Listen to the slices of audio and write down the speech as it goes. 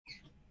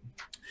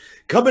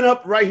Coming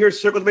up right here,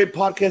 Circle Debate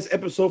Podcast,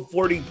 episode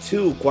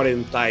 42,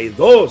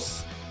 42.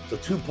 It's a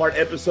two-part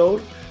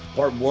episode.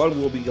 Part one,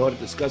 we'll be going to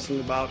discussing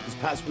about this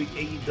past week,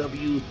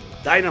 AEW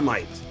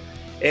Dynamite.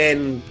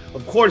 And,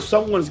 of course,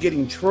 someone's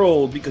getting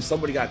trolled because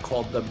somebody got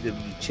called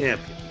WWE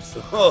Champion.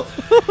 So,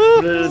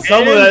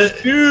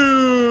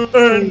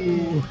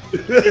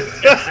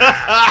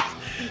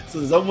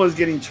 so someone's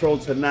getting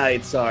trolled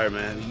tonight. Sorry,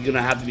 man. You're going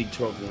to have to be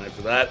trolled tonight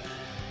for that.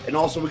 And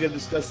also, we're going to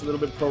discuss a little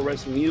bit pro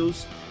wrestling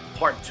news.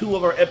 Part two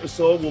of our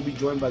episode, we'll be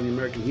joined by the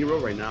American Hero.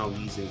 Right now,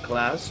 he's in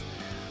class.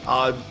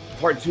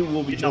 Part two,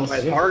 we'll be joined by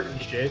smart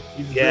and shit.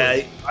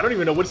 Yeah. I don't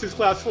even know what's his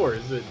class for.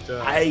 Is it?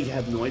 I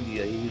have no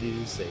idea. He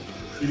didn't say.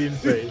 He didn't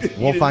say.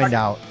 We'll find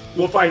out.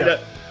 We'll find out.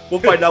 We'll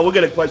find out. We're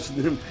going to question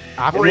him.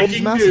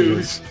 Breaking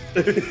news.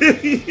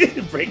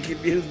 Breaking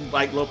news.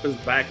 Mike Lopez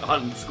back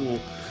on school.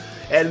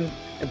 And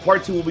in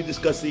part two, we'll be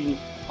discussing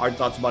our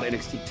thoughts about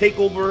NXT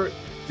TakeOver.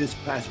 This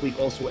past week,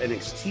 also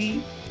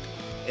NXT.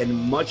 And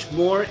much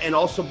more, and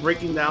also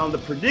breaking down the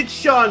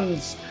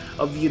predictions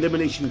of the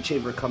Elimination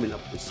Chamber coming up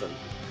this Sunday.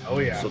 Oh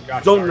yeah, so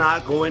do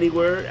not go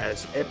anywhere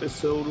as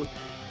episode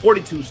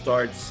 42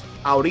 starts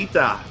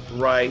ahorita,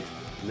 right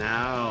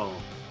now.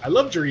 I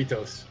love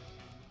Doritos.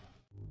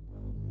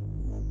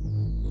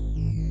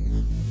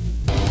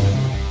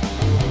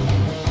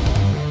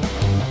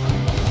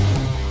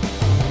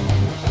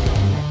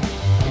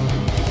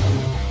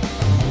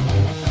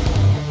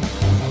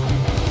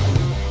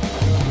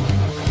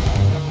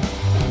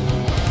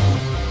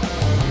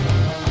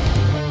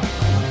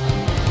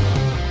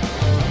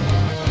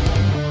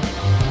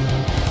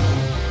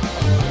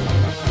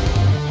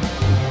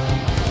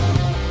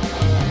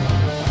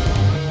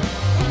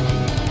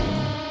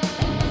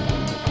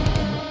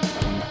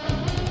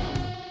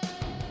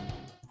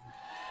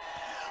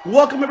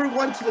 Welcome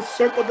everyone to the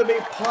Circle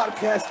Debate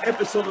Podcast,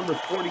 episode number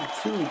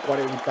 42,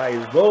 42. Hey,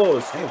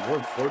 we're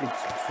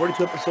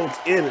 42 episodes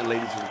in,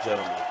 ladies and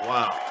gentlemen.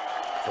 Wow,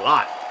 it's a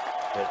lot.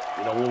 But,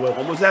 we're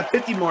almost at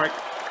 50 mark.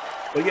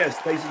 But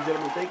yes, ladies and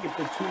gentlemen, thank you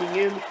for tuning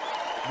in.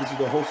 This is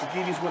the host of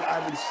DV's when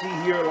Ivan C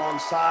here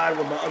alongside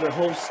with my other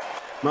hosts,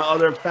 my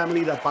other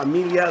family, the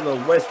Familia, the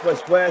West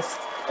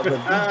of the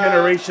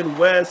Generation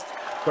West,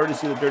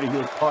 courtesy of the Dirty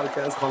Heels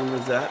Podcast, calling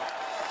us that.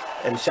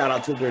 And shout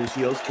out to Dirty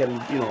Heels, Kevin,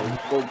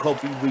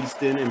 Kofi,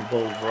 Winston, and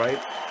Bove, right?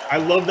 I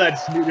love that.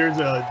 There's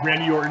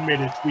Randy Orton made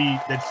a tweet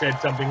that said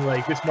something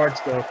like, "This marks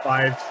the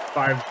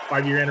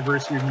five-year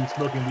anniversary of me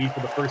smoking weed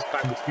for the first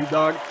time with Snoop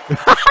Dogg."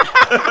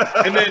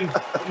 and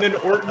then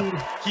Orton,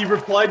 he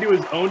replied to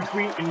his own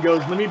tweet and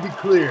goes, "Let me be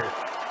clear,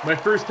 my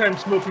first time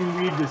smoking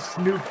weed was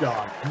Snoop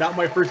Dogg, not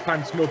my first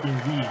time smoking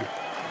weed."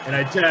 And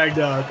I tagged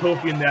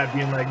Kofi in that,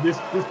 being like, "This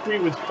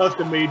tweet was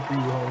custom made for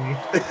you, homie."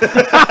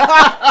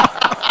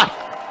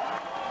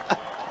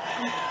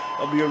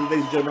 I'll be here,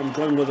 ladies and gentlemen. I'm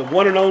joined with the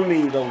one and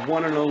only,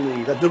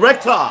 the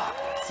director,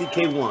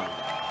 CK1.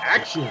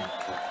 Action.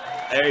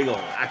 There you go.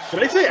 Action.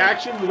 Did I say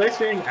action? Was I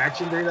saying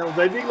action during that? Was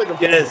I being like a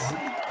yes?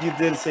 You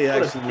did say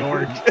action.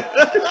 You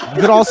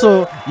could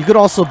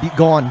also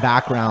go on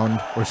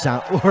background or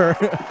sound or.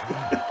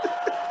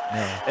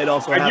 Yeah. And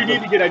also, I do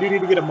need to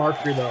get a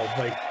marker though.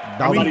 Like,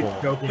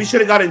 we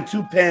should have gotten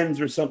two pens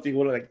or something.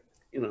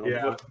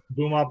 Yeah,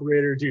 boom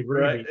operator, dude.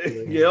 Right.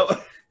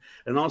 Yep.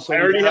 And also, I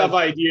already have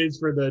ideas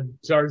for the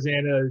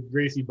Tarzana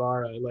Gracie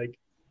Barra. Like,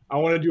 I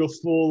want to do a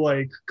full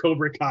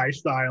Cobra Kai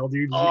style,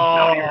 dude.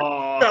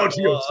 I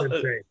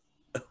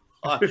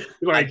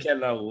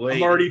cannot wait.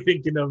 I'm already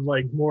thinking of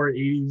more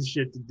 80s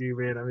shit to do,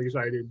 man. I'm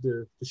excited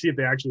to see if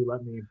they actually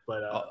let me.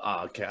 But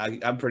okay,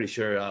 I'm pretty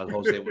sure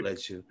Jose will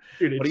let you.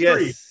 Dude, but yes,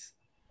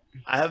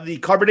 free. I have the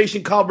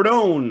Carbonation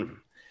Carbonone.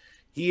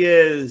 He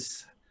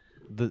is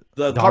the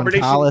Don Carbonation.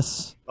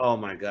 Callis. Oh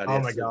my god! Oh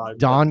my god!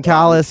 Don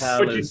Callis.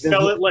 But you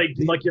spell it like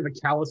you have a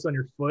callus on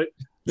your foot.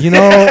 You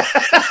know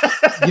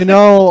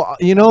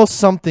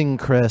something,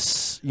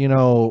 Chris.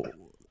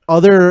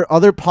 Other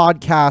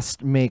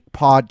podcasts make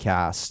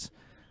podcasts.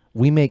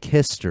 We make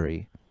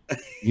history.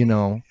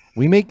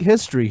 We make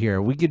history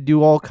here. We could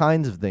do all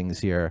kinds of things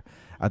here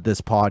at this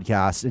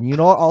podcast.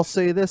 And I'll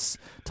say this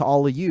to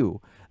all of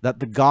you, that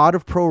the god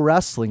of pro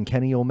wrestling,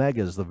 Kenny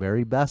Omega, is the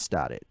very best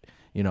at it.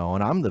 And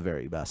I'm the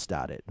very best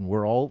at it. And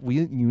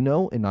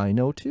and I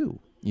know too,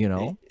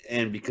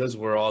 And because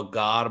we're all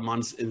god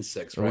amongst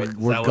insects, right?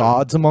 We're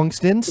gods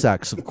amongst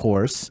insects, of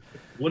course.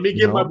 Let me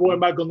get my boy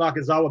Michael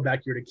Nakazawa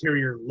back here to carry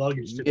your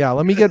luggage. Yeah,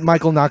 let me get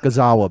Michael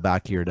Nakazawa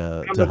back here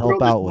to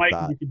help out with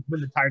that. Win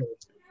the title.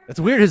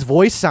 It's weird. His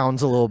voice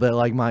sounds a little bit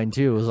like mine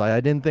too. It was like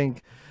I didn't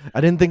think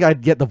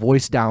I'd get the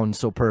voice down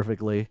so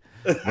perfectly.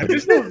 I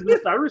just know the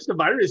Cyrus the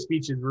Virus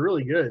speeches were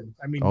really good.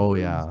 I mean, oh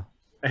yeah.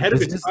 Ahead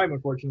of its time,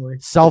 unfortunately.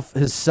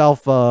 His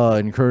self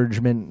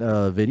encouragement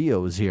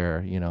videos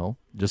here,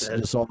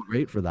 just all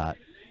great for that.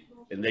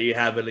 And there you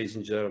have it, ladies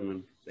and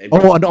gentlemen.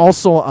 Oh, and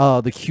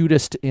also the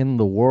cutest in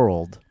the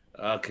world.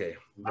 Okay.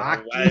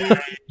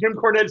 Jim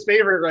Cornette's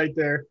favorite right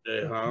there.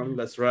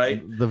 That's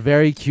right. The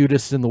very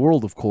cutest in the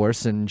world, of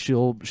course, and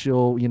she'll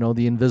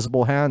the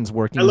invisible hands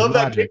working. I love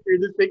that magic. picture.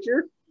 This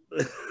picture.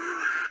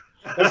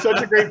 That's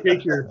such a great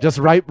picture. Just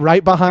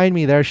right behind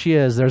me. There she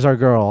is. There's our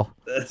girl.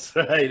 That's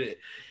right.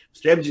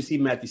 Mr. MGC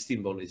Matthew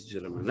Steamboat, ladies and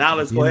gentlemen. Now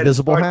let's The go ahead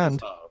invisible and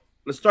hand.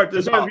 Let's start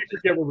this Sometimes off. we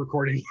forget we're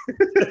recording.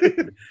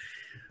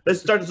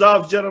 Let's start this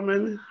off,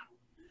 gentlemen.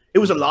 It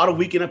was a lot of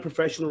weekend of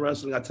professional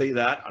wrestling, I'll tell you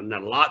that, and a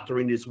lot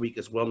during this week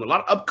as well, and a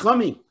lot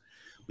upcoming.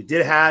 We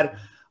did have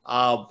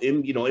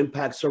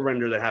Impact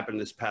Surrender that happened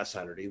this past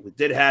Saturday. We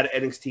did have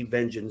NXT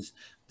Vengeance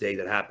Day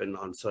that happened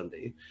on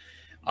Sunday.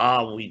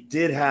 We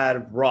did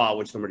have Raw,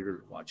 which nobody really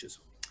watches.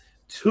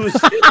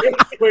 Tuesday.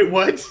 Wait,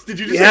 what? Did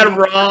you We just had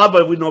Raw,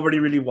 but nobody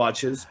really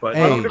watches. But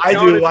Hey.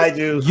 I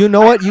do. You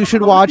know what? You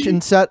should watch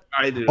and set.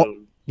 I do. Oh,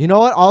 you know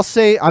what? I'll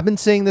say. I've been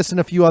saying this in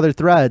a few other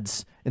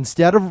threads.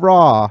 Instead of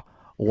Raw,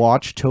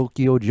 watch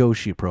Tokyo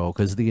Joshi Pro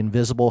because the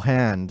Invisible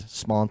Hand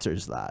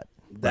sponsors that.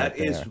 That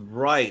right is there.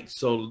 right.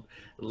 So,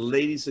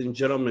 ladies and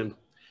gentlemen,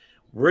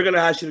 we're going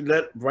to actually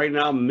let right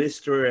now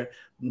Mr.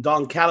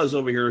 Don Callis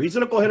over here. He's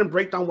going to go ahead and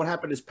break down what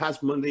happened this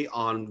past Monday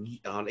on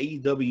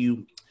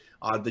AEW,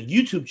 the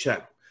YouTube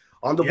channel,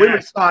 on the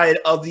women's side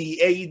of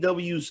the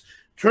AEW's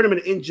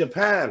tournament in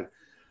Japan.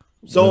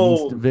 So,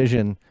 Women's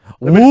division.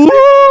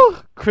 Woo!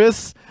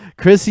 Chris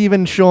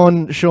even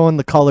showing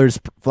the colors,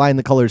 flying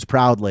the colors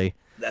proudly.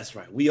 that's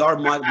right. We are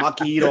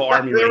Maki Ito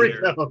Army There right we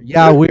here. go.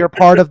 Yeah, we are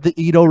part of the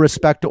Ito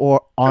Respect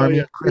Army.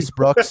 yeah. Chris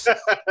Brooks.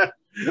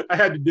 I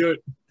had to do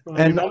it.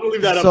 And I'm gonna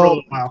leave that up so- for a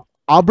little while.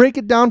 I'll break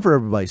it down for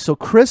everybody. So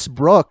Chris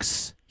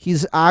Brooks,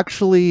 he's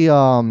actually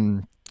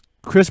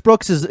Chris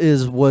Brooks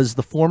was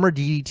the former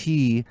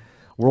DDT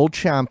world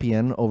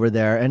champion over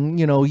there, and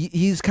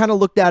he's kind of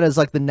looked at as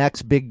like the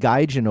next big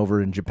gaijin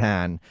over in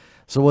Japan.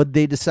 So what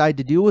they decide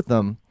to do with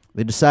them,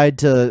 they decide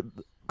to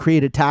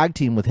create a tag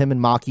team with him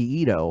and Maki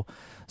Ito.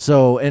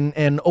 So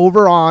and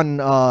over on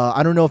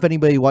I don't know if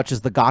anybody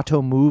watches the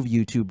Gato Move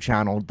YouTube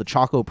channel, the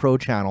Choco Pro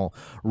channel,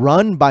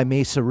 run by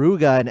Mei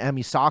Saruga and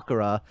Emi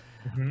Sakura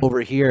over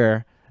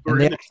here. We're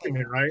And in they, the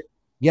tournament, right?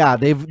 yeah,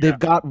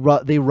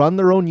 they run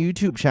their own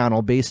YouTube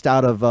channel based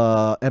out of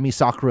Emi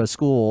Sakura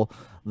School,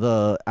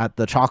 at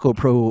the Choco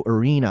Pro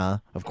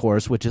Arena, of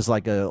course, which is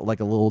like a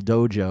little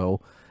dojo,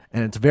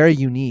 and it's very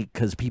unique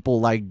because people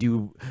like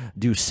do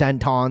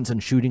sentons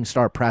and shooting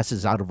star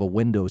presses out of a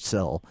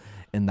windowsill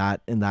in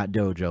that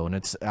dojo, and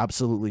it's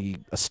absolutely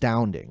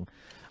astounding.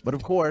 But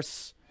of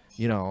course,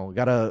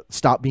 gotta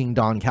stop being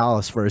Don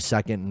Callis for a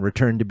second and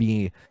return to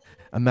be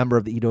a member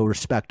of the Ito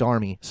Respect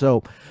Army.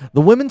 So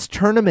the women's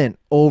tournament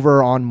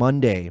over on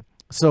Monday.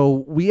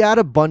 So we had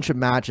a bunch of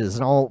matches,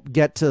 and I'll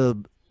get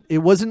to. It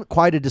wasn't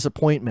quite a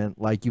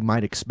disappointment like you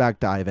might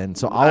expect, Ivan.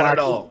 So Not at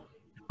all.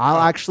 I'll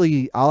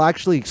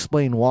actually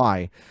explain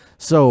why.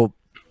 So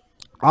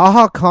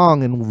Aha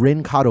Kong and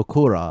Rin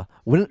Kadokura.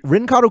 Rin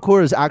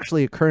Kadokura is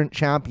actually a current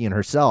champion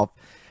herself.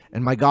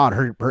 And my God,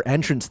 her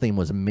entrance theme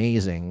was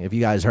amazing. If you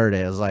guys heard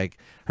it, it was like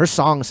her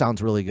song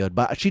sounds really good,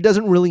 but she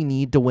doesn't really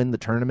need to win the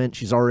tournament.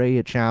 She's already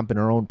a champ in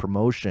her own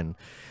promotion.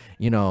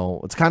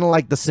 It's kind of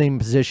like the same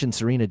position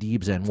Serena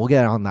Deeb's in. We'll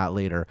get on that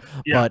later.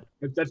 Yeah,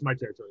 But that's my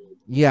territory.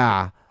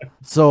 yeah.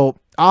 So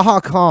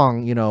Aha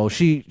Kong,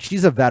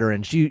 she's a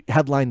veteran. She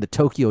headlined the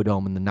Tokyo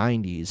Dome in the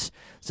 90s.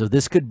 So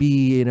this could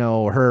be,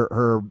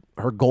 her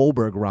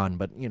Goldberg run,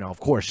 but of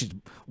course she's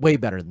way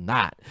better than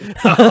that.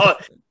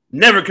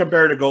 Never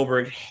compare to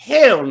Goldberg.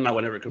 Hell no,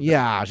 never compare.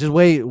 Yeah, she's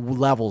way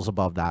levels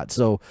above that.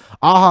 So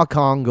Aha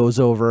Kong goes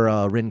over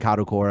Rin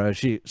Kadokura.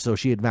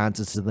 She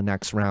advances to the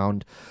next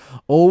round.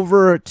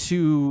 Over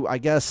to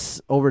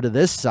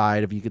this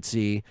side, if you could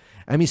see,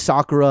 Emi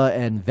Sakura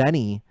and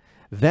Veni.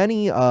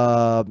 Veni,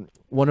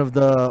 one of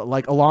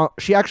the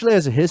she actually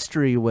has a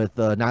history with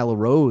Nyla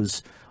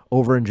Rose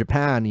over in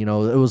Japan. It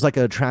was like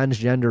a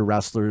transgender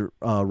wrestler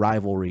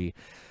rivalry.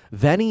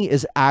 Veni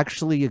is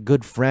actually a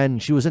good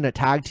friend. She was in a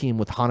tag team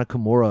with Hana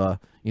Kimura,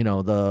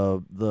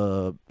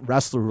 the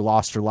wrestler who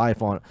lost her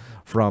life in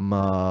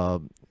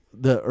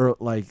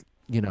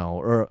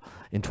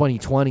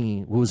 2020,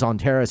 who was on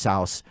Terrace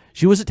House.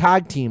 She was a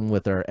tag team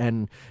with her,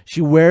 and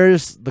she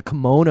wears the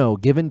kimono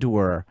given to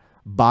her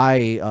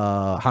by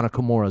Hana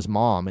Kimura's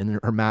mom in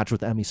her match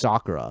with Emi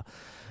Sakura.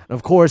 And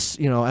of course,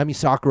 Emi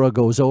Sakura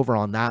goes over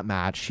on that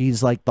match.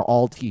 She's like the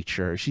all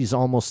teacher. She's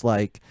almost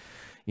like,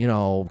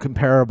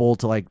 comparable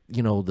to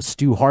the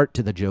Stu Hart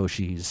to the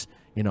Joshis,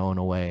 in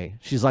a way.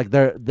 She's like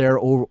they're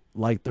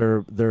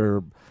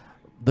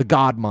the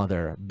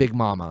godmother, Big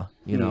Mama,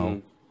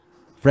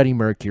 Freddie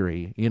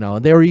Mercury,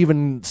 and they were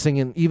even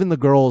singing. Even the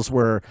girls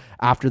were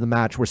after the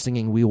match were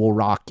singing "We Will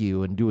Rock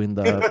You" and doing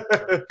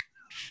the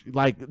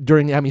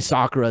during the Emi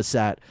Sakura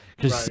set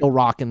because she's still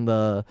rocking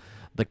the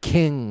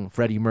King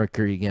Freddie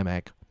Mercury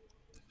gimmick.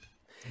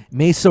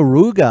 Mei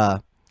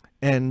Saruga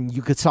and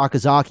Yuka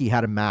Sakazaki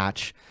had a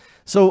match.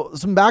 So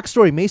some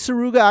backstory. Mei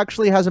Saruga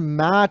actually has a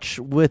match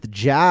with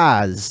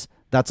Jazz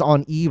that's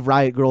on Eve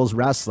Riot Girls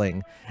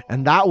Wrestling.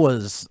 And that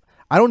was,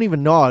 I don't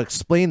even know how to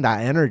explain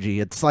that energy.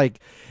 It's like,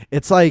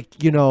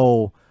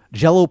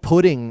 Jello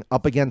pudding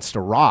up against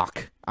a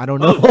rock. I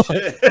don't know. Oh,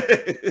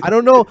 shit. I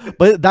don't know,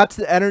 but that's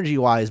the energy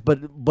wise.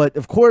 But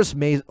of course,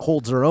 May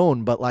holds her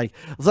own. But like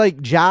it's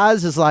like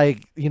Jazz is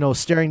like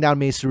staring down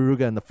May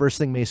Saruga, and the first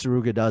thing May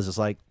Saruga does is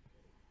like,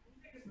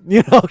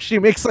 she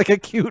makes like a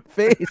cute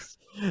face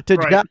to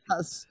Right.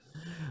 Jazz.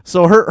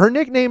 So her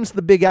nickname's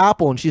the Big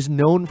Apple, and she's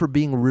known for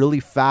being really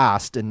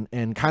fast and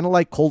kind of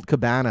like Colt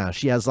Cabana.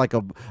 She has like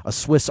a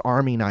Swiss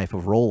Army knife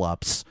of roll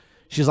ups.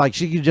 She's like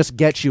she can just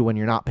get you when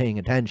you're not paying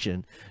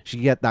attention. She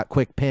can get that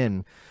quick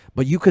pin.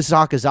 But Yuka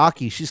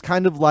Sakazaki, she's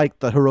kind of like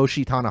the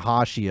Hiroshi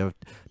Tanahashi of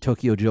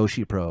Tokyo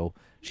Joshi Pro.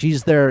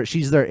 She's their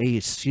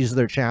ace. She's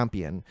their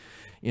champion,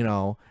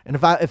 And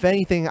if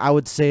anything, I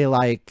would say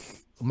like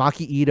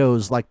Maki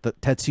Ito's like the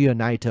Tetsuya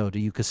Naito to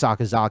Yuka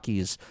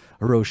Sakazaki's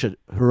Hiroshi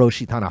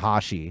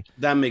Tanahashi.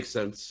 That makes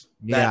sense.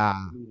 Yeah.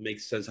 That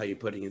makes sense how you're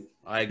putting it.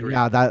 I agree.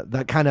 Yeah,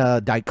 that kind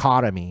of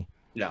dichotomy.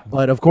 Yeah.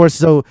 But of course,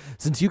 so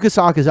since Yuka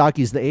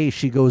Sakazaki's the ace,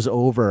 she goes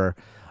over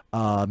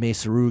Mei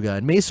Suruga,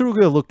 and Mei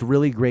Suruga looked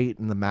really great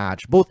in the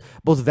match. Both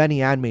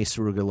Veni and Mei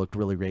Suruga looked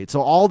really great.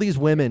 So all these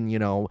women,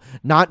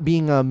 not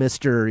being a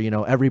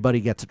Mr.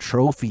 Everybody gets a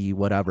trophy,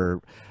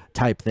 whatever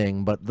type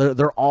thing, but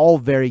they're all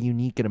very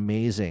unique and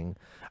amazing.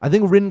 I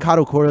think Rin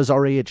Kadokura is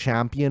already a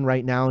champion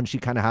right now, and she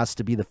kind of has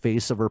to be the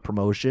face of her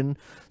promotion,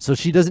 so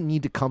she doesn't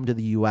need to come to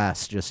the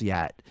U.S. just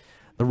yet.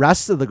 The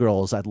rest of the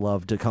girls, I'd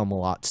love to come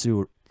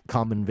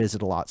and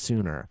visit a lot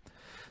sooner.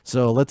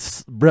 So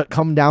let's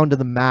come down to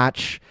the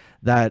match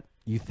that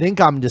you think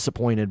I'm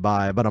disappointed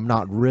by, but I'm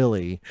not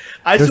really.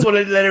 I just want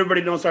to let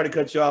everybody know, sorry to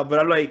cut you off, but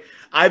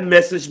I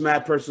messaged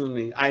Matt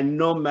personally. I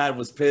know Matt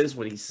was pissed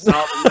when he saw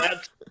the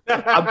match.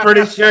 I'm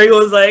pretty sure he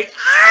was like,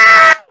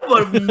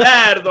 but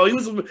mad though. He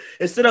was,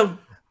 instead of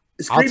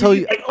screaming, I'll tell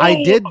you, like,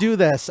 I did do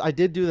this. I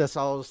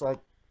was like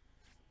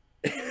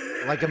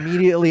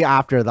immediately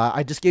after that,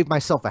 I just gave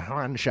myself a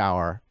hand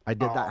shower. I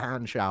did that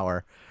hand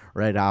shower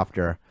right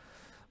after.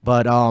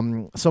 But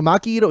so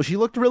Maki Ito, she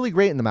looked really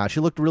great in the match.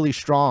 She looked really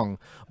strong.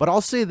 But I'll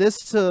say this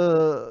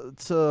to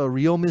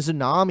Ryo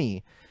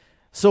Mizunami.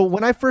 So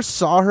when I first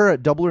saw her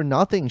at Double or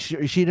Nothing, she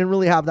didn't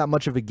really have that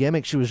much of a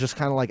gimmick. She was just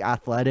kind of like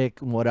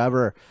athletic and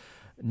whatever.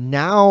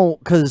 Now,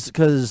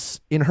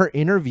 because in her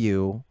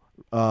interview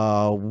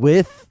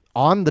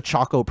on the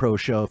Choco Pro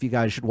show, if you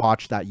guys should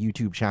watch that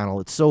YouTube channel,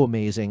 it's so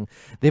amazing.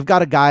 They've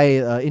got a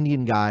guy,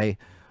 Indian guy,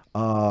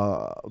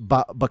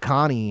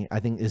 Bakani, I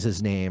think is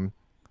his name.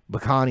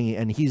 Bakani,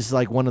 and he's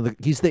like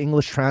he's the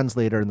English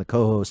translator and the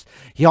co-host.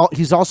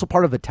 He's also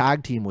part of a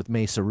tag team with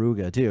Mei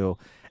Suruga too,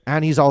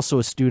 and he's also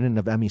a student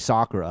of Emi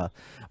Sakura.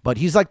 But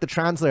he's like the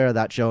translator of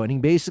that show, and he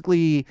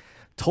basically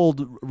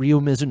told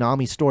Ryo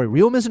Mizunami's story.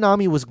 Ryo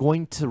Mizunami was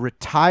going to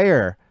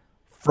retire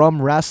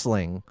from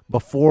wrestling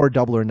before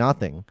Double or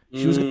Nothing.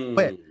 She was going to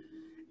quit,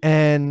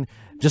 and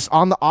just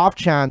on the off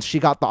chance she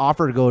got the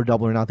offer to go to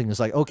Double or Nothing, it's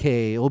like,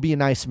 okay, it'll be a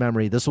nice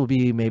memory. This will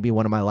be maybe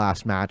one of my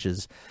last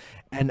matches.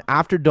 And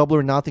after Double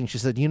or Nothing, she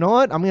said, you know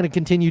what? I'm going to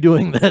continue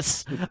doing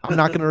this. I'm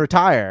not going to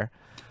retire.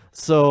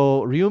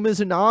 So Ryo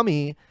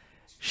Mizunami,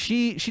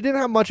 she didn't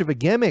have much of a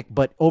gimmick,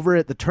 but over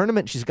at the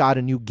tournament, she's got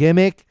a new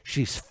gimmick.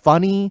 She's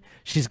funny.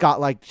 She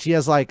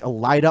has like a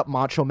light up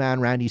Macho Man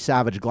Randy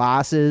Savage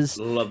glasses.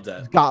 Love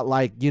that. She's got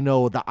like,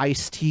 the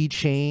iced tea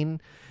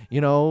chain.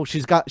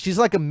 She's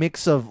like a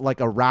mix of like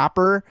a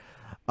rapper,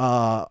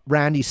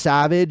 Randy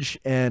Savage,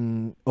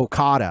 and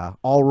Okada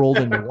all rolled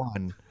into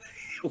one.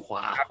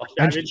 Wow.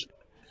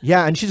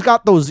 And she's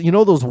got those,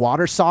 those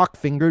water sock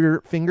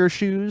finger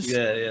shoes.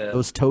 Yeah.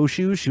 Those toe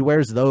shoes. She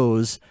wears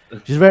those.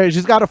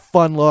 She's got a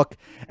fun look.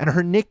 And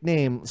her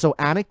nickname, so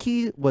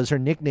Anarchy was her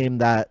nickname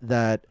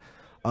that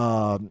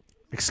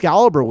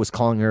Excalibur was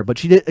calling her,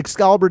 but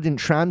Excalibur didn't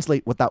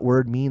translate what that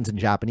word means in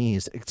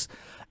Japanese.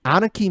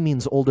 Anarchy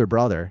means older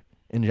brother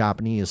in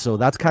Japanese. So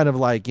that's kind of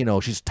like,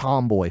 she's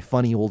tomboy,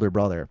 funny older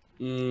brother.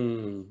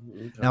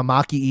 Okay. Now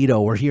Maki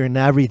Ito, we're hearing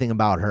everything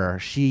about her.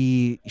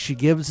 She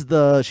gives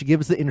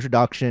the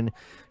introduction.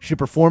 She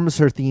performs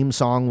her theme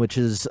song, which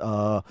is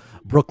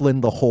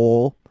Brooklyn the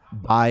Whole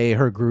by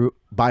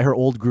her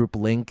old group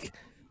Link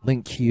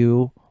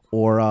Q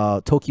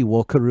or Toki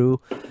Wokaru.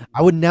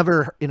 I would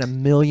never in a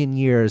million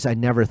years, I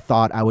never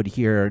thought I would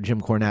hear Jim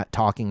Cornette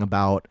talking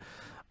about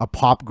a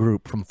pop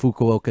group from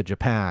Fukuoka,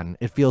 Japan.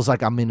 It feels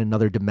like I'm in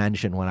another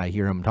dimension when I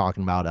hear him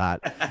talking about that.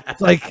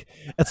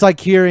 It's like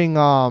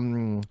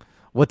hearing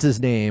what's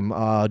his name,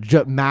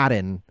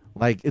 Madden.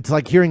 Like it's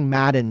like hearing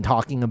Madden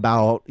talking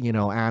about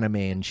anime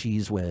and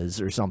Cheese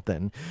Whiz or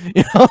something.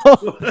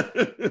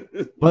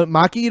 But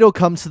Maki Ito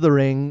comes to the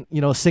ring,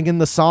 singing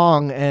the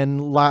song,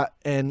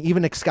 and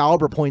even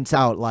Excalibur points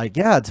out like,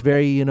 yeah, it's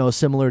very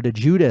similar to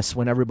Judas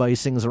when everybody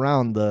sings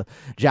around the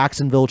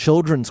Jacksonville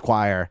Children's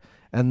Choir,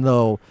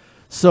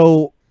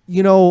 So,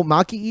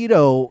 Maki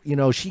Ito,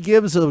 she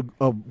gives a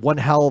one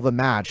hell of a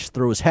match,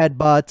 throws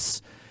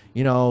headbutts.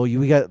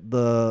 We get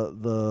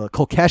the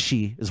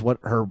kokeshi is what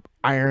her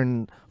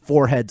iron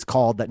forehead's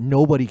called that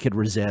nobody could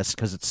resist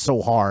because it's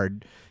so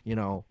hard,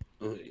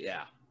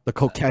 Yeah. the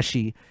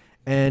kokeshi.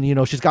 And,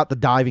 she's got the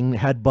diving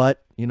headbutt,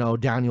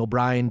 Daniel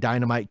Bryan,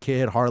 Dynamite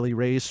Kid, Harley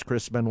Race,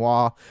 Chris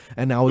Benoit,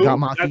 and now we got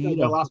Maki That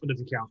Ito. last one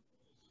doesn't count.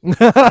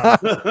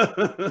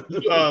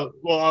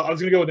 Well, I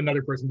was gonna go with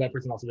another person. That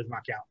person also does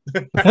not count.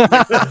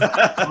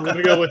 I'm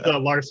gonna go with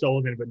Lars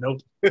Sullivan, but nope.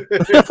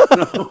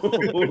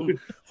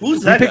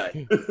 Who's that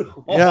guy?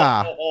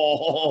 Yeah,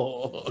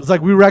 it's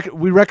like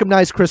we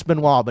recognize Chris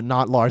Benoit, but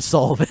not Lars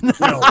Sullivan.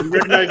 No, we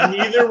recognize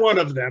neither one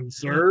of them,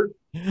 sir.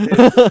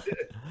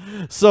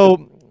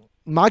 So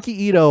Maki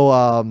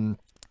Ito,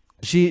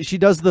 she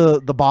does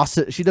the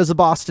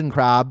Boston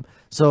Crab.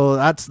 So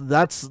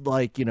that's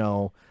like,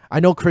 I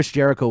know Chris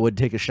Jericho would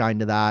take a shine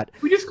to that.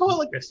 We just call it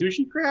like a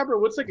sushi crab, or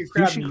what's like a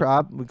crab? Sushi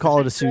crab. We call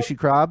it a sushi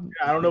crab.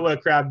 Yeah, I don't know what a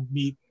crab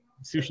meat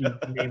sushi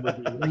name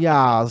would be.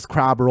 Yeah, it's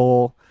crab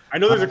roll. I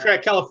know there's a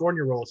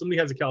California roll. Somebody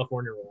has a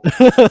California roll.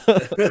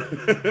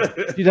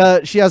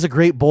 She has a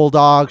great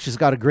bulldog. She's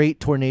got a great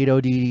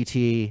tornado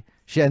DDT.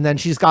 And then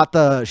she's got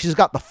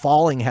the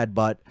falling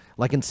headbutt.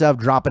 Like instead of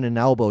dropping an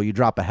elbow, you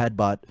drop a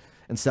headbutt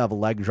instead of a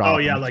leg drop. Oh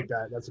yeah, I like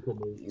that. That's a cool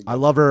move. I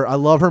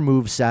love her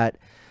move set.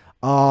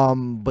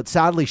 But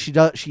sadly she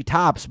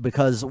taps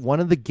because one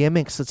of the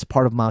gimmicks that's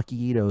part of Maki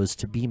Ito is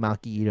to be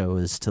Maki Ito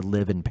is to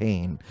live in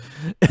pain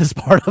as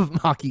part of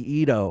Maki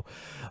Ito.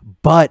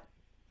 But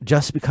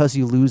just because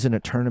you lose in a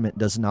tournament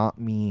does not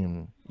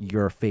mean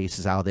your face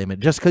is out of the image.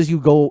 Just because you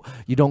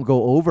don't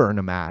go over in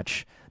a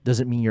match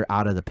doesn't mean you're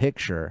out of the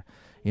picture.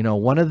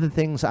 One of the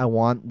things I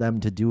want them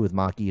to do with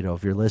Maki Ito,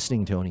 if you're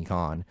listening, Tony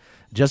Khan,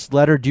 just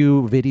let her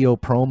do video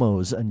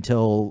promos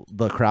until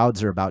the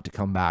crowds are about to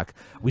come back.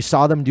 We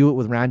saw them do it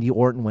with Randy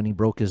Orton when he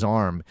broke his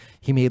arm.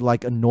 He made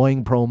like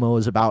annoying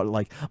promos about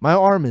like, my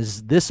arm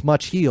is this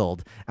much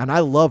healed and I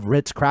love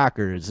Ritz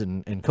crackers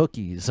and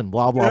cookies and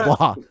blah, blah,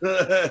 blah.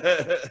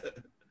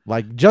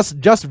 Like just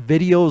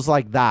videos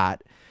like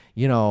that.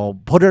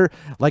 Put her,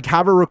 like,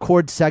 have her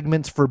record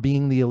segments for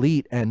Being the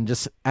Elite and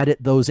just edit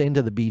those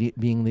into the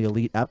Being the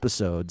Elite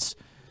episodes.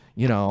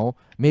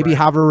 Maybe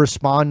have her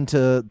respond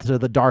to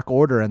the Dark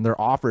Order and their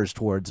offers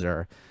towards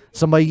her.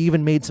 Somebody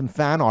even made some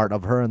fan art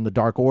of her in the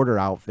Dark Order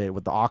outfit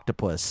with the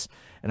octopus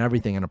and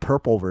everything, and a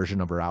purple version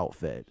of her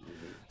outfit.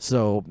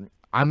 So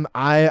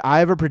I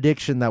have a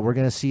prediction that we're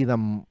gonna see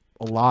them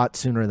a lot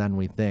sooner than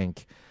we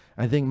think.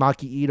 I think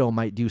Maki Ito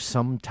might do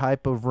some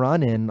type of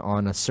run-in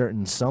on a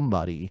certain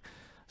somebody.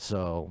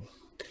 So,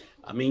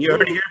 I mean, you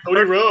heard it here.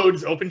 Cody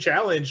Rhodes, open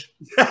challenge.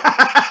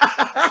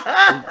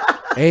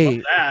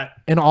 Hey,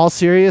 in all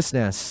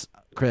seriousness,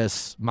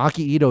 Chris, Maki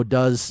Ito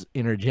does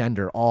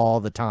intergender all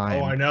the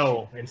time. Oh, I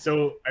know. And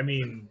so, I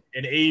mean,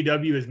 and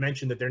AEW has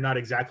mentioned that they're not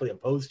exactly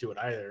opposed to it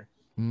either.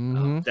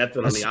 Mm-hmm.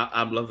 Definitely.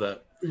 I love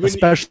that.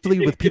 Especially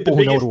with people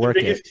who know to work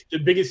it. The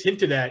biggest hint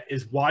to that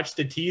is watch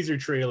the teaser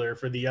trailer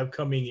for the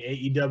upcoming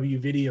AEW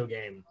video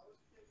game.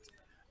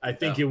 I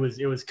think it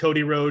was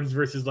Cody Rhodes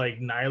versus like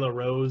Nyla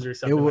Rose or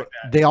something like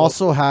that. They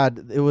also had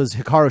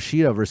Hikaru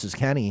Shida versus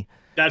Kenny.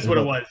 That's what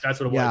it was.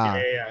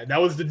 Yeah.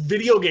 That was the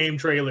video game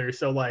trailer.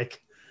 So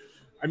like,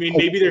 I mean,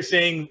 maybe they're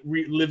saying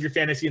live your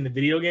fantasy in the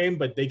video game,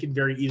 but they could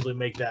very easily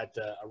make that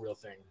a real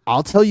thing.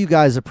 I'll tell you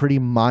guys a pretty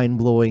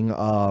mind-blowing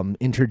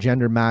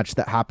intergender match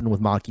that happened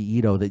with Maki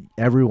Ito that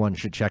everyone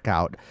should check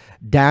out.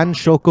 Dan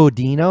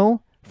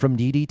Shokodino from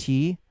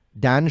DDT.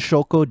 Dan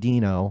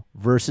Shokodino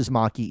versus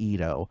Maki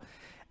Ito.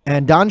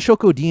 And Dan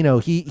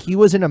Shokodino, he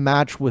was in a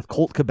match with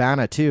Colt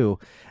Cabana too.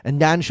 And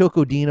Dan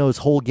Shokodino's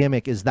whole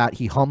gimmick is that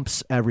he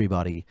humps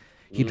everybody.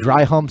 He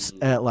dry humps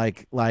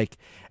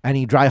and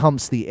he dry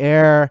humps the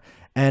air.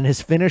 And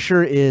his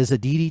finisher is a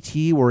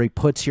DDT where he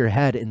puts your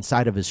head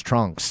inside of his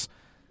trunks.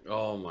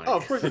 Oh my! Oh,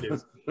 of course it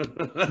is.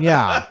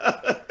 Yeah.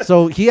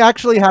 So he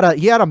actually had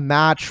a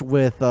match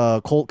with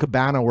Colt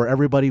Cabana where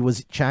everybody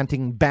was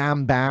chanting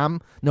 "Bam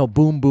Bam," no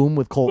 "Boom Boom"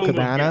 with Colt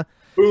Cabana.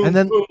 Boom, and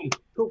then boom.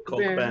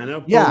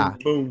 Boom, yeah,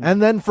 boom.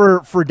 And then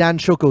for Dan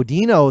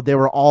Shokodino, they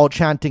were all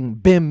chanting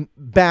 "Bim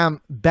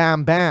Bam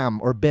Bam Bam"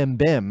 or "Bim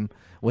Bim"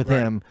 with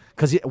him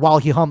because while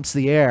he humps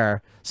the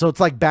air. So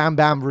it's like Bam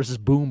Bam versus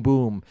Boom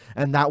Boom,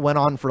 and that went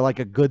on for like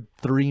a good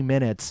 3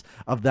 minutes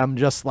of them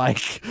just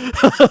like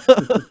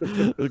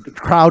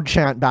crowd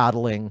chant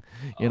battling,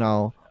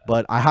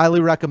 But I highly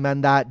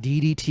recommend that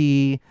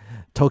DDT,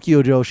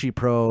 Tokyo Joshi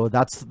Pro.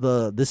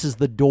 This is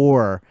the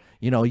door.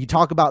 You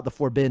talk about the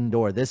forbidden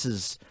door. This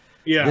is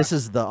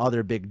the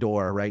other big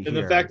door right here. And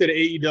the fact that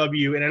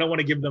AEW, and I don't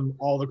want to give them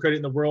all the credit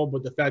in the world,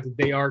 but the fact that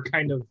they are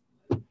kind of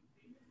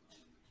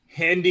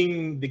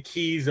handing the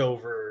keys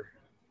over,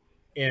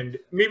 and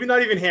maybe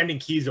not even handing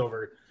keys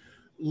over,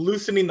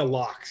 loosening the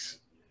locks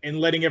and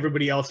letting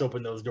everybody else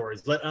open those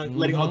doors,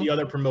 letting all the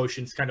other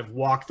promotions kind of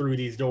walk through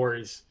these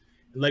doors,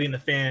 and letting the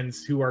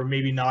fans who are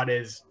maybe not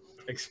as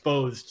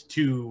exposed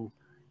to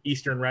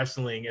Eastern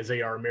wrestling as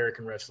they are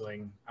American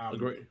wrestling.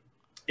 Agreed.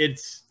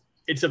 It's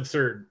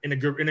absurd in a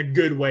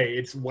good way.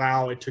 It's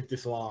wow, it took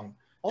this long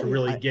to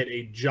really get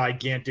a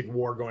gigantic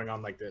war going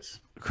on like this.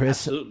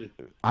 Chris, absolutely.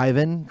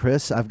 Ivan,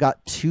 Chris, I've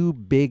got 2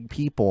 big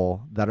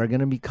people that are going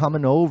to be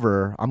coming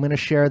over. I'm going to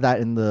share that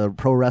in the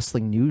pro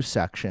wrestling news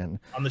section.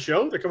 On the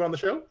show? They're coming on the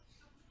show?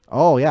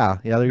 Oh yeah,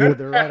 they're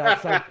right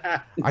outside.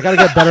 I gotta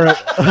get better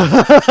at.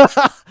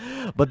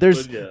 But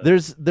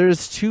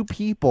there's two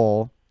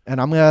people,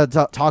 and I'm gonna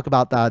talk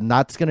about that, and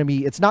that's gonna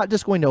be. It's not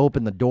just going to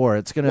open the door.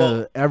 It's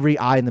gonna every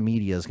eye in the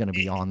media is gonna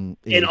be on.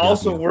 And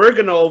also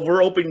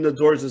we're opening the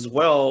doors as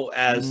well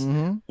as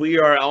we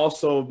are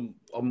also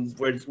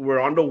we're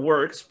on the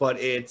works, but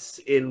it's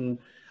in.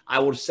 I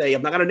would say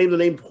I'm not gonna name the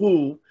name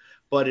who,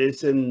 but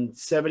it's in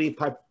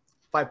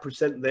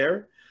 75%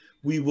 there.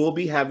 We will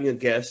be having a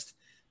guest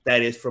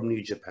that is from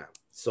New Japan.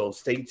 So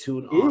stay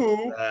tuned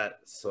on that.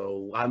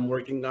 So I'm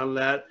working on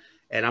that.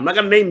 And I'm not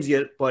going to names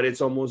yet, but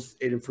it's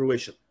almost in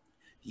fruition.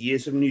 He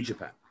is from New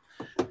Japan.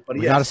 But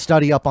we got to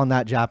study up on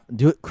that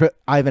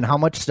Ivan, how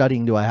much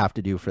studying do I have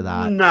to do for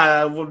that?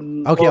 Nah.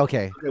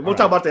 Okay. We'll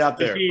talk about that out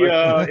there.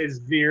 Is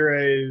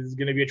Vera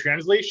going to be a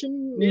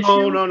translation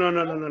issue?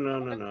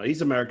 No.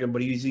 He's American,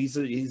 but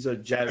he's a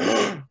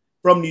Japanese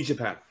from New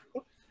Japan.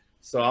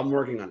 So I'm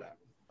working on that.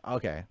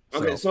 Okay.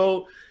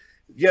 So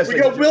yes, we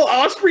got Will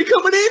Ospreay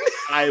coming in.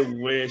 I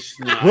wish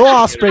not. Will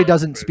Ospreay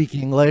doesn't speak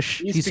English.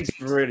 He speaks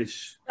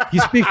British. He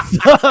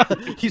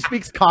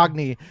speaks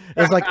Cockney.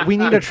 It's like we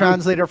need a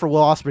translator for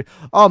Will Ospreay.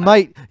 Oh,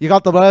 mate, you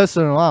got the best,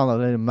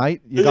 and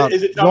mate, you got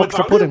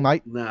Yorkshire pudding,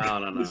 mate.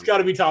 No. It's got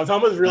to be Tom.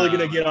 Thomas really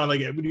gonna get on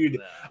like it. Dude,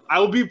 I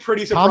will be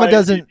pretty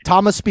surprised.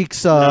 Thomas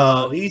speaks.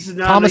 No, he's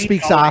not. Thomas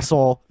speaks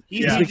asshole.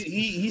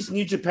 He's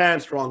New Japan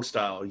strong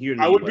style.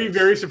 I would be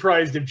very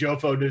surprised if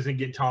Jofo doesn't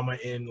get Tama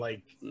in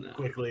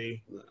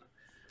quickly. No.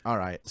 All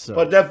right, so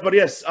but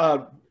yes,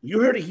 you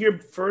heard it here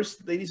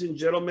first, ladies and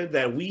gentlemen,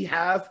 that we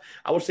have.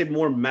 I would say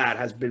more. Matt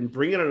has been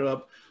bringing it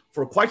up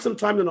for quite some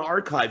time in the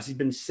archives. He's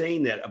been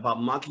saying that about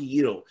Maki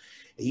Ito.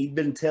 He'd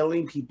been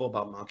telling people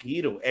about Maki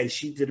Ito, and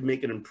she did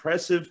make an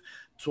impressive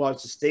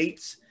throughout the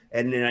states.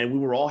 And then we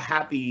were all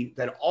happy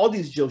that all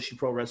these Joshi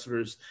pro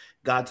wrestlers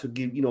got to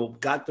be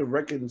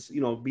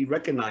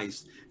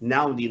recognized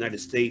now in the United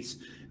States,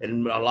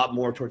 and a lot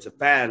more towards the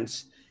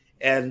fans.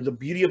 And the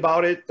beauty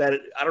about it, that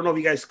I don't know if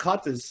you guys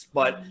caught this,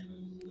 but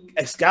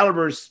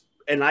Excalibur's,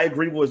 and I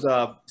agree, was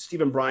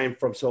Stephen Bryan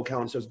from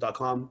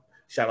SoCalAnswers.com.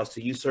 Shout outs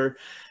to you, sir.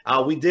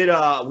 We did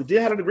have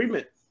an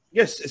agreement.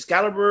 Yes,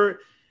 Excalibur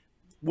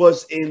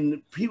was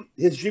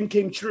his dream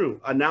came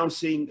true,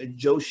 announcing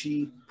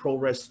Joshi Pro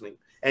Wrestling,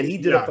 and he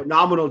did a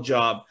phenomenal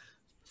job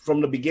from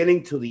the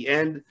beginning to the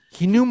end.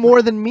 He knew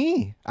more than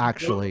me,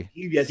 actually.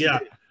 He did.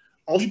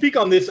 I'll speak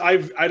on this. I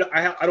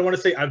don't want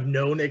to say I've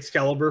known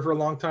Excalibur for a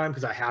long time,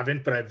 because I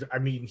haven't, but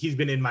he's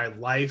been in my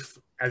life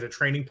as a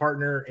training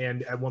partner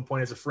and at one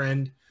point as a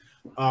friend.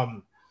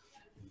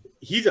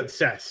 He's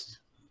obsessed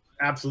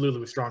absolutely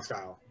with strong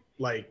style.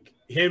 Like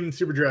him,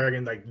 Super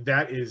Dragon, like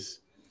that is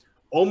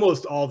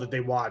almost all that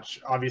they watch.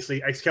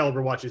 Obviously,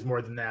 Excalibur watches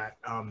more than that.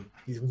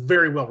 He's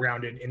very well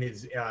rounded in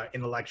his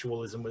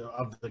intellectualism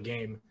of the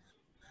game.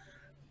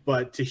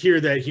 But to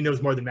hear that he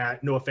knows more than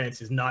Matt, no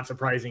offense, is not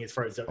surprising as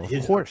far as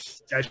his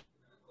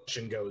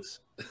obsession goes.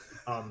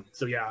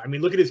 So yeah, I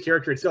mean, look at his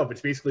character itself. It's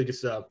basically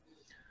just a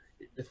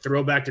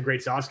throwback to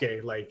Great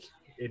Sasuke. Like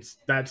it's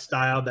that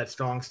style, that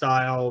strong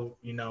style,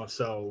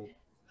 So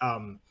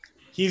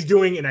he's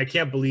doing, and I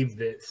can't believe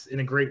this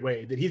in a great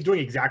way, that he's doing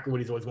exactly what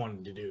he's always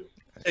wanted to do.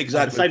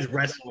 Exactly. Besides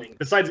wrestling,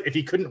 if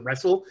he couldn't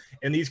wrestle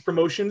in these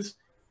promotions,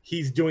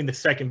 he's doing the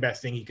second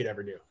best thing he could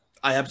ever do.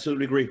 I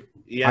absolutely agree.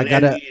 Yeah,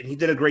 and he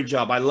did a great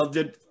job. I loved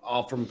it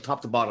from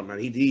top to bottom, man.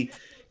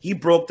 He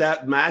broke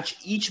that match,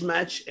 each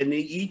match, and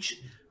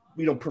each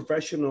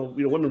professional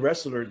women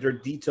wrestler, their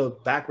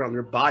detailed background,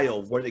 their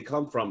bio, where they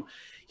come from.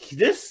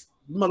 This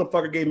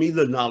motherfucker gave me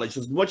the knowledge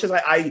as much as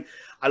I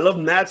love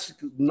Matt's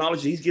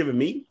knowledge that he's given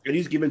me, and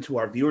he's given to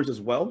our viewers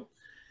as well.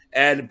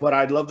 But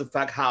I love the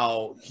fact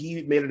how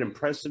he made an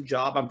impressive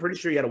job. I'm pretty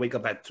sure he had to wake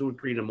up at 2 or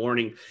 3 in the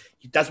morning.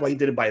 That's why he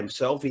did it by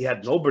himself. He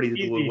had nobody to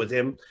do it with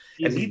him.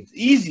 And he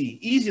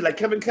easy. Like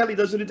Kevin Kelly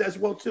does it as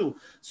well too.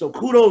 So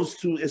kudos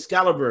to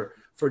Excalibur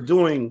for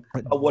doing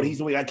what he's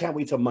doing. I can't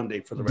wait till Monday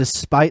for the rest.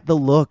 Despite the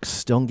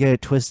looks, don't get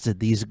it twisted.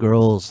 These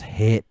girls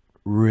hit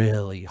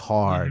really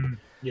hard.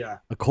 Yeah.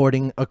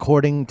 According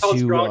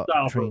to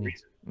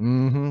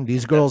training.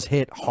 These girls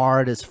hit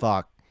hard as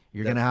fuck.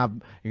 You're gonna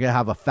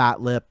have a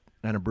fat lip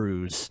and a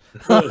bruise.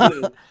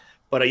 But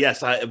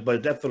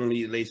but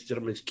definitely, ladies and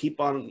gentlemen, keep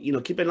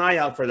an eye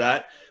out for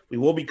that. We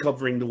will be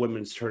covering the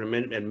women's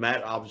tournament, and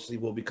Matt obviously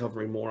will be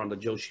covering more on the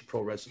Joshi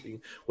Pro Wrestling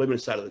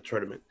women's side of the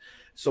tournament.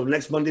 So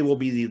next Monday will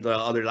be the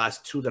other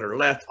last two that are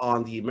left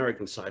on the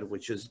American side,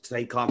 which is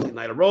Tay Conti,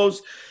 Nyla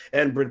Rose,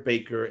 and Britt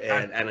Baker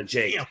and Anna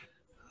Jay.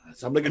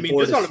 So I'm looking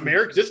forward to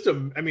American. If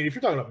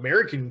you're talking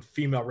American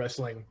female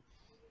wrestling,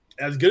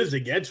 as good as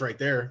it gets, right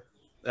there.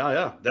 Oh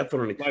yeah,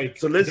 definitely.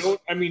 So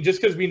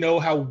just because we know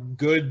how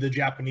good the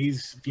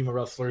Japanese female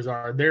wrestlers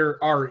are, there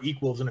are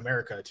equals in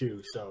America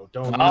too. So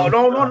don't. Oh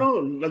no.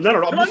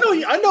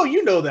 I know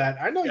you know that.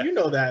 You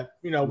know that.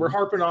 We're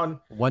harping on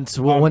once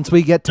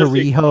we get to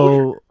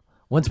Riho,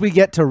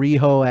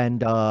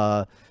 and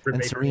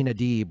Serena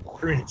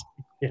Deeb.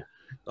 Yeah.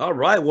 All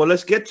right, well,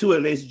 let's get to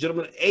it, ladies and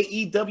gentlemen.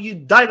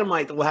 AEW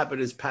Dynamite that will happen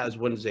this past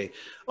Wednesday.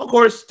 Of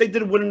course, they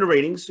did win in the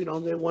ratings. You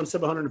know, they won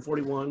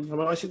 741.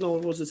 Actually, no,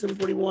 was it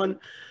 741?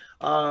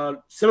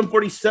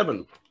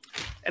 747.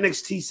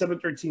 NXT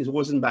 713. So it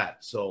wasn't bad.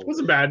 So It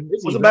wasn't bad. it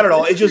wasn't bad at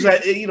all. It's just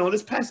that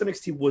this past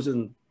NXT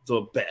wasn't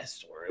the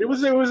best. It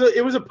was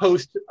a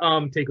post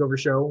takeover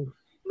show.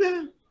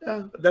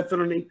 Yeah,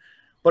 definitely.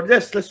 But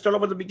let's start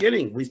off at the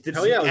beginning. We did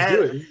Hell yeah, let's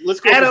do it. Let's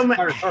go. Adam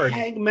Card.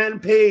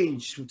 Hangman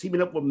Page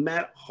teaming up with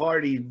Matt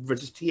Hardy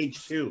versus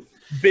TH2.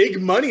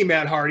 Big money,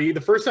 Matt Hardy. The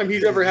first time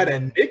he's ever had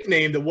a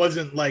nickname that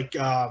wasn't like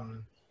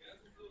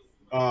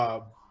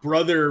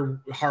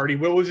Brother Hardy.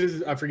 What was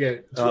his? I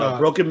forget.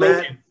 Broken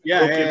Matt.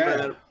 Yeah, Broken yeah.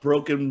 Matt.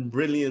 Broken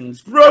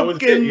Brilliance. That was Broken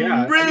good,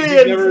 yeah.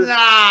 Brilliance.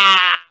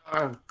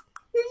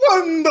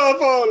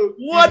 Wonderful.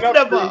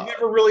 Wonderful. He's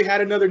never really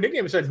had another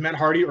nickname besides Matt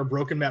Hardy or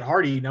Broken Matt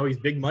Hardy. Now he's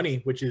Big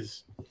Money, which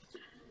is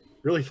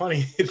really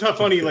funny. It's not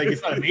funny, like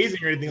it's not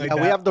amazing or anything like that.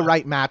 We have the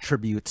right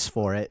attributes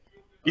for it.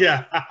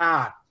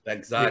 Yeah.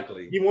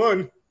 Exactly. He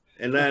won.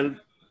 And then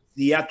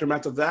the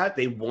aftermath of that,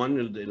 they won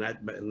in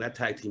that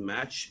tag team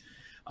match.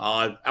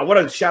 I want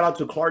to shout out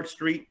to Clark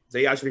Street.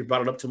 They actually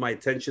brought it up to my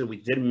attention. We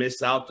did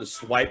miss out the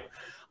swipe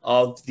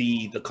of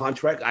the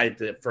contract. I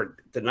did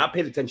not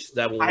pay attention to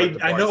that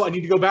one. I know. I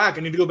need to go back.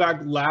 I need to go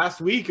back last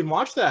week and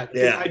watch that.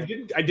 Yeah.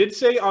 I did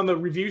say on the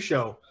review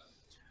show.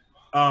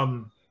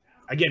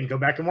 Again, go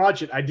back and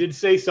watch it. I did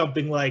say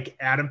something like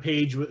Adam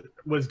Page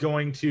was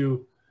going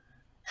to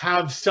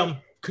have some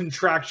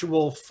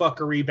contractual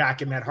fuckery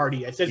back in Matt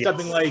Hardy. I said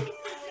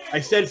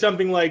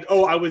something like,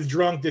 "Oh, I was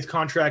drunk. This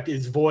contract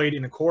is void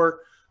in a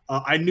court."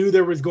 I knew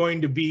there was going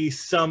to be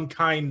some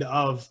kind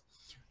of.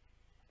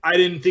 I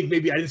didn't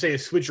say a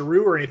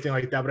switcheroo or anything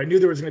like that, but I knew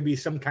there was going to be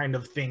some kind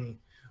of thing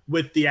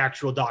with the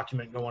actual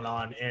document going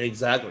on. And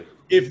exactly.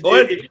 If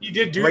you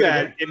did do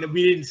that and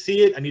we didn't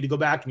see it, I need to go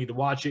back. I need to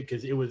watch it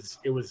because it was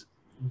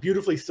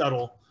beautifully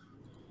subtle.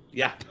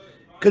 Yeah,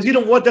 because you know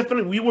what?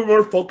 Definitely, we were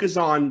more focused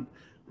on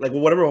like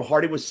whatever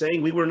Hardy was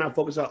saying. We were not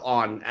focused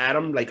on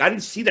Adam. Like I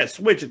didn't see that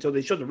switch until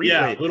they showed the replay.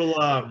 Yeah, little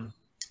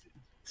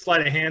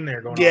sleight of hand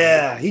there going on.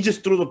 Yeah, he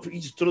just threw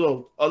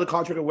the other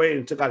contract away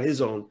and took out his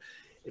own.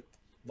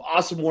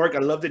 Awesome work. I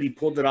love that he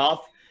pulled it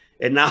off.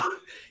 And now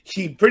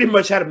he pretty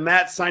much had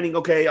Matt signing,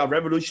 okay, on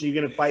Revolution, you're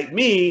going to fight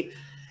me.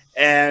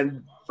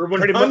 And for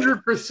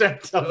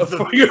 100% of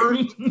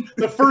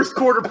the first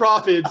quarter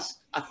profits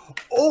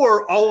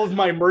or all of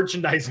my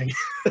merchandising.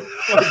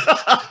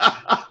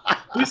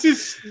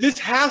 This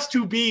has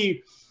to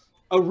be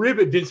a rib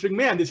at Vince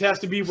McMahon. This has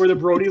to be where the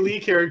Brody Lee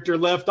character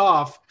left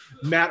off.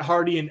 Matt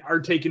Hardy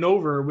are taking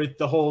over with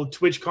the whole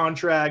Twitch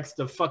contracts,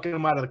 the fucking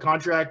him out of the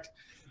contract.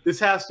 This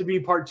has to be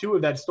part 2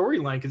 of that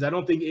storyline because I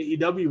don't think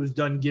AEW was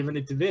done giving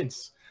it to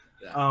Vince.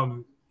 Yeah.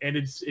 And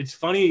it's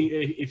funny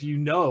if you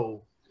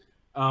know,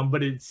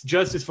 but it's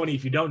just as funny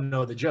if you don't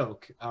know the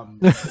joke.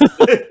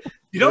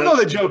 You don't know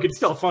the joke, it's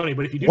still funny.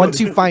 But if you do, once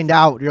you find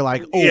out, you're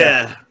like, oh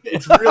yeah,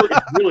 it's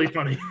really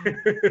funny.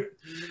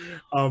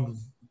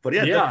 But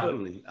yeah,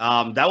 definitely.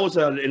 That was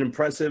an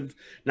impressive.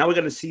 Now we're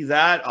gonna see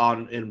that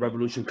in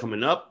Revolution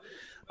coming up.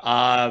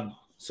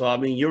 So I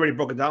mean, you already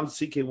broke it down,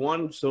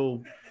 CK1.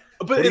 So.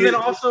 But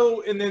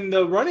and then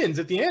the run-ins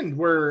at the end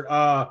where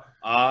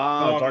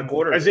Dark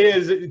Order.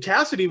 Isaiah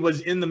Cassidy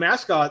was in the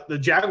mascot, the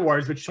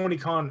Jaguars, which Tony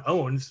Khan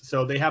owns,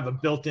 so they have a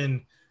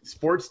built-in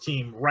sports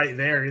team right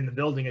there in the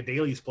building at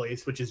Daly's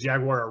place, which is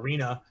Jaguar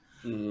Arena.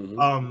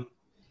 Mm-hmm.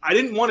 I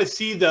didn't want to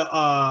see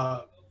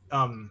the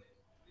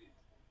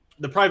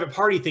private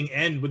party thing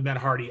end with Matt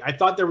Hardy. I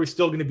thought there was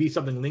still going to be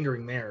something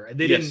lingering there.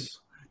 They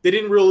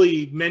didn't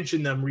really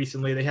mention them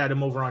recently. They had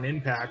him over on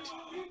Impact.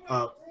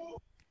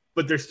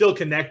 But they're still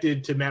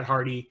connected to Matt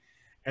Hardy.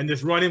 And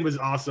this run-in was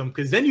awesome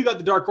because then you got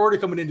the Dark Order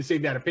coming in to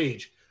save Adam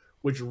Page,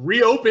 which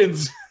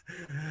reopens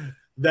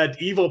that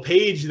evil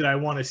Page that I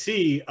want to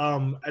see.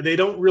 They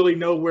don't really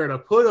know where to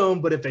put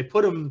him, but if they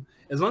put him,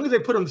 as long as they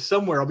put him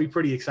somewhere, I'll be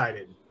pretty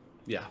excited.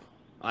 Yeah,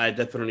 I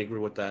definitely agree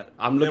with that.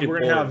 I'm looking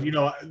forward. We're going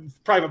to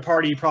have, private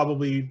party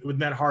probably with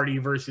Matt Hardy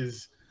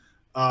versus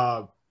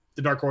the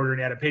Dark Order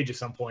and Adam Page at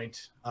some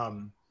point. I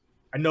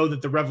know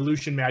that the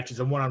Revolution match is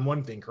a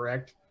one-on-one thing,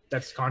 correct?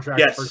 That's contract.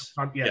 Yes.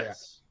 Yeah.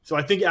 So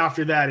I think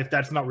after that, if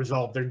that's not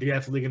resolved, they're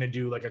definitely going to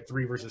do like a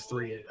 3 versus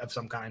 3 of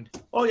some kind.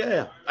 Oh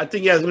yeah. I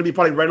think it's going to be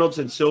probably Reynolds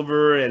and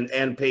Silver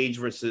and Page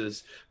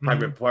versus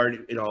Private Party.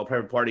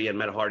 Private Party and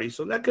Matt Hardy.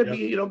 So that could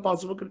be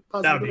possible.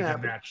 That would be a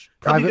good match.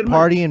 Private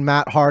Party and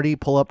Matt Hardy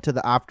pull up to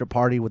the after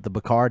party with the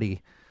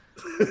Bacardi.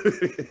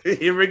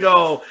 Here we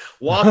go.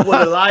 Walk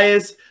with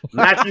Elias,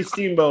 Matthew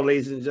Steamboat,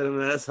 ladies and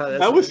gentlemen.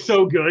 That was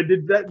so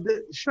good.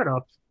 Shut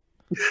up.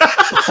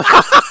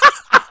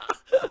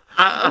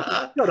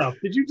 Shut up.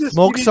 Did you just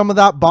smoke some of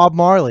that Bob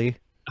Marley?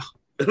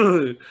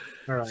 All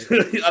right.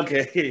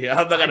 Okay.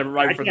 I'm not gonna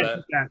write for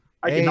that.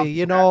 Hey,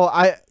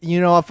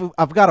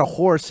 I've got a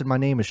horse and my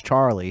name is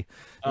Charlie.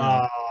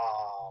 Right.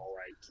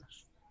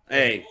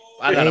 Hey,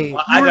 I got a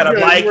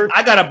bike.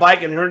 I got a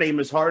bike and her name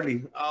is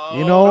Harley.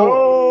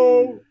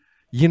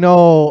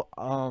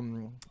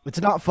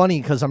 It's not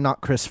funny because I'm not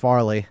Chris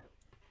Farley.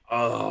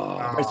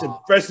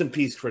 Rest in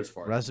peace, Chris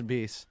Farley. Rest in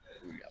peace.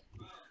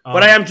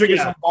 But I am drinking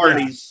some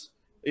Barley's,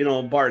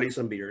 barley,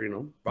 some beer,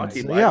 brought to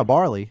you by Yeah,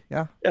 barley.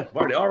 Yeah. Yeah,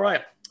 barley. All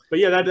right. But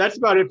yeah, that's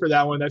about it for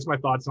that one. That's my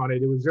thoughts on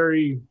it. It was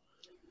very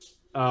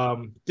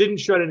didn't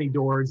shut any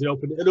doors. It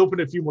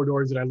opened a few more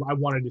doors that I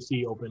wanted to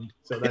see opened.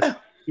 So that's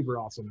super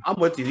awesome. I'm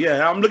with you.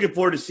 Yeah, I'm looking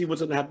forward to see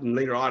what's going to happen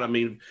later on. I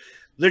mean,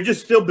 they're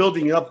just still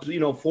building up,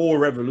 for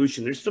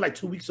Revolution. They're still like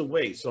 2 weeks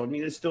away. So I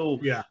mean, it's still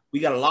we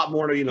got a lot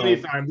more to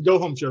Anytime. The go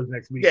home show's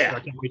next week. Yeah. So I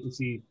can't wait to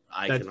see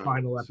that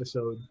final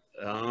episode.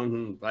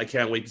 I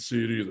can't wait to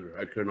see it either.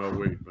 I cannot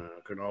wait, man.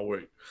 I cannot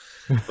wait.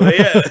 But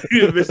yeah,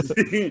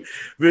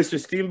 Mr.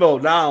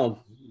 Steamboat.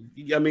 Now,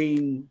 I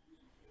mean,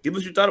 give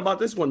us your thought about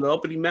this one, the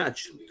opening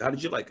match. How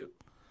did you like it?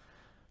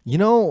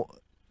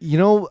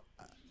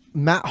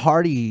 Matt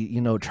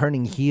Hardy,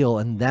 turning heel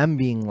and them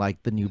being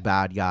like the new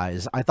bad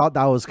guys. I thought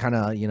that was kind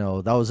of,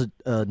 that was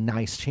a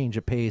nice change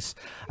of pace.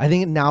 I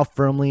think it now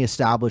firmly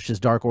establishes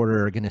Dark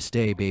Order are going to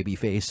stay baby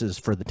faces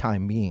for the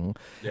time being.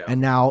 Yeah.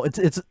 And now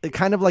it's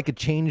kind of like a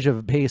change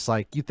of pace.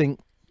 Like you think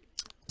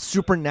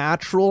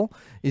Supernatural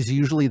is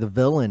usually the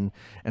villain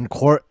and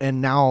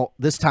now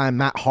this time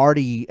Matt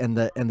Hardy and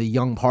the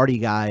Young Party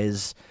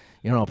guys,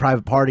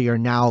 Private Party are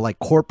now like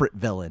corporate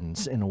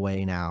villains in a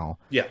way now.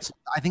 Yeah. So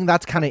I think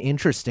that's kind of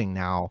interesting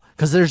now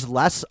because there's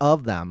less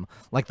of them.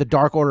 Like the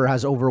Dark Order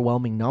has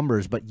overwhelming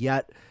numbers, but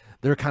yet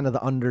they're kind of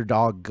the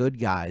underdog good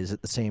guys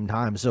at the same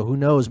time. So who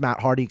knows, Matt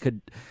Hardy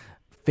could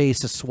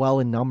face a swell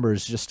in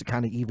numbers just to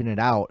kind of even it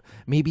out.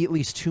 Maybe at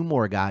least 2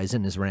 more guys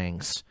in his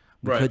ranks.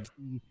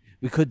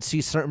 We could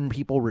see certain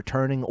people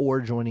returning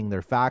or joining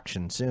their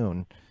faction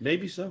soon.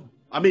 Maybe so.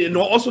 I mean, and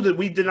also that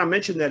we did not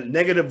mention that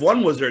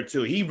 -1 was there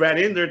too. He ran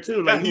in there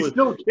too. Like he's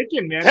still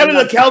kicking, man. Telling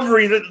the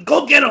cavalry,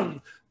 go get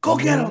him, go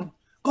get him,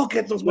 go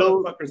get those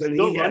motherfuckers. And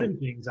still running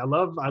things. I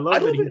love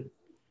that.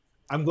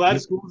 I'm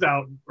glad school's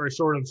out or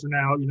sort of for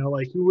now.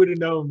 Like who would have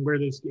known where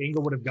this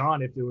angle would have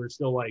gone if it were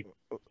still like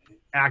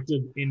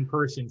active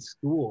in-person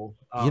school?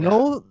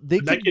 They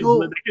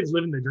kids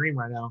living the dream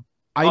right now.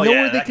 I know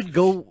where they could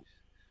go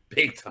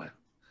big time.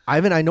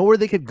 Ivan, I know where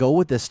they could go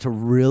with this to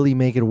really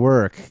make it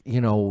work,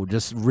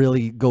 just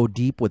really go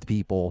deep with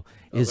people,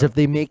 is if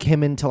they make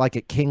him into like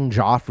a King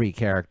Joffrey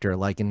character,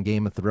 like in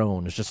Game of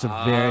Thrones, just a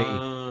very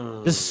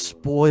just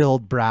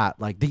spoiled brat.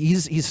 Like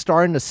he's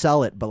starting to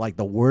sell it, but like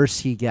the worse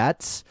he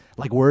gets,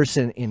 like worse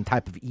in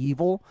type of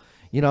evil,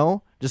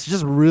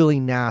 just really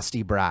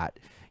nasty brat,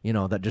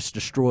 that just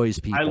destroys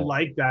people. I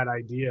like that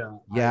idea.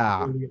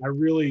 Yeah.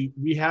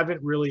 We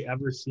haven't really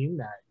ever seen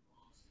that.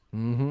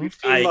 Mm-hmm.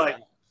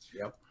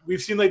 We've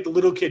seen like the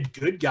little kid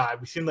good guy.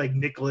 We've seen like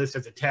Nicholas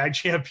as a tag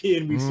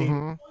champion. We've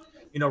seen,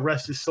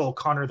 rest his soul,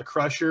 Connor the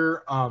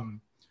Crusher.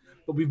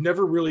 But we've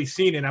never really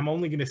seen, and I'm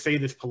only going to say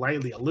this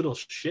politely, a little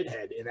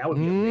shithead, and that would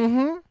be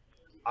amazing.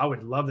 I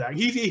would love that.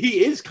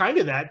 He is kind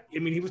of that. I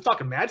mean, he was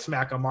talking mad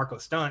smack on Marco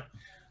Stunt.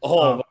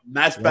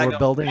 Mad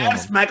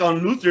smack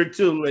on Luther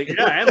too. Like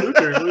and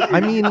Luther. I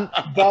mean,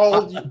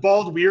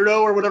 bald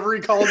weirdo or whatever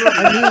he calls him.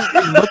 I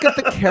mean, look at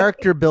the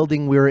character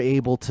building we were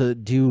able to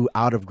do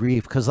out of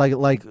Grief, because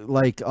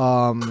like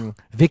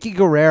Vicky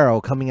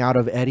Guerrero coming out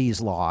of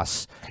Eddie's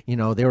loss, they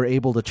were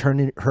able to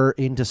turn her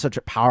into such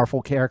a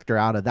powerful character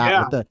out of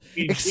that.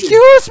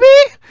 Excuse me,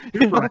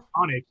 super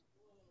iconic.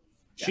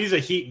 She's a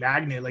heat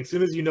magnet. Like as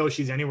soon as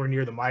she's anywhere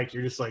near the mic,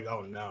 you're just like,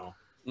 oh no.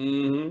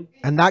 Mm-hmm.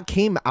 And that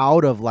came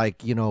out of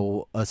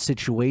a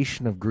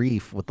situation of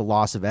grief with the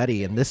loss of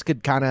Eddie, and this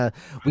could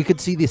we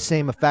could see the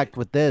same effect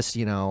with this,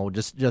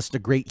 just a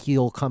great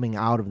heel coming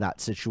out of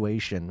that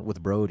situation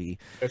with Brody.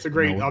 That's a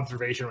great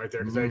observation right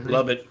there. I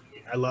love it.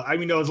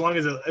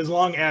 as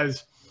long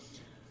as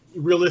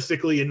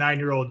realistically a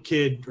 9-year-old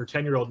kid or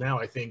 10-year-old now,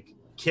 I think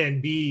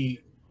can be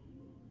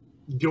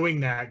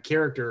doing that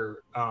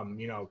character,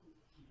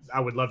 I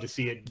would love to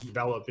see it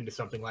develop into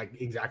something like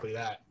exactly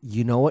that.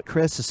 You know what,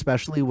 Chris?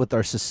 Especially with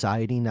our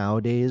society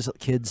nowadays,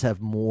 kids have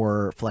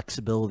more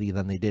flexibility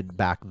than they did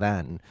back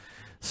then.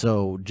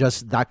 So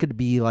just that could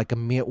be like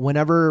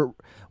whenever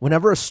a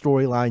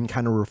storyline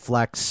kind of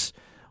reflects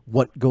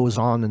what goes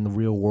on in the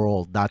real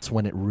world, that's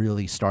when it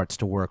really starts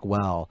to work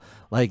well.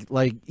 Like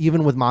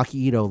even with Maki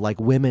Ito, like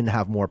women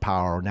have more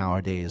power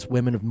nowadays.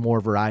 Women of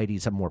more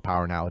varieties have more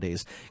power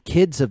nowadays.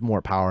 Kids have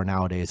more power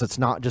nowadays. It's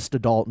not just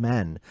adult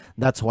men.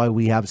 That's why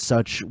we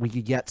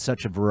could get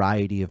such a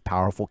variety of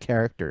powerful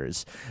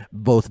characters,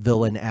 both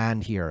villain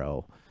and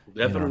hero.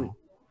 Definitely.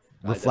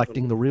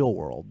 Reflecting the real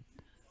world.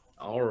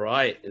 All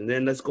right. And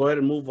then let's go ahead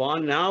and move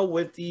on now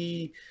with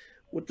the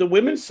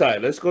women's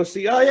side. Let's go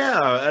see. Oh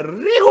yeah,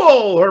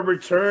 Riho, her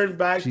return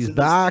back. She's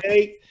back.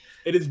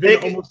 It has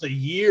been almost a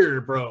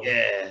year, bro.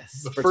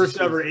 Yes, the first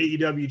ever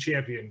AEW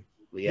champion,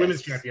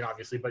 women's champion,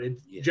 obviously, but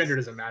gender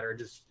doesn't matter.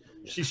 Just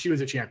she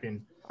was a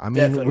champion. I mean,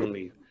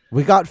 definitely.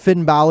 We got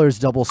Finn Balor's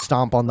double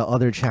stomp on the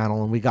other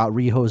channel, and we got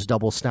Riho's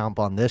double stomp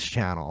on this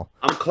channel.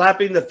 I'm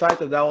clapping the fact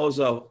that was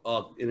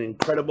an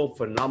incredible,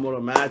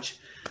 phenomenal match.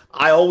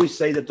 I always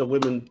say that the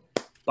women,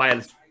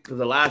 by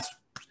the last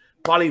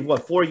probably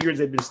 4 years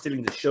they've been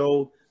stealing the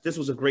show. this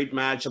was a great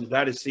match. I'm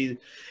glad to see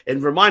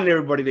and remind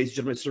everybody, ladies and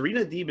gentlemen,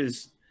 Serena Deeb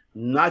is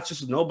not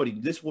just nobody.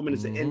 This woman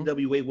is the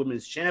NWA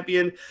Women's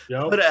Champion.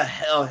 Yep. But a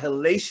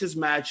hellacious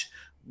match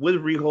with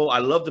Riho. I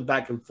love the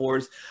back and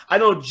forth. I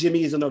know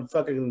Jimmy is gonna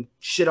fucking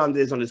shit on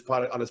this on his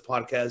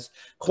podcast.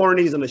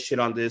 Corny's gonna shit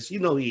on this. You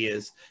know he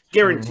is.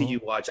 Guarantee you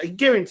watch. I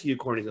guarantee you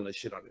Corny's gonna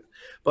shit on it.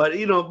 But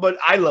but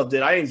I loved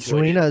it. I enjoyed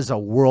Serena it. is a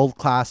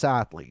world-class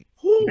athlete.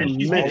 And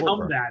she's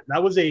become that.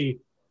 That was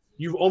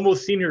you've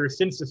almost seen her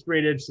since the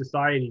straight edge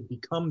society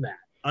become that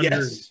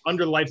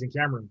under lights and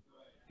camera.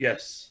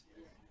 Yes.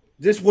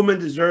 This woman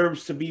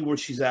deserves to be where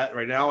she's at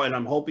right now, and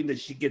I'm hoping that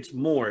she gets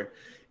more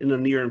in the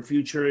near and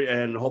future,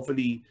 and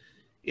hopefully,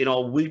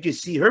 we can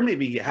see her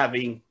maybe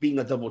being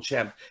a double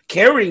champ,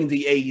 carrying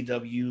the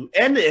AEW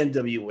and the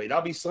NWA.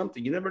 That'll be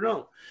something. You never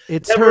know.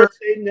 It's never her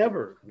say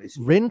never.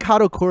 Rin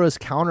Kadokura's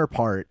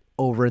counterpart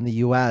over in the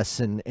US,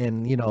 and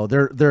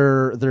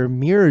they're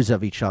mirrors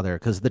of each other,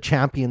 because the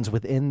champions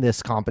within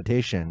this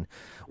competition,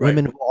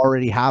 women who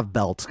already have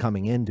belts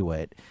coming into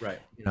it, right?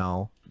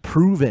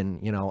 Proven,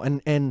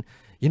 and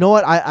you know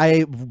what?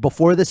 I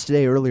before this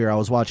today earlier, I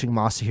was watching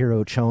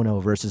Masahiro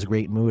Chono versus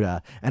Great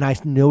Muta, and I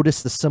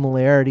noticed the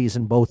similarities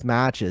in both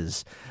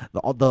matches.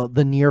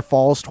 The near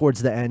falls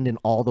towards the end and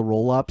all the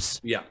roll ups.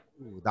 Yeah,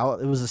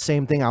 it was the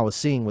same thing I was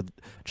seeing with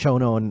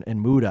Chono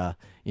and Muta.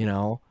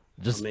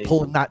 Just amazing.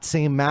 Pulling that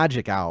same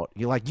magic out.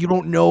 You're like, you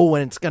don't know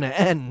when it's gonna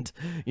end.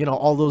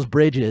 All those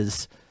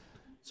bridges.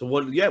 So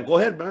what? Yeah, go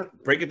ahead, man.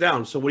 Break it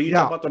down. So what do you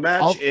think about the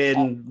match,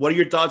 what are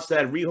your thoughts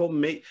that Riho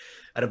made?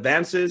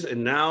 Advances,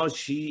 and now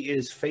she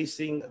is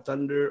facing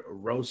Thunder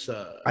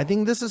Rosa. I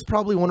think this is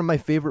probably one of my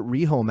favorite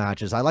Riho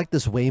matches. I like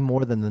this way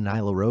more than the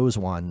Nyla Rose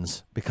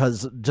ones,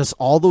 because just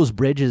all those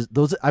bridges,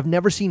 I've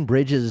never seen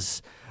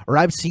bridges, or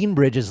I've seen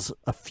bridges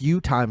a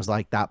few times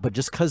like that, but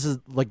just because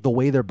of like the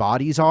way their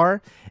bodies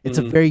are, it's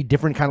a very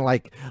different kind of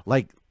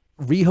like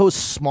Riho's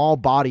small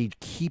body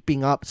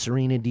keeping up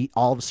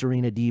all of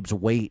Serena Deeb's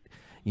weight,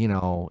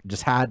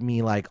 just had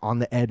me like on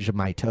the edge of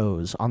my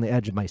toes, on the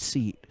edge of my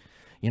seat.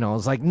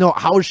 It's like, no,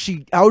 how is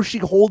she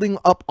holding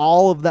up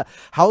all of that?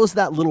 How is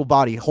that little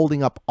body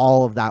holding up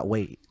all of that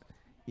weight?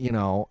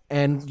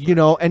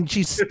 And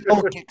she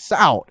still kicks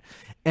out.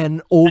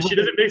 And she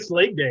doesn't miss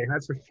leg day,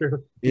 that's for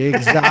sure.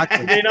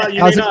 Exactly.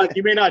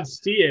 you may not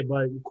see it,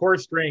 but core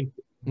strength.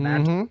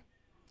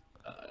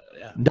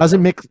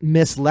 Doesn't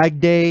miss leg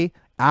day,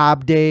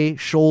 ab day,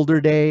 shoulder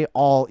day,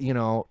 all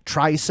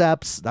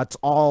triceps. That's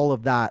all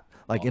of that,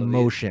 like in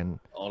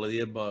motion. All of the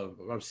above.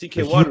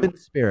 CK1 human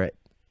spirit.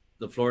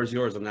 The floor is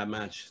yours on that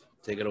match.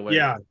 Take it away.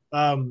 Yeah,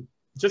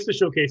 just a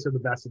showcase of the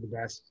best of the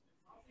best.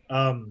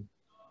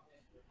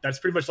 That's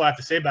pretty much all I have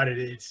to say about it.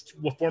 It's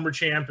a former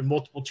champ and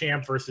multiple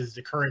champ versus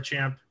the current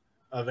champ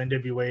of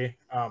NWA.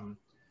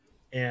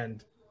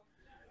 And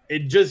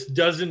it just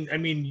doesn't,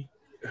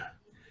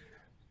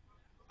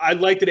 I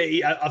like that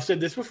I've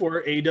said this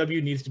before,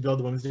 AEW needs to build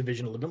the women's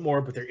division a little bit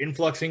more, but they're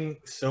influxing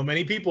so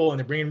many people, and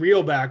they're bringing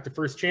Rio back, the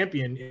first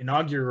champion,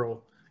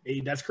 inaugural.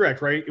 That's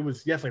correct, right? It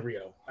was definitely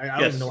Rio. I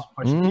don't even know what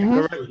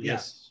question.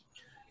 Yes.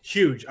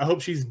 Huge. I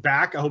hope she's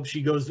back. I hope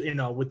she goes,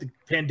 with the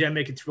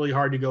pandemic, it's really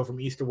hard to go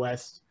from east to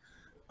west.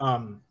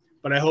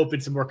 But I hope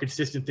it's a more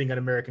consistent thing on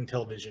American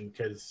television,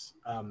 because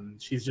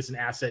she's just an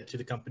asset to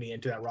the company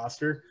and to that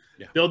roster.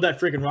 Yeah. Build that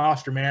freaking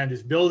roster, man.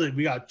 Just build it.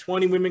 We got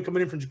 20 women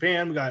coming in from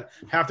Japan. We got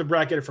half the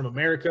bracket from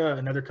America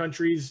and other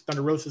countries.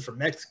 Thunder Rosa's from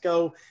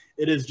Mexico.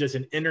 It is just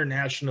an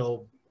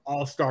international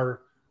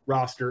all-star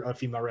roster of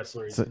female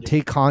wrestlers. So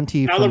take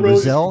Conti from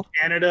Brazil,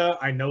 Canada.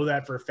 I know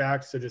that for a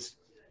fact. So just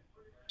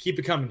keep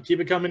it coming.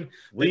 Keep it coming.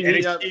 The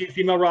NXT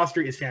female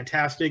roster is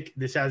fantastic.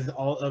 This has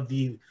all of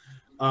the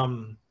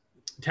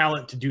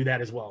talent to do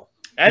that as well.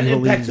 And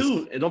Impact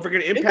too. And don't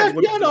forget Impact.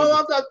 I'm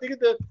not thinking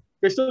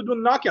they're still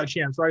doing knockout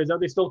champs, right? Is that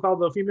what they still call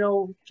the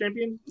female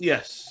champion?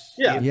 Yes.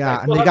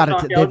 Yeah. And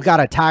they've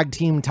got a tag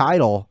team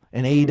title,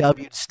 and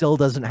AEW still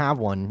doesn't have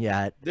one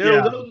yet.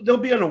 They'll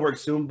be on the work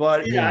soon,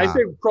 but I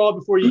say crawl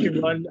before you can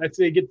run. I'd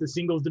say get the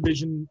singles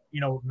division,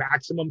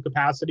 maximum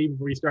capacity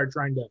before you start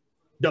trying to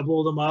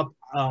double them up.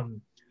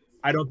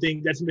 I don't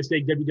think that's a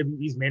mistake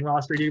WWE's main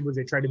roster did, was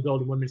they tried to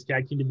build a women's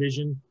tag team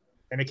division,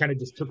 and it kind of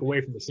just took away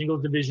from the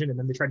singles division, and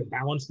then they tried to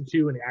balance the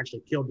two, and it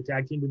actually killed the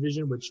tag team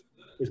division, which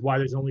is why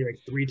there's only like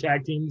 3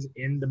 tag teams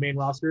in the main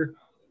roster.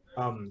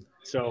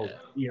 It's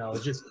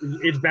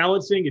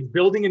balancing, it's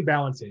building and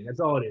balancing. That's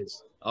all it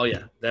is. Oh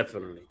yeah,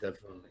 definitely.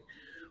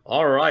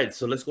 All right,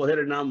 so let's go ahead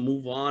and now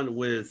move on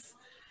with.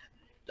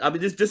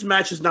 This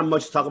match is not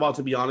much to talk about,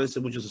 to be honest.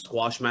 It was just a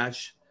squash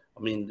match.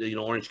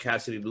 Orange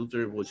Cassidy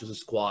Luther was just a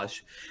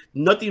squash.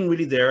 Nothing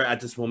really there at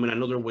this moment. I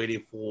know they're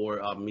waiting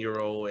for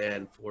Miro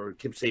and for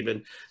Kip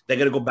Sabian. They're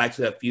gonna go back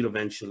to that feud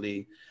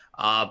eventually.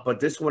 But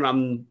this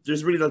one,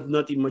 there's really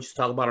nothing much to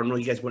talk about. I don't know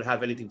if you guys would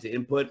have anything to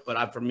input,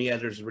 but for me,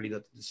 there's really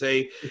nothing to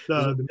say. It's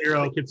the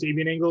Miro Kip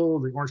Sabian angle,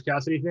 the Orange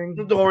Cassidy thing.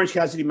 The Orange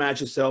Cassidy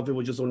match itself, it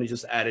was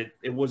just added.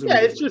 It wasn't. Yeah,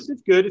 really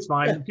it's good. It's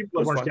fine. Yeah,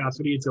 people love Orange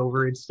Cassidy. It's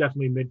over. It's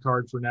definitely mid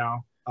card for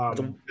now.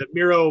 The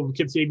Miro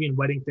Kip Sabian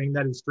wedding thing,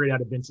 that is straight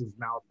out of Vince's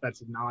mouth.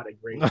 That's not a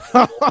great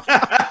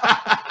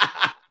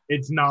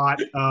It's not.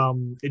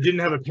 It didn't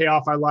have a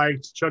payoff I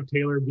liked. Chuck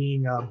Taylor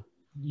being a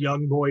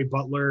young boy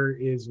Butler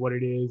is what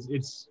it is.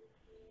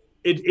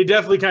 It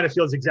definitely kind of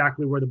feels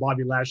exactly where the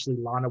Bobby Lashley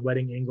Lana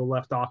wedding angle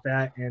left off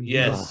at. And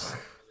Yes.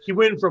 he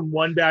went from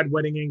one bad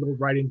wedding angle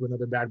right into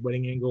another bad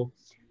wedding angle.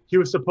 He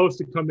was supposed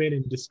to come in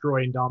and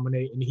destroy and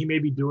dominate, and he may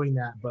be doing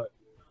that. But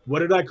what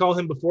did I call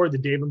him before? The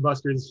Dave and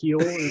Buster's heel,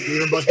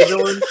 Dave and Buster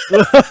villain.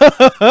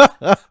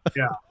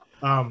 Yeah.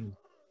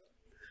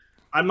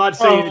 I'm not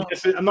saying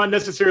I'm not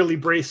necessarily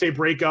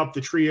break up the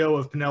trio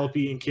of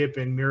Penelope and Kip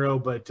and Miro,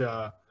 but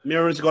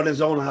Miro's got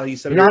his own how he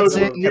said You're not it.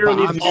 saying- Miro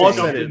but needs to I'm do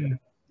saying- something.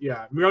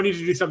 Yeah, Miro needs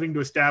to do something to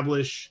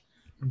establish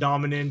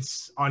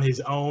dominance on his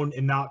own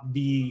and not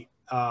be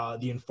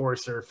the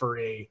enforcer for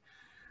a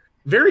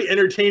very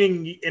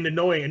entertaining and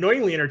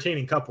annoyingly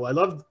entertaining couple. I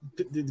love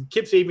the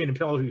Kip Sabian and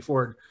Penelope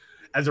Ford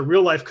as a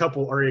real life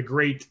couple are a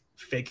great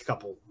fake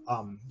couple.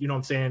 You know what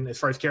I'm saying? As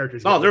far as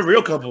characters, No, go. they're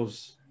real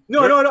couples.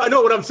 No, I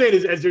know what I'm saying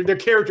is as their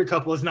character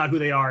couple is not who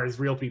they are as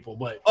real people.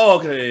 But Oh,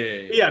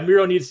 okay. yeah,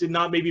 Miro needs to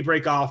not maybe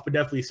break off, but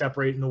definitely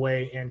separate in a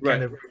way and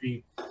kind Right. of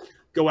maybe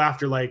go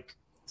after like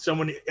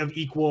someone of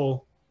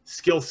equal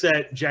skill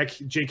set.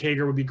 Jake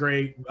Hager would be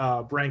great.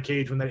 Brian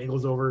Cage when that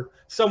angle's over.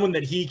 Someone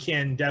that he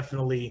can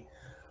definitely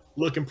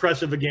look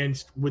impressive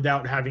against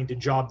without having to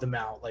job them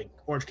out, like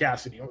Orange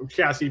Cassidy. Orange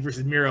Cassidy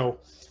versus Miro.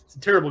 It's a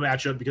terrible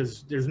matchup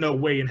because there's no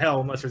way in hell,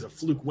 unless there's a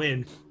fluke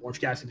win,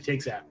 Orange Cassidy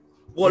takes that.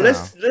 Well, Yeah.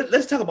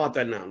 let's talk about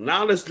that now.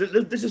 Now let's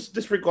just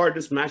disregard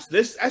this match.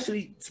 This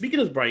actually, speaking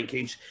of Brian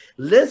Cage,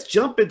 let's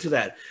jump into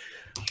that.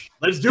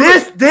 Let's do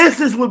it. This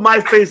is what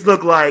my face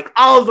looked like.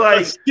 I was The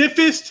like,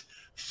 stiffest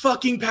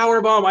fucking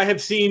powerbomb I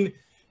have seen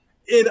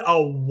in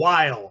a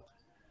while.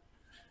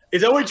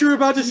 Is that what you were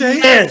about to say?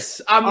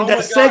 yes, Oh my that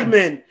God.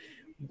 segment.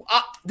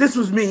 This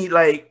was me,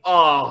 like,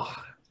 oh,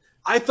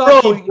 I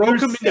thought Bro, he broke you're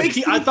him into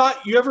 60? I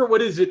thought you ever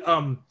what is it?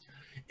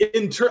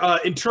 In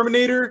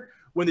Terminator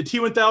when the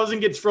T-1000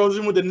 gets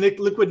frozen with the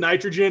liquid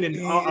nitrogen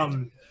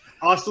and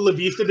Hasta La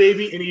Vista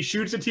baby, and he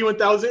shoots the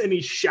T-1000 and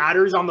he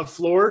shatters on the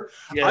floor.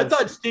 yes. I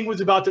thought Sting was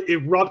about to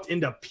erupt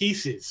into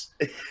pieces.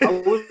 I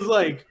was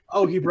like,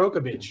 oh, he broke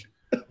a bitch.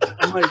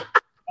 I'm like,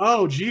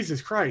 oh,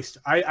 Jesus Christ.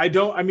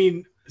 I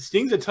mean,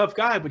 Sting's a tough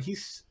guy, but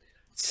he's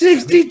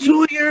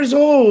 62 years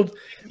old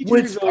 62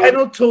 when years old.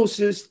 Spinal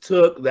Ptosis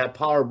took that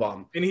power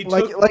bomb. And he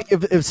Like took, like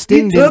if He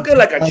Sting took didn't it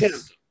like a touch- champ.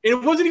 and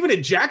it wasn't even a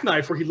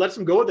jackknife where he lets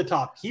him go at the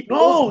top. He No,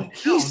 pulls him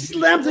he down, dude.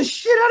 slammed the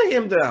shit out of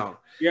him down.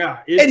 Yeah.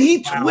 And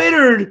he wow.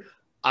 twittered,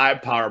 I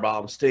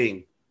powerbomb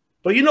Sting.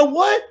 But you know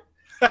what?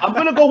 I'm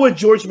going to go with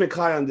George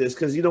McKay on this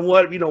because you know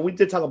what? You know, we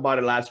did talk about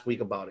it last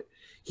week about it.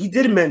 He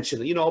did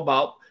mention, you know,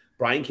 about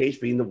Brian Cage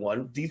being the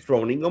one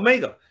dethroning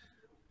Omega.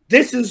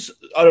 This is,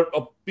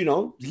 you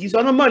know, he's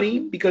on the money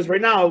because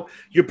right now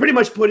you're pretty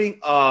much putting,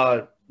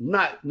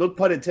 no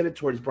pun intended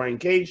towards Brian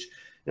Cage.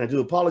 And I do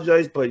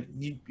apologize, but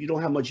you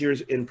don't have much years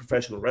in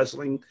professional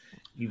wrestling.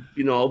 You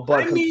know,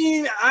 but I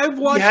mean, I've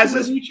watched has him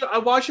this- in Lucha. I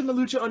watched him in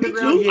Lucha me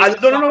Underground. too. He I,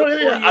 has no, solid 4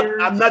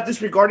 years. I'm not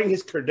disregarding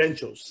his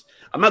credentials.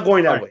 I'm not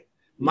going that Right. way.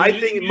 My You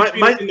thing, just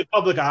my mean in the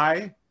public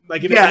eye,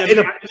 like in, Yeah, in,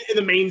 in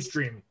the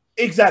mainstream.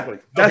 exactly.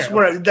 That's Okay,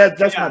 where that's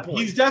Yeah, my point.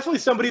 he's definitely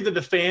somebody that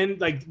the fan,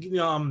 like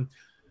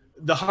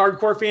the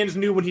hardcore fans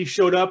knew when he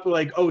showed up.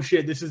 Like, oh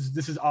shit, this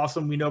is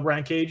awesome. We know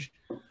Brian Cage.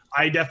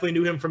 I definitely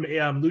knew him from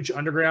Lucha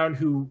Underground,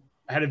 who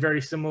had a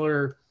very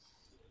similar,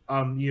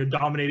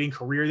 dominating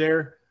career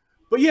there.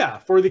 But yeah,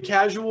 for the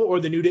casual or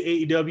the new to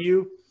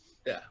AEW,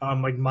 Yeah.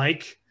 like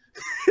Mike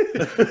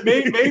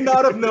may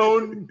not have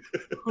known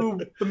who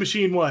the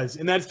Machine was,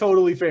 and that's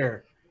totally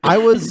fair.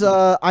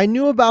 I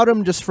knew about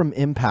him just from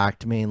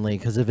Impact mainly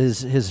because of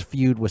his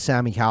feud with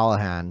Sami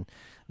Callihan.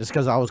 Just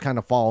because I was kind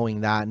of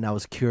following that and I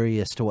was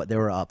curious to what they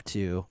were up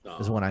to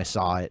is when I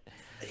saw it.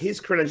 His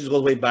credentials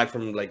goes way back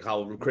from like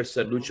how Chris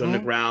said, Lucha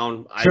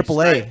Underground,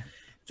 AAA.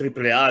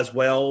 AAA as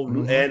well,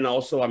 and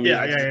also I mean,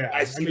 Yeah. I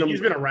I seen mean, him.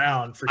 he's been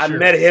around for I sure.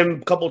 met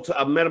him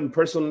I met him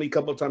personally a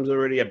couple of times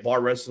already at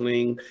bar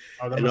wrestling.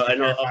 Oh, that And, must be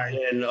and,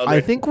 terrifying. and other, I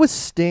think with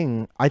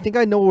Sting, I think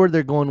I know where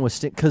they're going with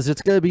Sting because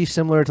it's gonna be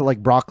similar to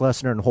like Brock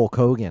Lesnar and Hulk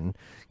Hogan.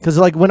 Because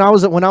like when I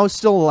was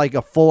still like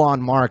a full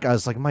on mark, I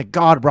was like, my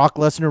God, Brock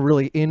Lesnar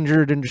really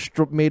injured and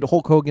made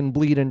Hulk Hogan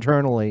bleed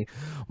internally.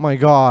 My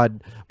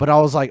God, but I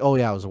was like, oh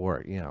yeah, it was a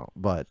work,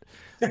 But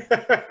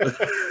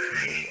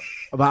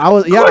I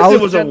was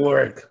it was a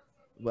work.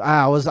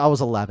 I was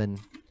 11.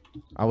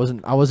 I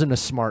wasn't a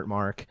smart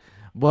mark,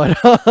 but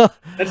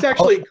That's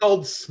actually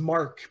called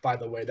smark, by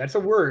the way. That's a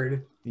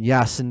word.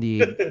 yes,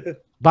 indeed.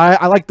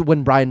 But I liked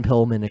when Brian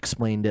Pillman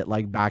explained it,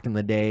 like back in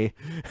the day.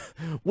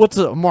 What's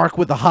a mark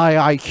with a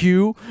high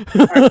IQ?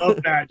 I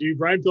love that, dude.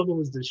 Brian Pillman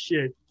was the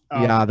shit.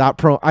 Yeah, that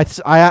pro. I used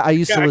to I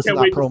listen can't to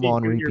wait that to see promo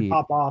on Junior repeat.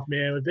 pop off,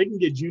 man. If they can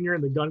get Junior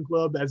in the Gun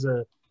Club as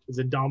a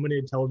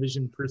dominant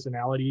television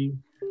personality,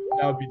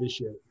 that would be the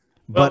shit.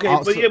 But okay,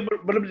 also,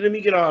 but let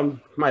me get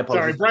on my Sorry,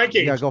 apologies. Brian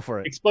Cage. yeah, go for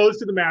it. Exposed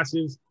to the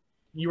masses.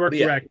 You are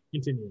Yeah. correct.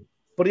 Continue.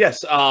 But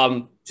yes,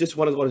 just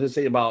wanted to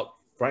say about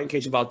Brian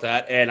Cage about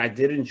that, and I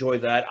did enjoy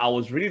that. I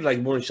was really like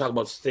more shocked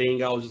about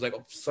Sting. I was just like,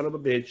 oh, son of a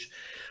bitch.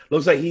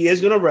 Looks like he is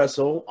going to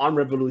wrestle on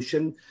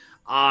Revolution.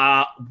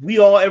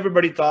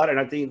 Everybody thought, and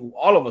I think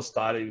all of us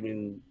thought, I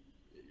mean,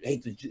 I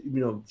hate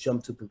to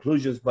jump to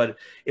conclusions, but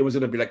it was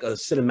going to be like a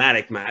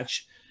cinematic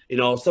match,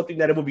 something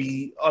that it would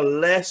be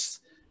less,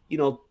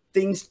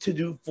 things to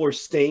do for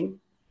Sting.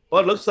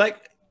 But it looks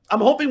like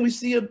I'm hoping we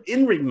see an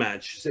in-ring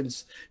match,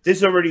 since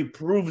this already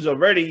proves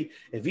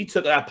if he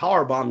took that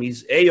power bomb,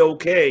 he's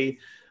A-OK.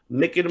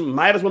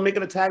 Might as well make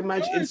it a tag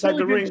match inside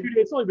the ring.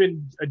 It's only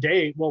been a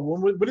day. Well,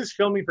 when is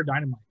filming for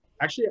Dynamite?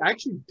 Actually, I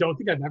don't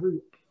think I've ever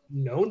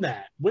known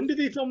that. When did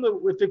they film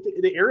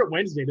they air it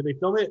Wednesday? Did they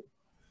film it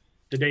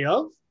the day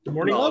of? The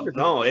morning of?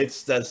 No,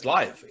 that's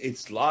live.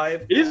 It's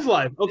live. It is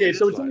live. Okay,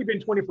 it's only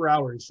been 24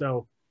 hours.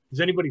 So has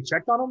anybody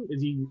checked on him?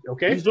 Is he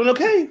okay? He's doing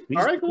okay.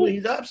 All right, cool.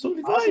 He's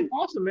absolutely fine.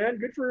 Awesome, man.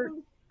 Good for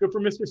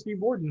Mr. Steve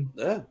Borden.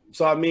 Yeah.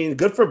 So I mean,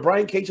 good for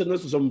Brian Cage on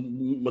this. So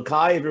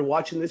Makai, if you're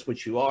watching this,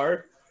 which you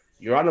are,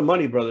 you're on the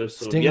money, brother.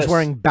 So, Sting's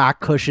wearing back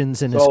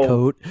cushions in his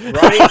coat.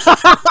 Brian,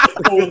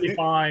 totally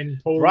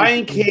fine.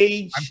 Brian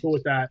Cage. I'm cool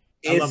with that.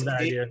 I love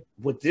that idea.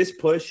 With this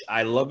push,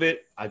 I love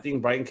it. I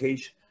think Brian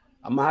Cage,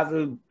 I'm gonna have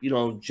to,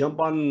 jump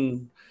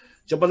on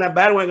that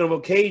bandwagon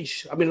of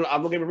Cage. I mean,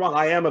 don't get me wrong,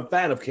 I am a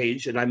fan of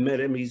Cage, and I met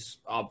him. He's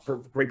a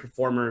great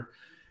performer.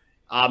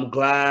 I'm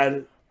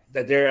glad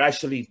that they're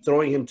actually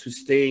throwing him to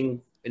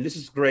Sting, and this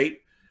is great.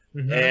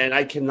 Mm-hmm. And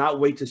I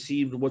cannot wait to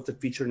see what the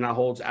future now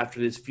holds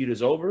after this feud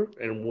is over,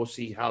 and we'll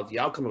see how the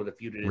outcome of the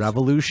feud is.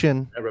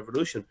 Revolution.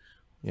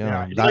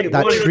 Yeah,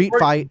 that street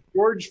fight.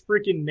 George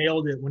freaking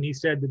nailed it when he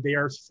said that they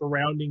are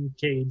surrounding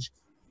Cage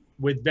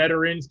with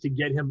veterans to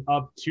get him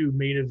up to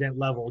main event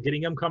level,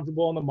 getting him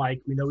comfortable on the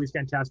mic. We know he's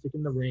fantastic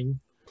in the ring.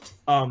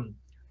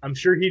 I'm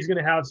sure he's going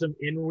to have some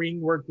in-ring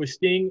work with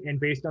Sting, and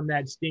based on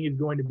that, Sting is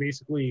going to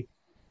basically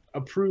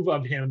approve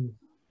of him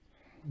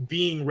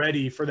being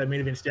ready for that main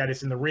event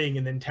status in the ring,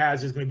 and then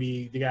Taz is going to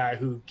be the guy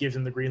who gives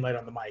him the green light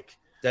on the mic.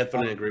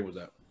 Definitely agree with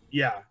that.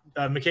 Yeah,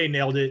 McKay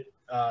nailed it.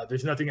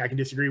 There's nothing I can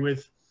disagree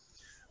with.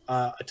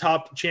 A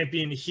top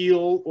champion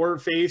heel or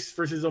face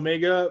versus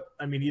Omega.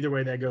 I mean, either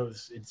way that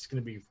goes, it's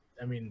going to be,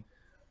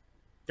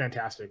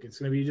 fantastic. It's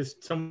going to be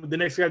just the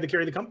next guy to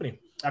carry the company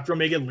after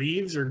Omega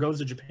leaves or goes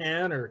to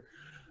Japan or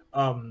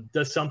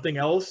does something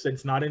else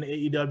that's not in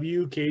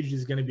AEW. Cage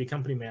is going to be a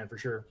company man for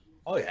sure.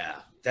 Oh yeah,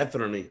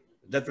 definitely.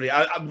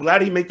 I'm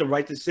glad he made the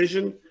right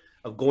decision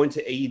of going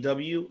to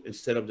AEW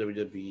instead of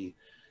WWE.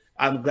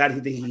 I'm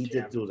glad he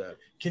did do that.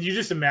 Can you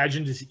just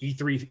imagine just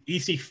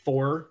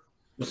EC4?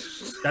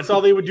 That's all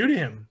they would do to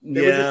him.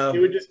 They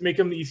would just make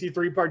him the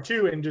EC3 part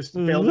 2 and just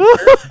fail.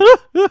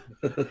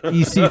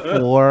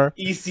 EC4.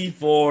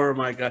 EC4,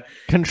 my God.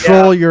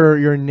 Control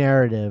your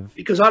narrative.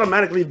 Because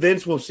automatically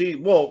Vince will see,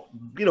 Vince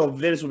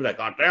will be like,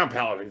 oh, damn,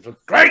 Paladin, he's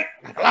great.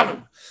 I love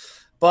him.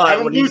 But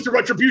I would lose to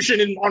Retribution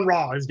on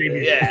Raw his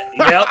debut. Yeah,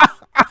 yep.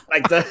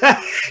 Like that.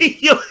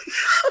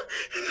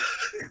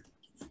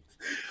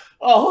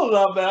 Oh, hold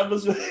on, man.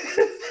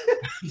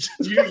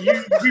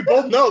 We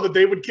both know that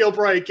they would kill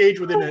Brian Cage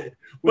within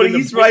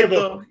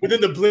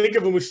the blink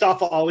of a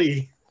Mustafa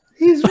Ali.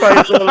 He's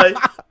right, though.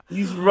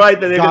 He's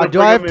right that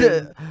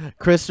they're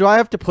Chris, do I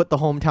have to put the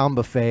hometown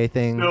buffet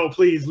thing? No,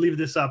 please leave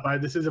this up.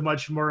 This is a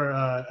much more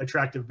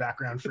attractive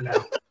background for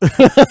now.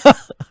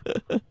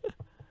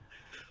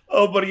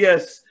 Oh, but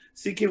yes,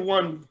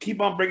 CK1, keep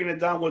on breaking it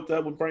down with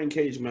Brian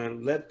Cage,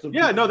 man.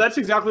 That's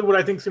exactly what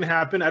I think is going to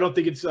happen. I don't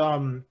think it's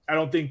I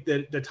don't think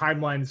that the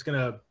timeline is going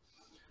to.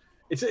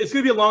 It's going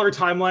to be a longer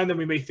timeline than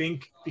we may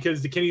think,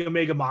 because the Kenny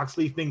Omega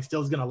Moxley thing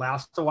still is going to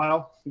last a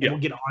while. Yeah. We'll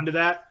get onto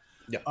that.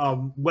 Yeah.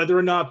 Whether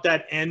or not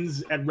that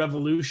ends at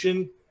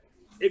Revolution,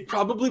 it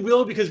probably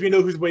will, because we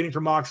know who's waiting for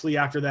Moxley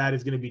after that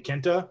is going to be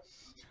Kenta.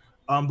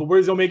 But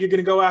where's Omega going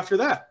to go after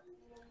that?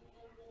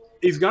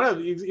 He's gonna,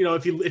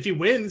 if he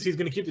wins, he's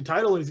gonna keep the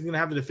title and he's gonna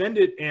have to defend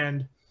it.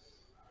 And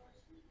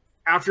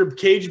after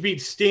Cage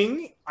beats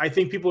Sting, I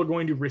think people are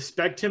going to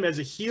respect him as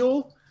a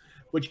heel,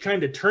 which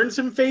kind of turns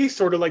him face,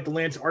 sort of like the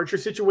Lance Archer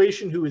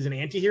situation, who is an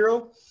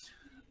anti-hero.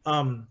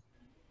 But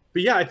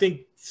yeah, I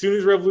think as soon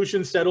as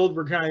Revolution's settled,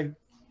 we're kind of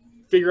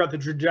figure out the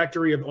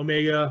trajectory of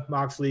Omega,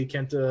 Moxley,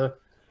 Kenta.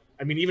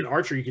 I mean, even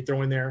Archer you could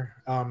throw in there.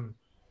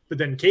 But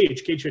then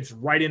Cage fits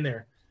right in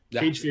there.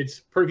 Yeah. Cage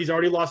fits perfect. He's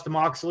already lost to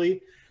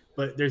Moxley.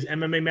 But there's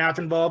MMA math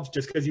involved.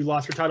 Just because you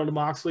lost your title to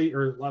Moxley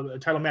or a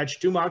title match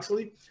to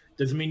Moxley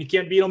doesn't mean you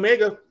can't beat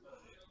Omega.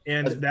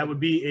 And that would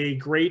be a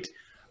great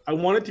 – I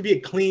want it to be a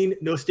clean,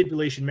 no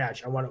stipulation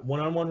match. I want it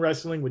one-on-one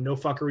wrestling with no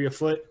fuckery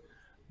afoot.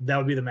 That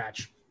would be the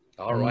match.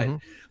 All right.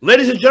 Mm-hmm.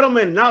 Ladies and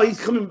gentlemen, now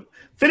he's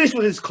finished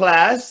with his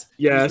class.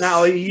 Yes.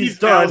 Now he's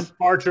done. Now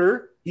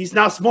smarter. He's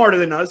now smarter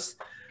than us.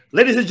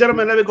 Ladies and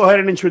gentlemen, let me go ahead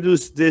and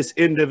introduce this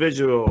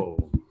individual.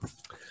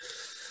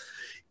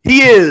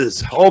 He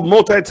is a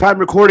multi-time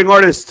recording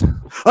artist,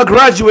 a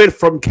graduate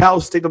from Cal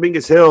State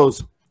Dominguez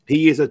Hills.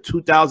 He is a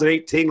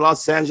 2018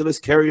 Los Angeles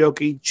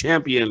karaoke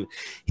champion.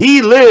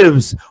 He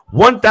lives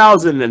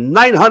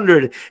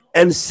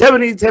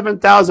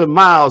 1,977,000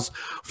 miles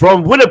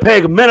from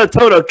Winnipeg,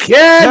 Manitoba,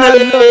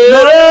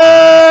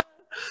 Canada.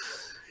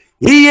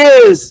 He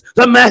is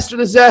the master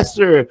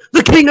disaster,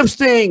 the king of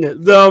Sting,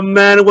 the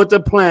man with the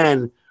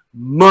plan,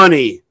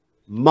 Money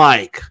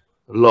Mike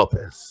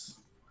Lopez.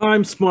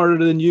 I'm smarter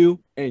than you,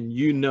 and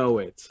you know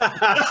it.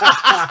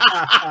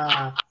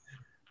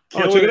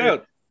 Killing Check it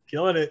out.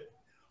 Killing it.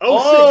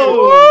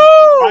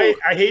 Oh! Shit.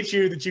 I hate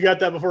you that you got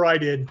that before I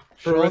did.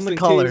 Showing the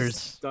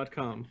colors.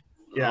 ProWrestlingTees.com.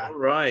 Yeah. All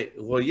right.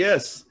 Well,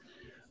 yes.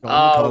 Showing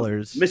the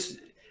colors.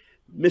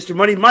 Mr.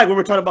 Money Mike, we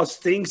were talking about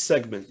Sting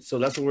segment, so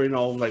that's what we're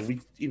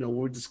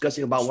we're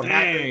discussing about what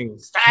happened.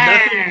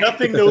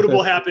 Nothing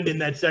notable happened in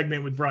that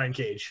segment with Brian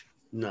Cage.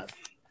 Nothing.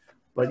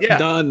 But yeah,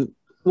 Done.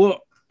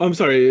 Well, I'm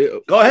sorry.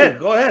 Go ahead.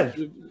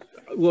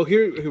 Well,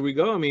 here we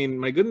go. I mean,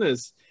 my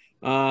goodness.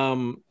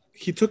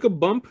 He took a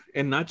bump,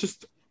 and not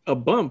just a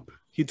bump.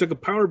 He took a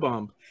power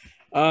bomb.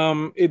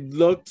 It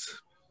looked.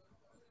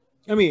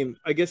 I mean,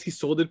 I guess he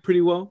sold it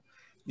pretty well.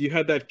 You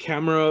had that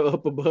camera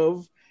up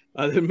above.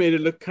 That made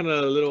it look kind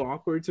of a little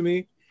awkward to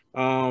me.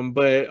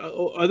 But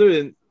other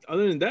than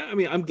that, I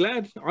mean, I'm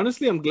glad.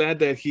 Honestly, I'm glad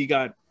that he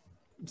got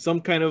some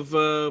kind of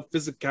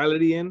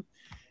physicality in,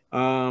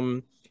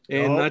 and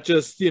not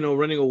just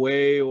running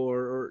away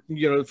or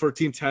for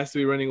Team Taz to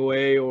be running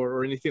away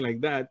or anything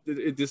like that.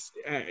 This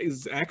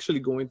is actually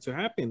going to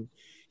happen.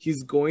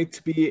 He's going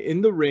to be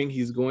in the ring.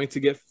 He's going to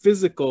get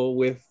physical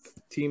with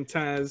Team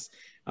Taz.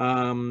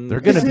 They're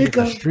going to be in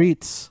the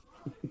streets.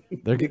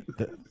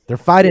 They're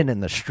fighting in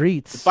the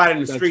streets. Fighting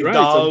in the That's street, right.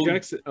 dog.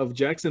 Of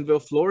Jacksonville,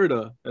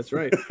 Florida. That's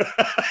right.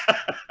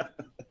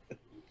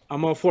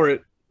 I'm all for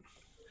it.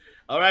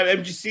 All right,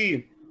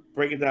 MGC,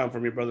 break it down for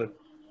me, brother.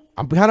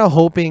 I'm kind of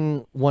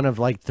hoping one of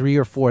like 3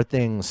 or 4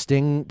 things.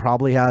 Sting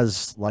probably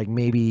has like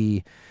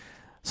maybe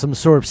some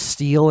sort of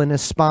steel in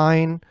his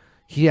spine.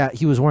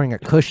 He was wearing a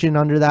cushion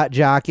under that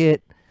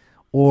jacket,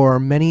 or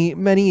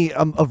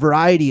a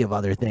variety of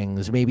other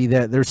things. Maybe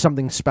there's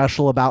something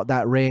special about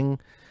that ring.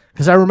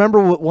 Because I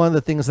remember one of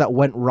the things that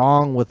went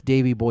wrong with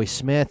Davey Boy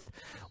Smith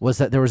was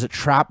that there was a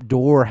trap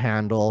door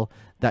handle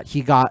that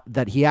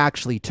he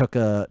actually took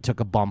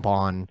a bump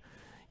on,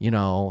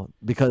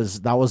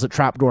 because that was a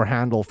trap door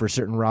handle for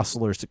certain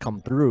wrestlers to come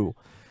through.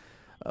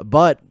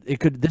 But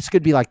this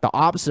could be like the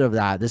opposite of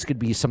that. This could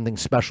be something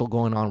special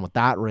going on with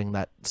that ring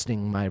that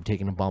Sting might have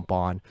taken a bump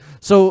on.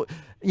 So,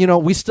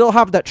 we still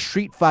have that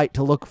street fight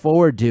to look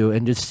forward to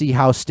and just see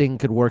how Sting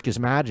could work his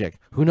magic.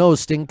 Who knows?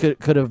 Sting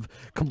could have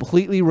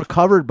completely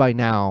recovered by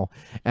now,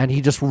 and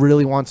he just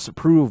really wants to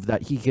prove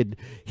that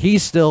he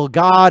still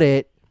got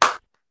it.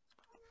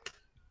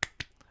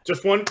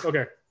 Just one?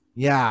 Okay.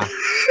 Yeah.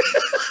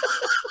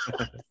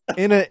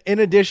 In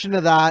addition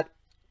to that,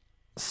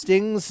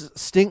 Sting,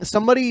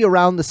 somebody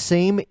around the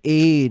same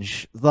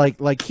age,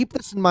 like keep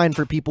this in mind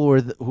for people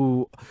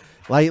who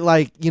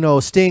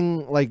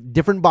Sting, like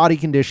different body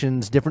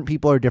conditions, different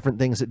people are different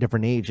things at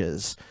different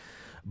ages.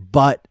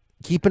 But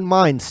keep in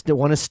mind,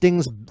 one of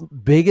Sting's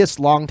biggest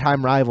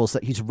longtime rivals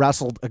that he's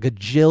wrestled a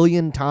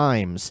gajillion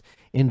times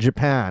in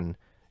Japan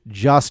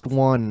just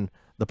won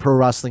the Pro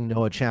Wrestling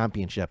Noah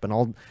Championship.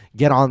 And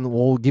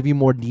we'll give you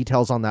more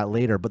details on that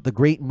later. But the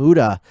Great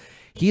Muta,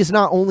 he is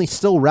not only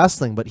still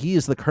wrestling, but he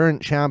is the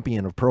current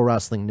champion of Pro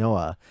Wrestling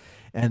Noah.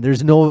 And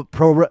there's no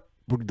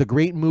the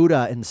Great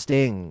Muta and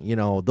Sting,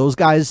 those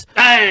guys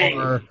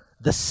are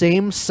the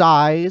same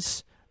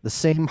size, the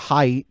same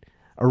height,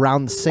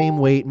 around the same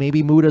weight.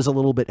 Maybe Muta's a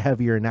little bit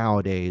heavier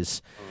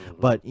nowadays,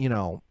 but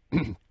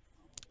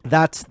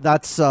that's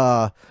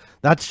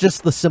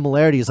just the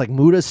similarities. Like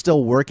Muta's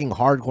still working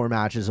hardcore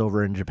matches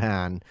over in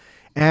Japan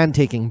and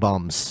taking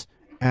bumps,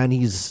 and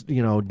he's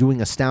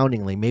doing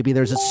astoundingly. Maybe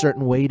there's a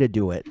certain way to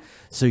do it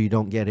so you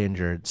don't get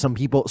injured. Some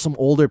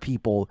older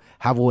people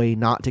have a way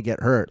not to get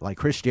hurt. Like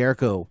Chris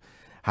Jericho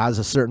has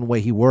a certain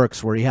way he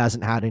works where he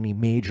hasn't had any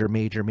major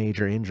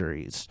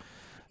injuries.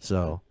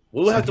 So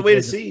we'll have to wait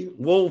and see.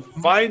 We'll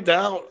find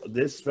out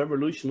this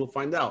Revolution. We'll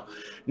find out.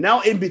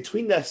 Now, in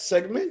between that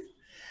segment,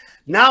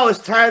 now it's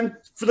time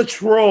for the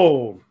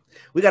troll.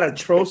 We got to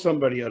troll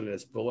somebody on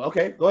this. But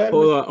okay, go ahead.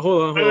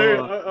 Hold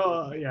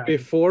on. Yeah.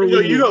 Before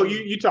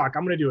you talk.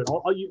 I'm going to do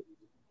it.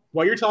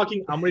 While you're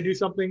talking, I'm going to do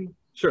something.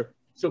 Sure.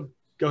 So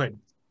go ahead.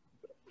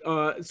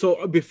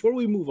 So before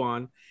we move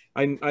on,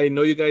 I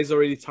know you guys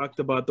already talked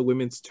about the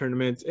women's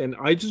tournament, and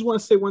I just want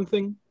to say one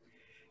thing.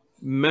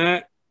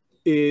 Matt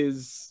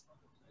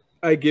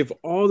I give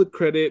all the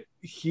credit.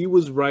 He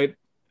was right.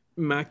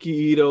 Maki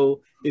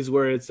Ito is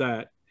where it's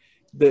at.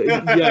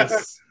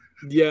 Yes.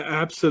 Yeah,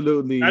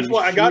 absolutely. That's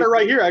why I got it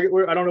right here. I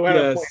don't know how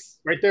to point.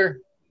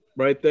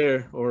 Right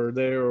there or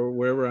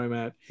wherever I'm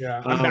at.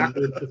 Yeah, I'm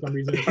backwards for some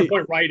reason. If I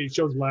point right, it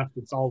shows left.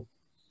 It's all.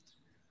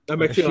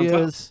 I'm actually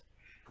on top.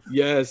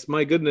 Yes,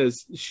 my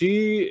goodness.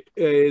 She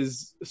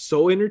is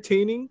so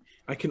entertaining.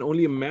 I can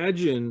only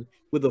imagine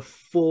with a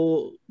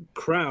full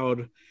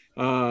crowd,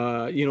 in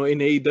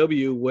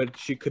AEW, what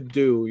she could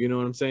do. You know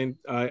what I'm saying?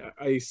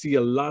 I see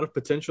a lot of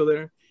potential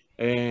there.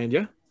 And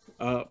yeah,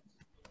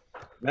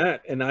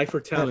 Matt, an eye for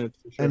talent.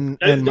 For sure. And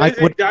Mike,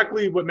 that's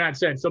exactly what Matt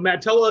said. So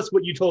Matt, tell us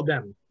what you told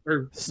them.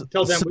 Or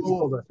tell them what you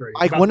told us, right?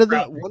 Like one of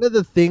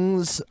the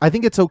things, I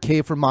think it's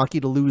okay for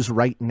Maki to lose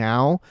right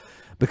now.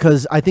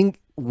 because I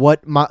think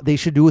what they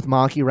should do with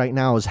Maki right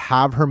now is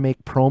have her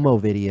make promo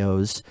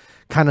videos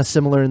kind of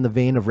similar in the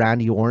vein of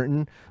Randy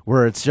Orton,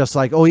 where it's just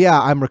like, oh yeah,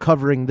 I'm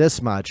recovering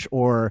this much,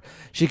 or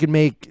she could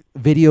make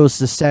videos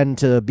to send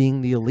to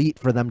Being the Elite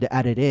for them to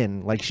edit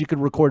in. Like she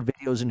could record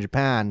videos in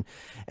Japan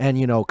and,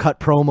 you know, cut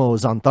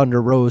promos on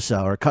Thunder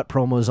Rosa or cut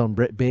promos on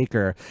Britt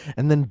Baker,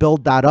 and then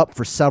build that up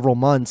for several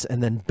months,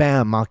 and then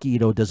bam, Maki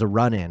Ito does a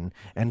run-in,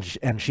 and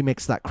she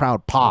makes that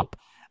crowd pop.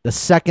 The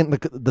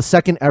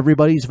second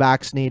everybody's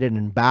vaccinated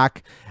and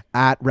back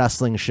at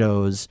wrestling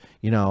shows,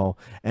 you know,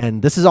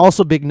 and this is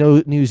also big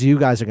news you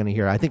guys are going to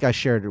hear. I think I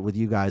shared it with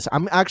you guys.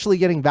 I'm actually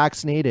getting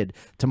vaccinated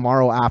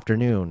tomorrow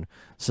afternoon.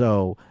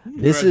 So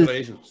this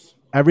is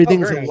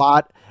everything's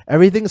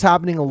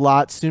happening a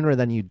lot sooner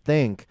than you'd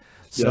think.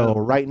 So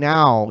right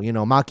now, you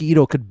know, Maki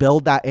Ito could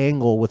build that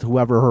angle with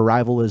whoever her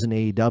rival is in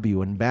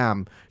AEW, and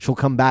bam, she'll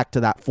come back to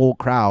that full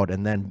crowd,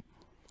 and then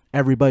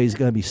everybody's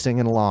going to be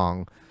singing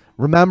along.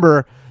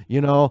 Remember, you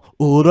know,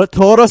 Ura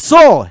Tora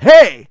So,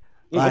 hey!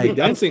 Like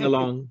dancing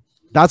along.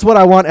 That's what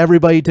I want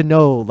everybody to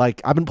know. Like,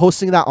 I've been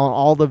posting that on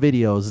all the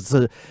videos. It's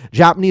a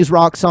Japanese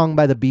rock song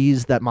by the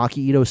Bees that Maki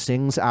Ito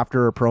sings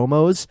after her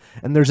promos,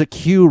 and there's a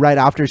cue right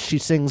after she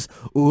sings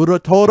Ura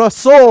Tora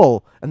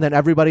So, and then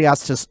everybody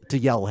has to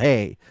yell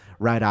hey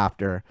right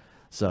after.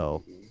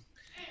 So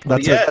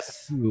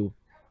that's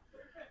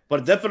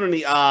But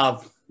definitely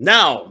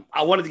now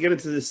I wanted to get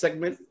into this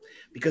segment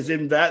because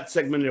in that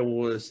segment there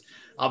was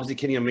obviously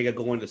Kenny Omega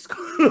going to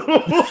school.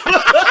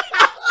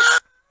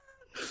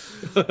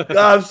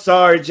 I'm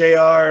sorry,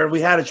 JR.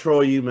 We had to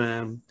troll you,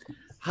 man.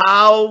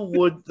 How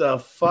would the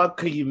fuck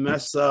could you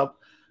mess up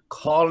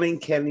calling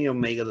Kenny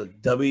Omega the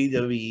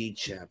WWE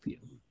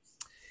champion?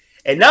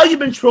 And now you've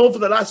been trolled for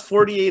the last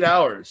 48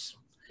 hours.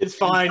 It's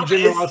fine.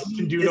 Jim Ross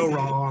can do no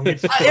wrong.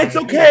 It's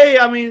okay.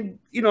 I mean,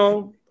 you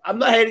know, I'm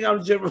not hating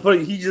on Jim,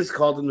 but he just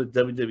called him the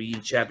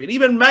WWE champion.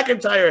 Even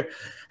McIntyre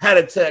had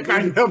a tag.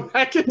 I know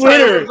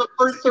McIntyre was the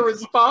first to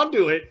respond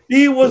to it.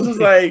 He was just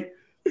like,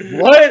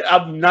 what?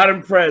 I'm not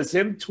impressed.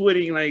 Him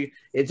tweeting, like,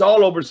 it's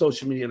all over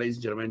social media, ladies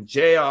and gentlemen.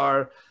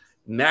 JR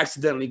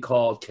accidentally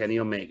called Kenny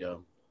Omega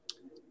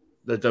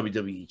the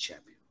WWE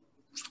champion.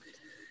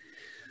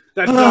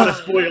 That's not a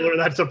spoiler.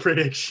 That's a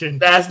prediction.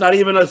 That's not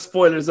even a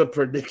spoiler. It's a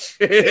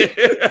prediction.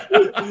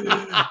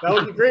 That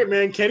would be great,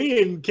 man.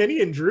 Kenny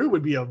and Drew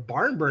would be a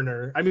barn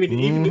burner. I mean,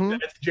 even if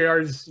that's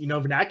JR's, you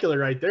know, vernacular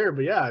right there.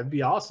 But yeah, it'd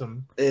be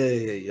awesome.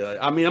 Yeah.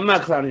 I mean, I'm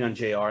not clowning on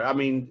JR. I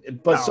mean,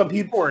 but some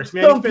people, of course,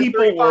 man. Some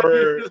people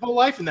were his whole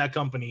life in that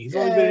company. He's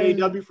only been in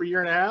AEW for a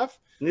year and a half.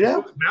 Yeah,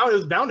 it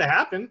was bound to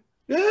happen.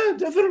 Yeah,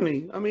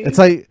 definitely. I mean, it's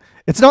like,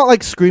 it's not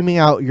like screaming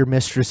out your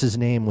mistress's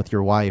name with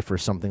your wife or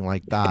something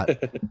like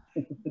that.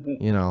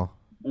 You know.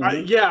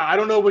 Yeah, I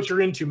don't know what you're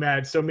into,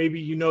 Matt. So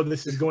maybe you know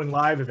this is going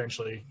live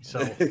eventually.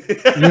 So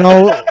you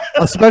know,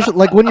 especially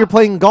like when you're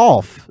playing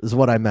golf is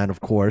what I meant,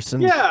 of course.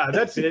 And yeah,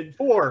 that's it.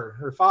 4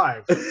 or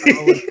 5.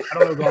 I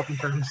don't know golfing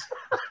terms.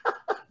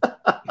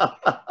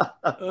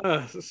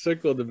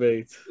 Circle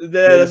debate,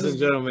 ladies and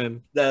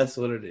gentlemen. That's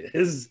what it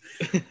is.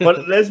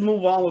 But let's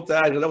move on with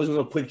that. That was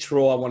a quick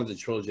troll. I wanted to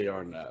troll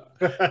JR now.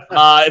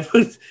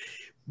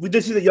 We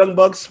did see the Young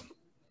Bucks,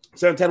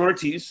 Santana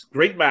Ortiz.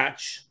 Great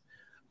match.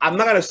 I'm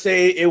not gonna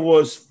say it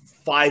was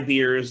 5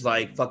 beers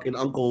like fucking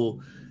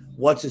Uncle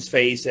what's his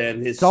face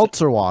and his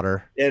seltzer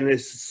water and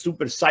his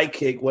super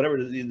sidekick, whatever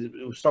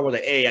it start with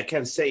an A. I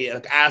can't say it,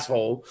 like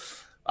asshole.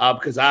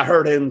 Because I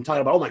heard him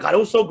talking about, oh my God, it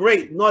was so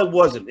great. No, it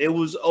wasn't. It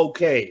was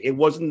okay. It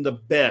wasn't the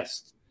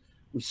best.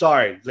 I'm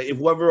sorry. Like, if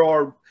whoever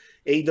are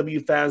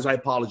AEW fans, I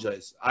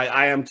apologize.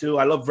 I am too.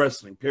 I love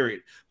wrestling,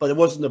 period. But it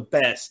wasn't the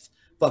best.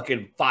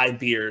 Fucking 5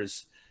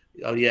 beers.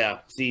 Oh, yeah.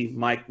 See,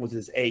 Mike with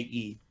his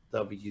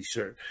AEW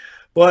shirt.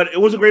 But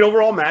it was a great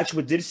overall match.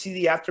 We did see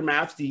the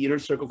aftermath, the Inner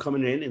Circle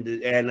coming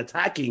in and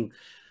attacking,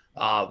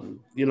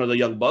 you know, the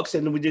Young Bucks.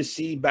 And then we did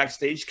see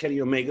backstage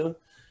Kenny Omega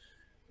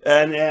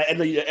and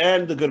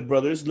the Good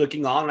Brothers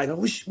looking on like,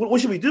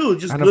 what should we do?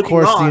 Just and of looking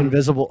course on. the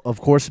invisible,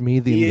 of course, me,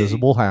 the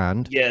invisible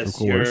hand. Yes, of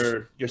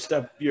course.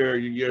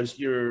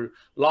 your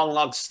long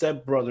lost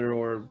step brother,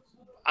 or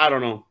I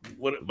don't know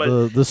what,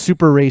 but the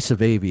super race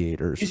of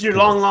aviators. He's your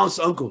long lost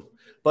uncle,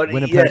 but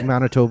Winnipeg,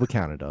 Manitoba,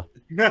 Canada.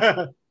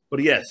 But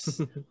yes,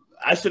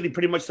 I certainly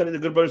pretty much telling the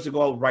Good Brothers to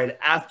go out right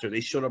after.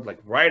 They showed up like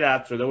right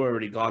after. They were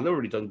already gone. They were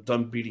already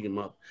done beating him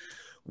up.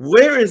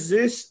 Where is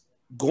this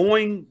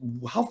going?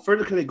 How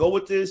further can they go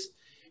with this?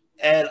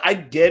 And I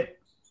get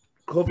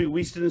Kofi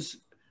Kingston's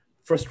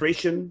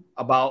frustration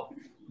about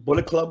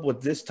Bullet Club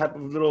with this type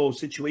of little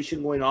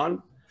situation going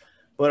on.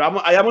 But I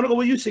want to go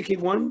with you,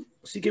 CK1.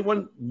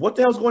 CK1, what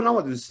the hell's going on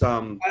with this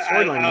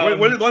storyline?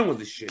 Where are they going with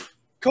this shit?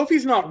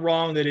 Kofi's not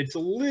wrong that it's a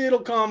little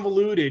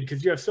convoluted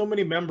because you have so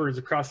many members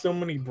across so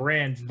many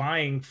brands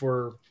vying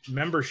for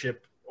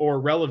membership or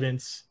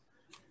relevance.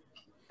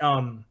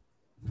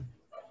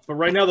 But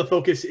right now the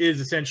focus is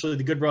essentially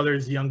the Good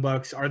Brothers, the Young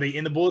Bucks. Are they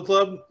in the Bullet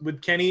Club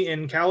with Kenny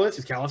and Callis?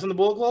 Is Callis in the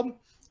Bullet Club?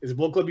 Is the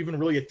Bullet Club even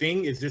really a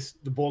thing? Is this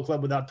the Bullet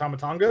Club without Tama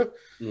Tonga?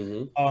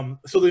 Mm-hmm.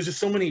 So there's just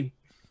so many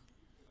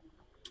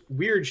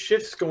weird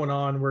shifts going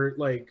on where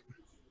like,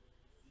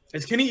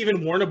 has Kenny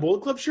even worn a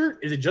Bullet Club shirt?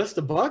 Is it just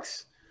the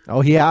Bucks?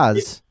 Oh, he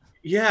has.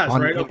 Yes,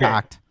 on right.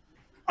 Impact. Okay.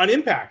 On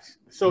Impact.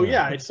 So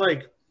Yeah. yeah, it's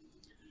like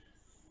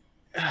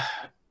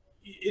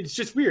it's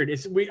just weird.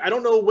 I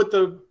don't know what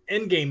the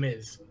end game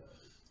is.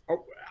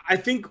 I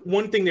think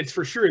one thing that's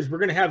for sure is we're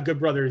going to have Good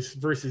Brothers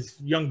versus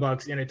Young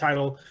Bucks in a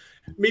title.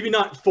 Maybe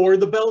not for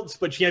the belts,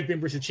 but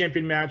champion versus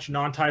champion match,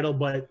 non-title,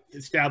 but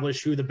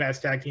establish who the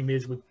best tag team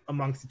is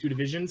amongst the two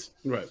divisions.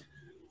 Right.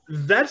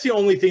 That's the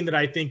only thing that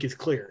I think is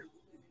clear.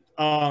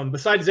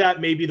 Besides that,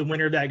 maybe the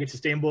winner that gets to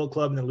stay in Bullet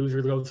Club and the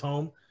loser goes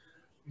home.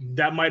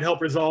 That might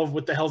help resolve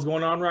what the hell's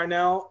going on right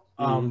now.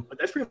 But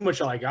that's pretty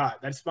much all I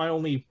got. That's my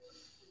only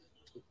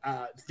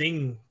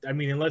thing. I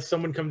mean, unless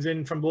someone comes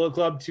in from Bullet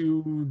Club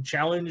to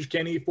challenge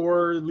Kenny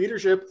for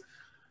leadership,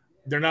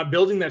 they're not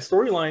building that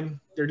storyline.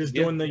 They're just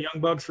doing the Young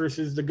Bucks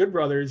versus the Good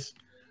Brothers,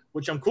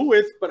 which I'm cool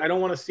with, but I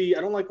don't want to see.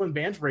 I don't like when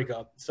bands break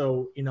up.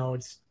 So, you know,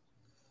 it's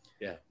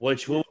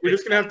we're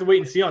just gonna have to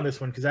wait and see on this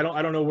one because I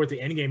don't know what the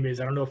end game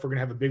is. I don't know if we're gonna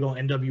have a big old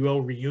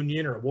NWO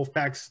reunion or a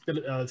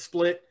Wolfpack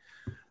split.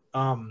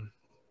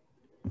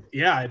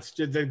 Yeah, it's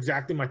just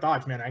exactly my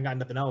thoughts, man. I ain't got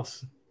nothing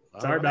else.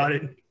 Sorry about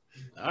it.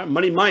 All right,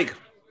 Money Mike,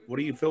 what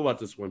do you feel about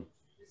this one?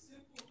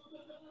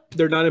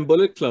 They're not in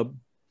Bullet Club.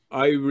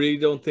 I really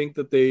don't think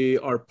that they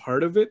are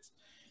part of it.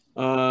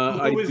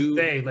 Who is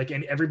they? Like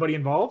everybody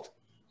involved?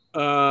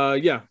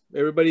 Yeah,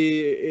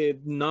 everybody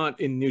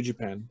not in New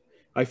Japan.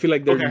 I feel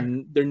like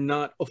they're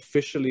not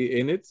officially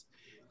in it.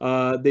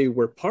 They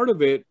were part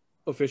of it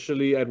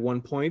officially at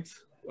one point,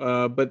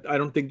 but I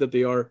don't think that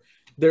they are.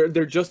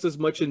 They're just as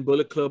much in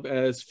Bullet Club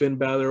as Finn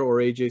Balor or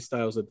AJ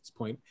Styles at this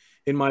point,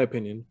 in my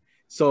opinion.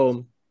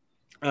 So,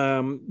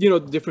 you know,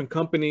 different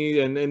company,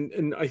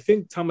 and I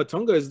think Tama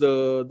Tonga is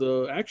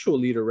the actual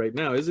leader right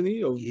now, isn't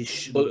he?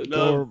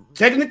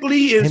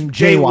 Technically, is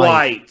Jay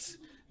White.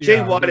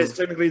 Jay White is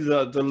technically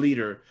the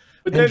leader.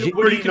 But then,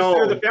 what do you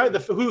consider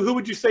who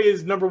would you say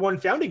is number one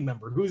founding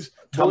member? Who's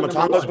Tama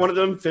Tonga is one of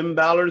them. Finn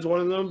Balor is one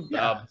of them.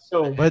 Yeah.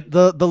 But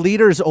the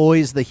leader is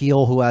always the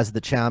heel who has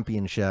the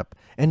championship.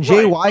 And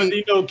Jay White, but,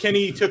 you know,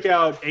 Kenny took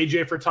out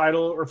AJ for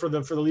title or for the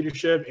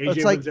leadership.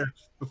 AJ was there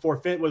before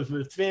Finn was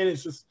with Finn.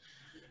 It's just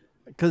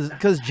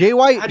because Jay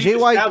White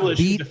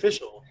beat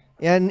official,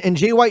 and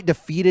Jay White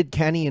defeated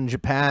Kenny in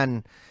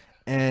Japan,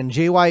 and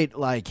Jay White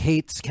like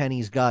hates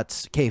Kenny's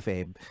guts.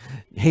 Kayfabe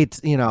hates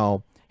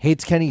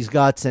Kenny's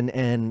guts,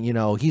 and you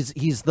know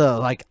he's the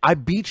like, I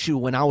beat you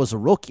when I was a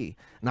rookie,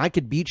 and I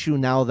could beat you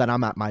now that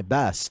I'm at my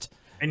best.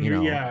 And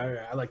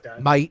I like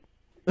that. My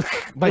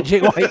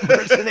Jay White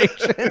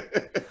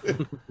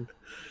impersonation.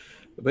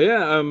 But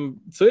yeah,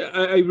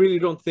 I really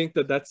don't think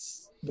that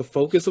that's the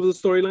focus of the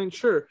storyline.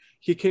 Sure,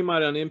 he came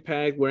out on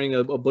Impact wearing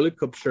a Bullet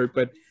Club shirt,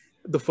 but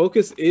the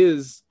focus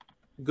is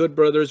Good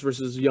Brothers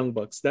versus Young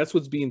Bucks. That's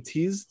what's being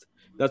teased.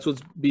 I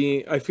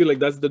feel like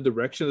that's the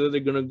direction that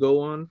they're gonna go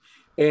on.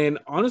 And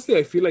honestly,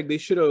 I feel like they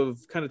should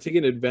have kind of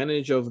taken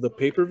advantage of the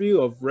pay-per-view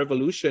of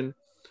Revolution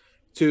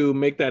to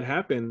make that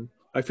happen.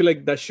 I feel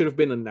like that should have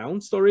been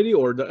announced already,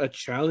 or a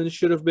challenge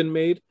should have been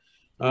made.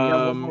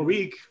 One more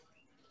week.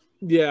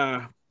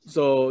 Yeah,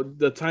 so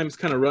the time's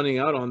kind of running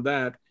out on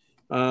that.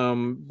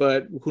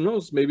 But who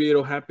knows? Maybe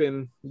it'll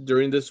happen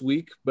during this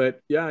week.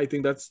 But yeah, I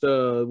think that's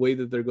the way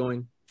that they're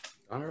going.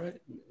 All right,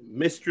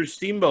 Mr.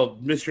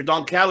 Steamboat, Mr.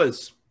 Don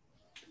Callis,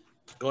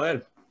 go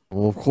ahead.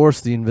 Well, of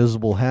course, the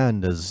Invisible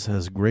Hand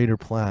has greater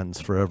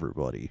plans for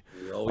everybody.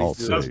 That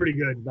was pretty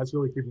good. That's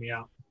really creeping me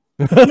out.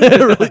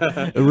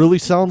 It really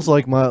sounds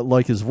like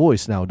his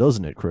voice now,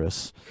 doesn't it,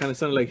 Chris? Kind of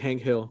sounded like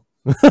Hank Hill.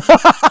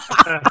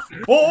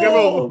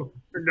 Whoa!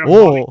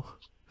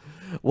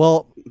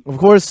 Well, of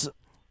course,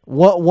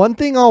 one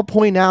thing I'll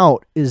point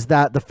out is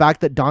that the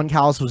fact that Don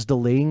Callis was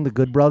delaying the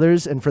Good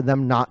Brothers and for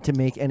them not to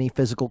make any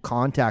physical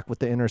contact with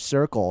the Inner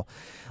Circle.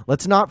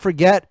 Let's not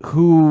forget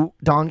who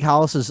Don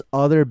Callis's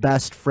other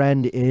best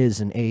friend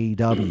is in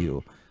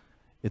AEW.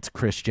 It's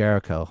Chris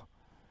Jericho,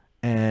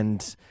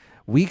 and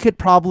we could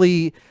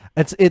probably.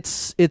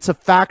 It's a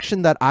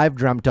faction that I've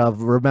dreamt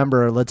of.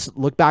 Remember, let's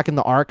look back in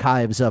the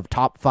archives of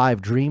top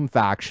 5 dream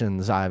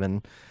factions,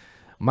 Ivan.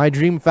 My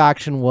dream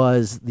faction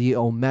was the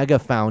Omega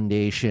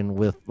Foundation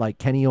with like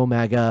Kenny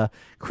Omega,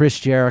 Chris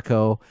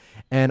Jericho,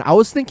 and I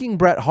was thinking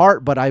Bret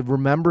Hart, but I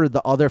remember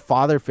the other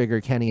father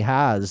figure Kenny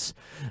has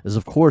is,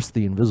 of course,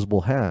 the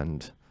Invisible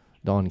Hand,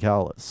 Don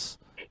Callis,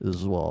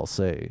 is what I'll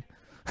say.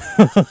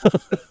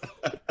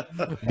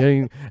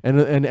 And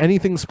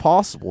anything's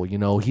possible, you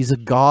know. He's a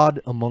god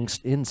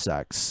amongst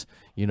insects,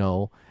 you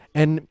know.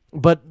 And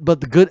but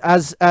the good,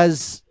 as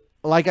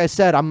like I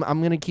said, I'm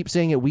gonna keep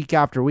saying it week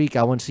after week.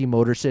 I want to see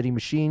Motor City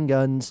Machine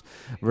Guns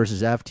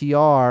versus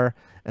FTR,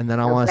 and then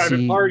I want to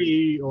see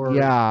Party,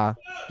 or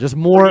just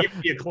more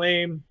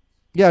Acclaim.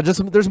 Yeah,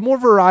 just there's more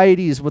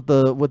varieties with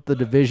the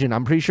division.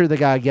 I'm pretty sure they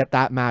gotta get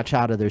that match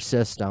out of their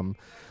system.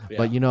 Yeah.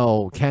 But you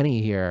know,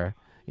 Kenny here,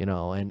 you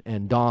know,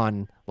 and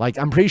Don, like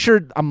I'm pretty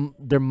sure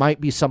there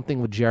might be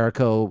something with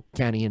Jericho,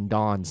 Kenny, and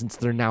Don since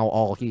they're now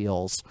all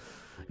heels,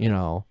 you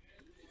know.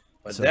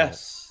 But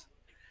yes.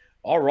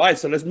 All right,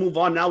 so let's move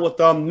on now with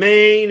the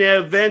main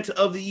event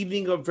of the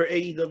evening for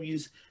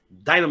AEW's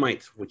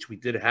Dynamite, which we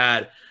did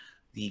have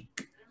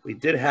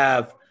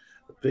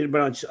pretty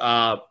much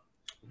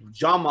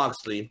Jon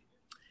Moxley,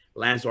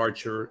 Lance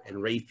Archer,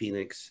 and Rey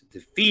Fenix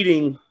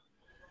defeating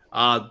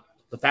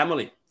the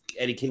family,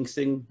 Eddie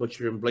Kingston,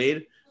 Butcher, and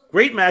Blade.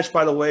 Great match,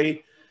 by the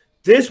way.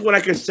 This one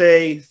I can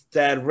say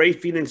that Rey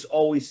Fenix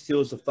always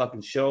steals the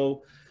fucking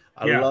show.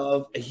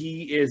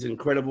 He is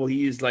incredible.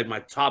 He is like my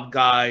top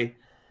guy.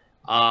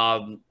 I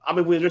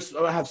mean,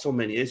 I have so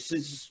many. I'm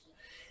saying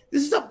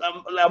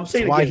That's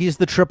why again, he's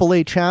the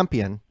AAA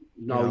champion.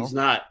 no, he's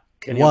not.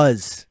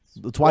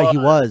 That's why he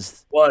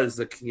was.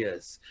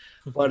 Yes,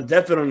 but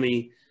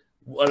definitely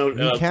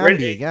He can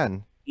be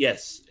again.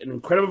 Yes, an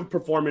incredible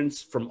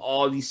performance from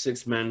all these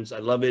 6 men. I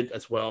love it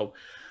as well.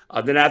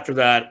 Then after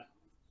that,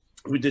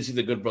 we did see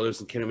the Good Brothers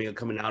and Kenny Omega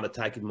coming out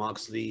attacking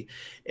Moxley,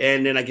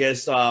 and then I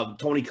guess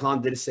Tony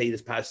Khan did say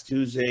this past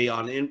Tuesday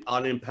on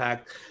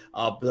Impact,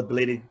 the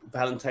belated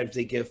Valentine's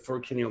Day gift for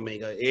Kenny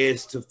Omega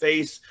is to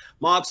face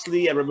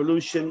Moxley at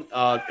Revolution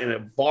in a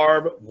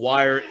barbed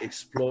wire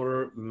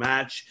exploder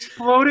match.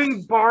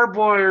 Exploding barbed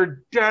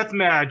wire death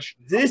match.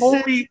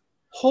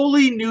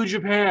 Holy New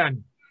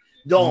Japan.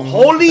 The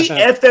holy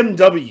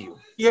FMW.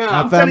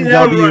 Yeah,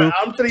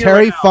 FMW.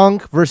 Terry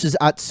Funk versus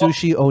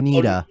Atsushi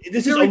Onita.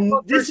 This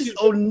is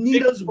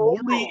Onita's world.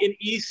 In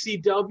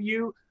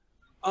ECW.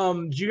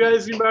 Do you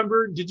guys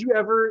remember? Did you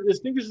ever? I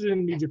think this is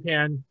in New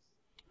Japan.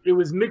 It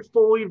was Mick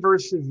Foley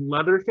versus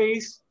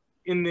Leatherface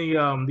in the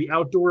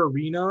outdoor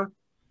arena,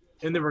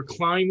 and they were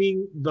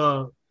climbing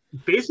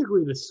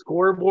basically the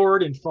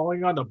scoreboard and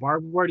falling on the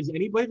barbed wire. Does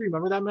anybody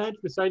remember that match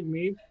besides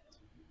me?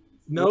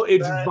 No,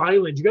 it's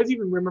violent. Do you guys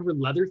even remember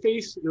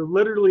Leatherface? It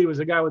literally was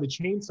a guy with a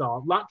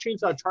chainsaw. Not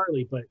Chainsaw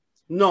Charlie, but...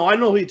 No, I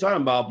know who you're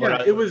talking about.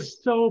 But it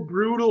was so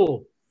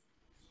brutal.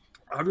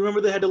 I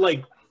remember they had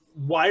to,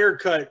 wire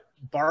cut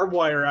barbed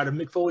wire out of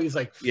Mick Foley's,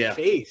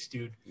 face,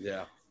 dude.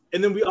 Yeah.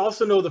 And then we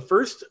also know the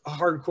first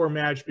hardcore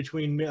match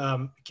between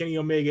Kenny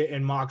Omega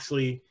and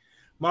Moxley.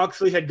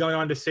 Moxley had gone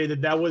on to say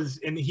that was...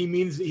 And he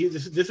means...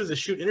 This is a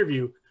shoot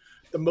interview.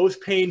 The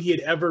most pain he had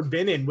ever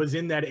been in was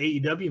in that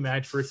AEW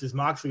match versus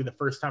Moxley the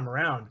first time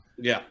around.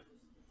 Yeah.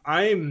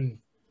 I'm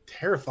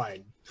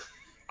terrified.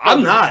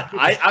 I'm not.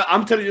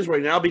 I'm telling you this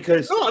right now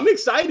because... No, I'm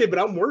excited, but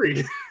I'm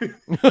worried.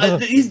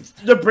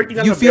 They're breaking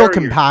down You the feel barrier.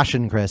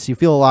 Compassion, Chris. You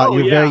feel a lot. Oh,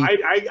 You're yeah.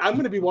 very... I'm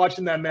going to be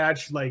watching that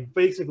match,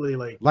 basically,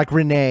 like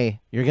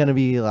Renee. You're going to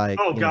be like...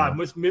 Oh, God.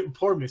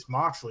 Poor Miss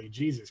Moxley.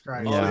 Jesus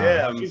Christ. Oh,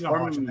 yeah. She's not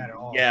watching that at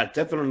all. Yeah,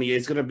 definitely.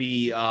 It's going to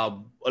be at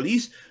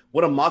least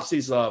one of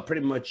Moxley's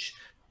pretty much...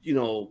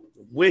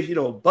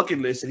 bucket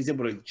list that he's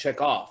able to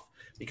check off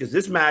because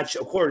this match,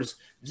 of course,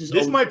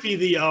 this might be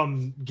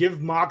the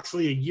give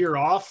Moxley a year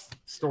off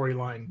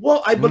storyline.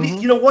 Well, I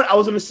believe you know what I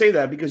was going to say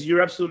that because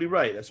you're absolutely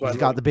right. That's why he's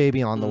got the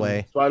baby on the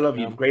way. So I love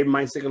you. Great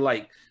minds think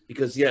alike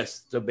because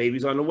yes, the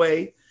baby's on the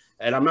way,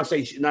 and I'm not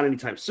saying not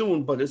anytime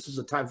soon, but this is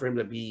a time for him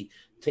to be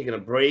taking a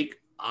break.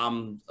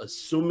 I'm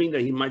assuming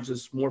that he might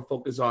just more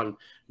focus on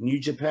New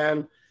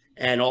Japan.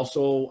 And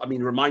also, I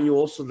mean, remind you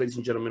also, ladies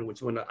and gentlemen,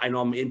 which one I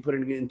know I'm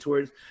inputting into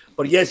it,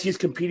 but yes, he's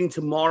competing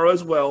tomorrow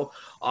as well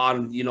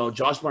on,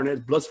 Josh Barnett's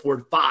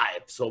Bloodsport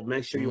 5. So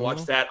make sure you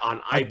watch that on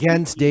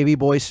against Davey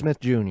Boy Smith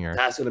Jr.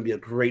 That's going to be a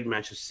great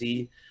match to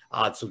see.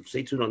 So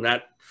stay tuned on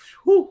that.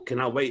 Whew,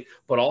 cannot wait.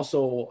 But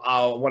also,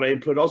 what I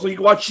input, also you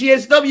can watch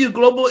GSW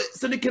Global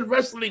Syndicate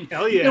Wrestling.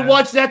 Hell yeah! You can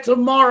watch that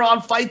tomorrow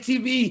on Fight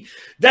TV.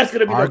 That's going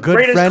to be our the good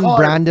greatest friend card.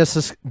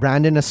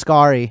 Brandon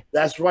Ascari.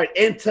 That's right.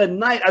 And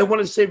tonight, I want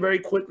to say very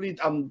quickly,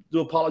 do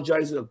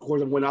apologize. Of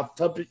course, I'm going off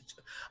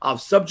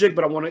subject,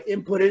 but I want to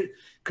input it.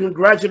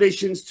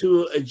 Congratulations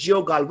to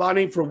Gio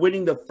Galvani for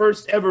winning the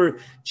first ever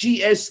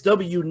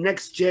GSW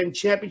Next Gen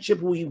Championship.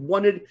 We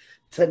won it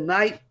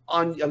tonight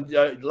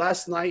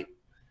last night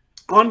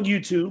on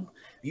YouTube.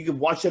 You can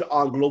watch it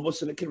on Global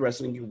Syndicate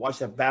Wrestling. You can watch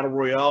that Battle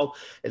Royale.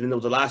 And then there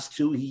was the last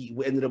 2 he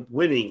ended up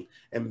winning.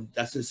 And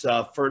that's his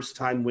first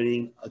time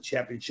winning a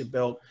championship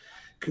belt.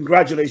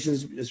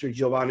 Congratulations, Mr.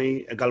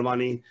 Giovanni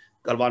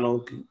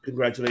Galvano.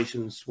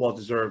 Congratulations. Well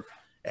deserved.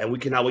 And we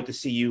cannot wait to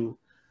see you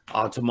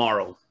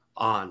tomorrow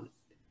on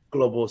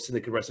Global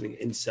Syndicate Wrestling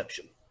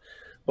Inception.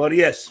 But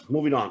yes,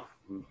 moving on.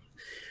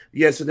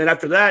 Yes, and then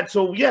after that,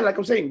 so yeah, like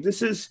I'm saying,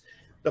 this is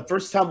the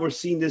first time we're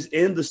seeing this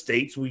in the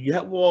States.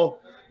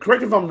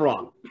 Correct me if I'm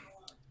wrong.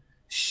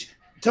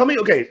 Tell me,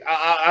 okay,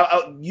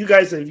 you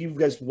guys, if you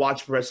guys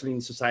watch Wrestling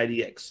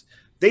Society X,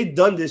 they've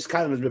done this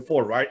kind of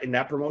before, right? In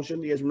that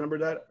promotion, you guys remember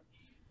that?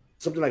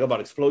 Something like about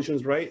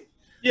explosions, right?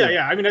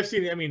 Yeah. I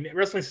mean,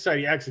 Wrestling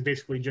Society X is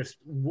basically just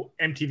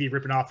MTV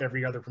ripping off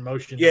every other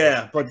promotion.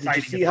 Yeah, but did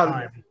you see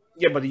how?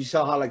 Yeah, but you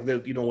saw how with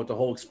the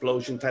whole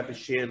explosion type of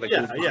shit.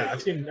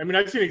 I've seen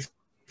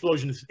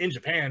explosions in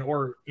Japan,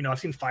 or I've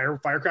seen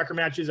firecracker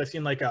matches. I've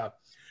seen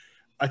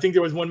I think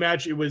there was one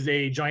match. It was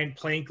a giant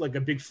plank, like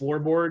a big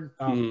floorboard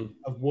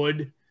of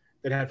wood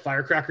that had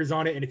firecrackers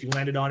on it, and if you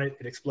landed on it,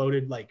 it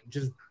exploded.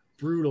 Just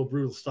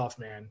brutal stuff,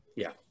 man.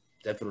 Yeah,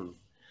 definitely.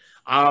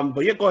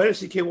 But yeah, go ahead,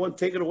 CK1,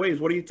 take it away.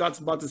 What are your thoughts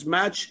about this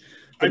match?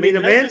 The I mean,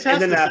 main event, this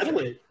has and then to after.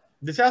 settle it.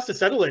 This has to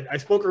settle it. I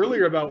spoke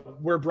earlier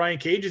about where Brian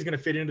Cage is going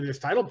to fit into this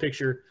title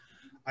picture.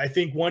 I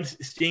think once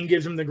Sting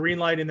gives him the green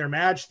light in their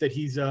match that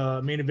he's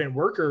a main event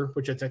worker,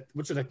 which is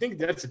I think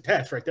that's a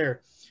test right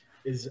there.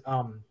 Is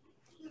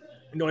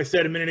I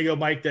said a minute ago,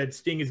 Mike, that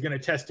Sting is going to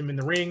test him in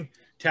the ring.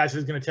 Taz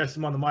is going to test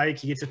him on the mic.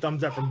 He gets a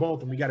thumbs up from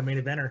both, and we got a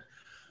main eventer.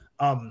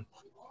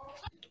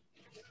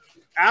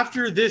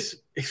 After this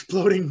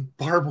exploding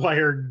barbed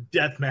wire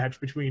death match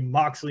between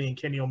Moxley and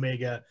Kenny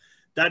Omega,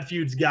 that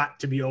feud's got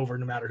to be over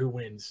no matter who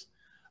wins.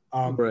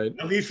 Right.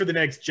 At least for the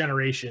next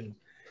generation.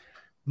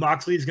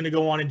 Moxley is going to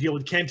go on and deal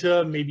with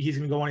Kenta. Maybe he's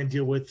going to go on and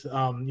deal with,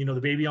 the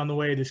baby on the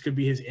way. This could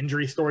be his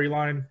injury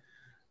storyline.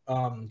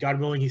 God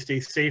willing, he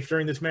stays safe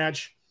during this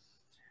match.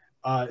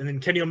 And then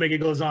Kenny Omega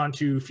goes on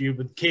to feud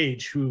with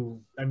Cage,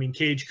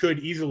 Cage could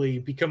easily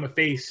become a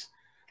face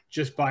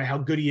just by how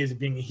good he is at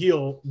being a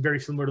heel, very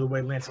similar to the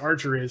way Lance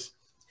Archer is,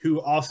 who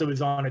also is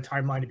on a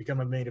timeline to become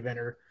a main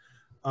eventer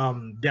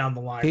down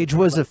the line. Cage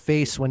was a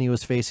face when he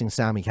was facing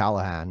Sami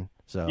Callihan.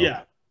 So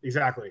yeah,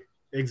 exactly.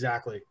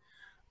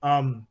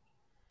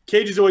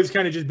 Cage has always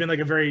kind of just been like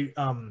a very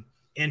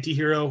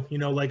anti-hero,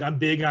 like I'm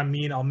big, I'm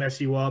mean, I'll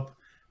mess you up,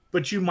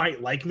 but you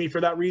might like me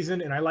for that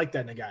reason, and I like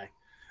that in a guy.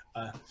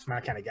 It's my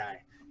kind of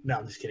guy. No,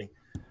 I'm just kidding.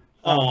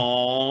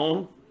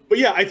 But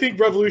yeah, I think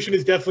Revolution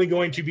is definitely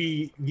going to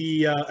be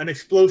an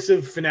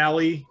explosive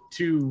finale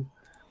to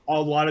a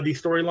lot of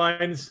these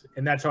storylines,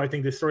 and that's how I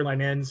think this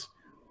storyline ends.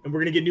 And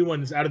we're gonna get new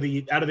ones out of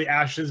the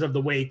ashes of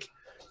the wake.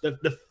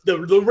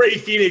 The Rey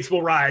Phoenix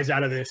will rise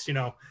out of this,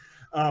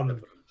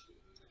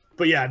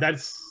 But yeah,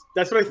 that's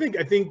what I think.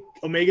 I think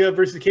Omega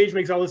versus Cage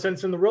makes all the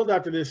sense in the world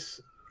after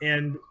this,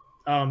 and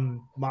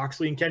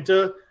Moxley and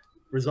Kenta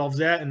resolves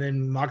that, and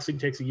then Moxley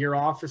takes a year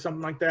off or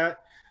something like that.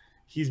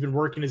 He's been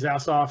working his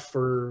ass off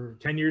for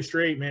 10 years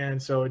straight, man.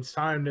 So it's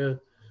time to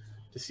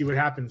see what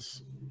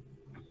happens.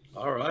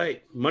 All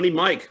right. Money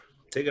Mike,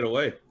 take it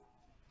away.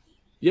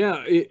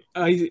 Yeah,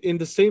 in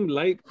the same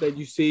light that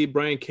you see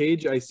Brian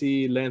Cage, I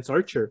see Lance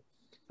Archer,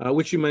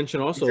 which you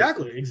mentioned also.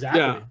 Exactly.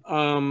 Yeah.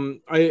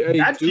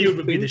 That feud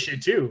would be the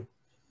shit too.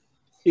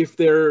 If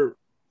they're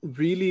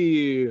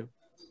really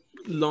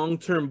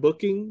long-term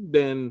booking,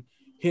 then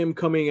him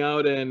coming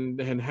out and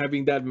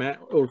having that match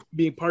or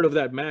being part of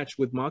that match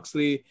with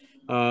Moxley,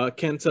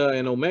 Kenta,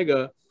 and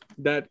Omega,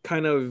 that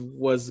kind of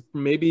was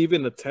maybe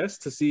even a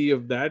test to see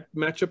if that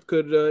matchup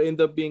could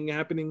end up being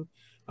happening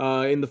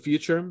in the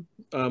future,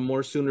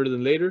 more sooner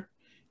than later.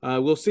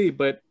 We'll see.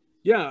 But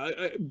yeah,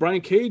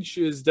 Brian Cage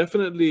is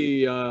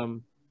definitely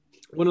one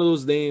of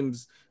those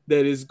names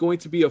that is going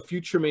to be a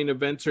future main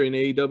eventer in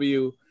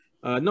AEW.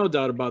 No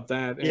doubt about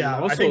that. And yeah,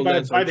 also I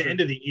think by the end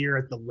of the year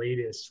at the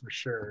latest, for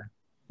sure.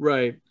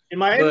 Right. In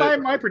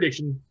my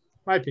prediction,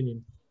 my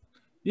opinion.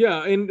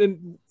 Yeah,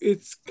 and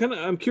it's kind of,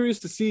 I'm curious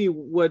to see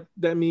what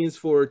that means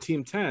for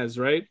Team Taz,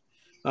 right?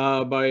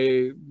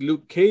 By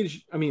Luke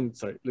Cage.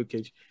 Luke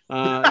Cage.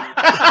 You've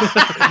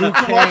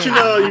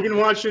been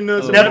watching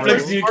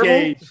Netflix Luke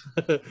Cage.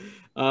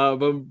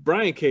 But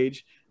Brian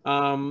Cage,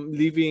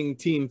 leaving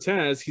Team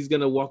Taz, he's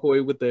gonna walk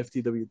away with the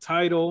FTW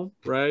title,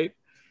 right?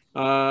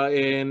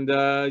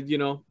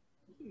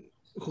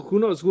 Who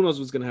knows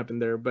what's gonna happen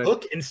there? But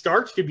Hook and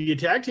Starks could be a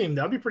tag team.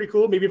 That'd be pretty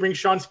cool. Maybe bring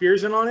Sean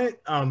Spears in on it.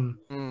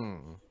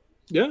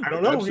 Yeah, I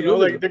don't know.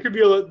 Absolutely.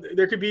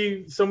 There could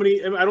be so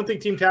many. I don't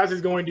think Team Taz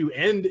is going to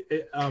end.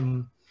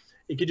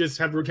 It could just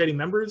have rotating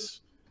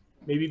members.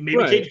 Maybe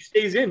Right. Cage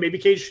stays in. Maybe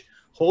Cage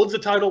holds the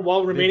title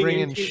while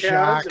remaining in Team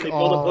Taz, and they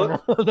build a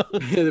book.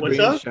 they What's bring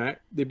in up? Shaq.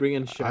 They bring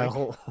in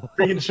Shaq.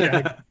 Bring in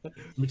Shaq.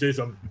 Let me tell you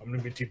something. I'm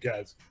gonna be Team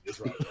Taz. That's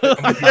right.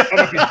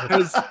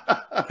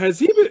 Has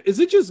he been? Is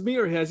it just me,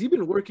 or has he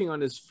been working on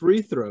his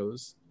free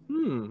throws?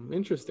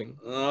 Interesting.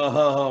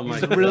 Oh my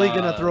He's really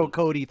gonna throw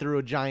Cody through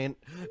a giant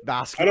I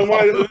basketball.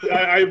 don't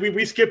want.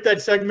 We skipped that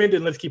segment,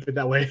 and let's keep it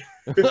that way.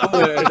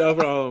 Yeah, no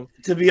problem.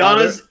 To be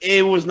honest,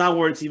 it was not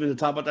worth even to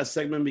talk about that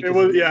segment because It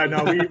was, yeah, no,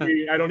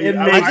 I don't It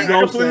even. makes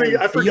no sense.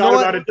 I forgot You know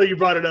what? about it until you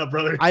brought it up,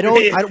 brother.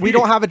 We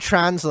don't have a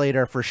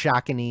translator for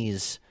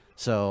Shakanese,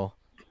 so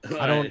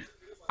I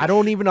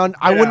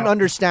wouldn't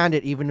understand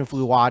it even if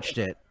we watched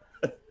it.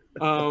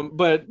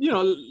 But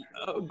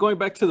going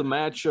back to the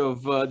match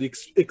of the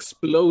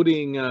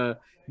exploding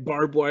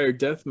barbed wire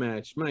death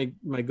match,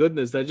 my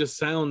goodness, that just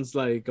sounds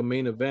like a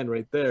main event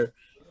right there.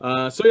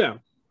 So yeah,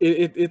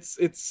 it's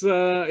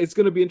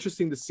going to be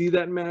interesting to see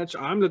that match.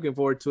 I'm looking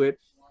forward to it.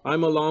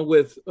 I'm along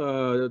with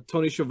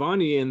Tony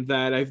Schiavone in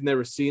that I've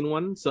never seen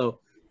one, so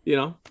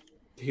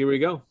here we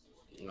go.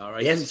 All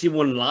right, he hasn't seen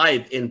one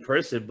live in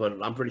person, but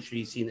I'm pretty sure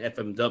he's seen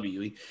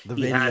FMW.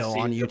 He has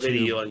seen the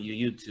video on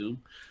YouTube.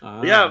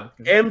 Yeah,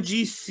 okay.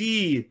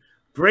 MGC,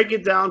 break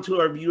it down to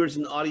our viewers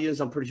and audience.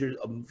 I'm pretty sure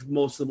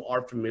most of them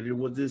are familiar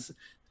with this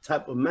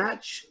type of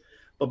match.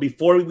 But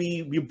before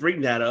we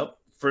bring that up,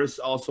 first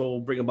also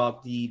bring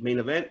about the main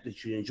event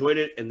that you enjoyed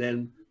it, and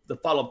then the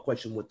follow-up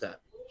question with that.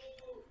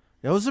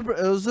 It was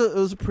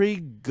a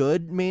pretty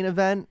good main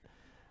event.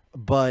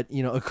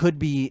 you know, it could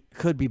be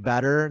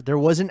better. There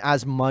wasn't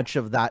as much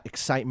of that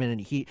excitement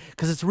and heat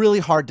because it's really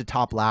hard to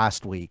top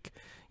last week.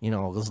 You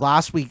know, because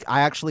last week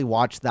I actually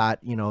watched that,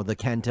 you know, the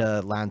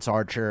Kenta, Lance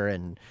Archer,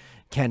 and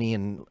Kenny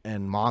and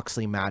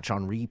Moxley match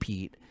on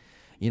repeat.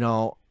 You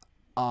know,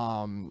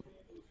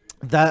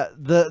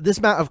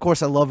 this match, of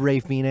course, I love Rey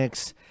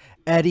Fenix.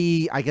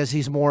 Eddie, I guess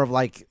he's more of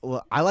like,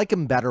 well, I like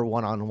him better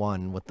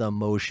one-on-one with the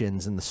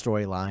emotions and the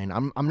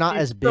storyline. I'm not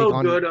He's as big so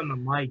on good on the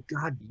mic.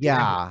 God damn it.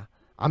 yeah.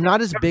 I'm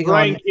not as big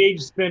Brian on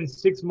Cage spent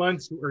 6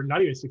 months, or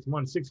not even 6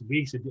 months, 6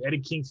 weeks at the Eddie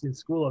Kingston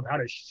School of how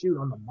to shoot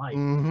on the mic.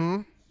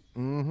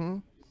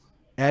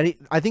 Eddie.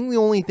 I think the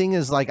only thing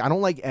is like I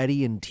don't like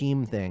Eddie in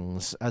team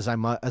things as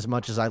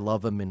much as I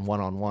love him in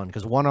one-on-one,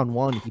 because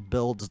one-on-one he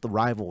builds the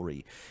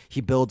rivalry,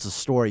 he builds a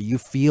story. You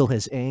feel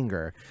his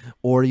anger,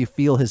 or you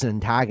feel his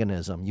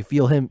antagonism. You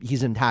feel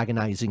he's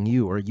antagonizing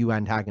you, or you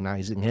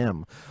antagonizing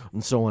him,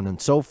 and so on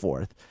and so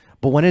forth.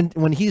 But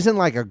when he's in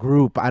like a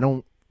group, I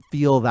don't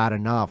feel that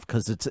enough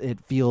because it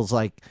feels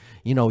like,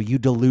 you know, you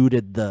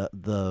diluted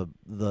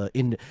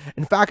in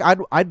fact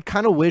I'd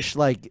kind of wish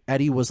like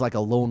Eddie was like a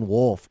lone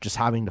wolf just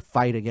having to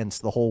fight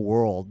against the whole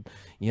world,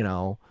 you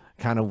know,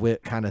 kind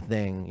of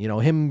thing, you know,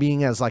 him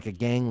being as like a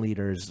gang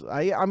leaders.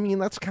 I mean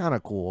that's kind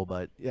of cool,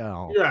 but you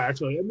know. Yeah,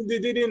 actually, I mean they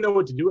didn't know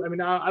what to do. I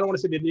mean I don't want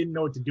to say they didn't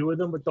know what to do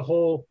with him, but the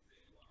whole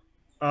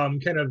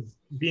kind of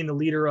being the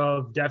leader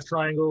of Death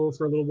Triangle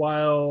for a little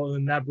while,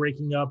 and that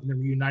breaking up and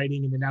then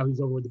reuniting, and then now he's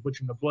over with the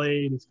Butcher and the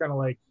Blade. It's kind of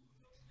like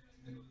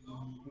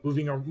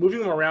moving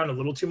him around a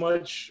little too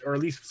much, or at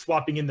least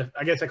swapping in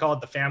I guess I call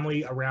it the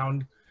family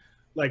around.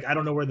 Like, I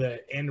don't know where the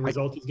end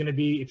result is going to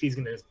be, if he's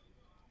going to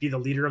be the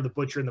leader of the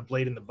Butcher and the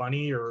Blade and the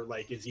Bunny, or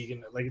like, is he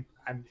going to, like,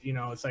 you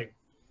know, it's like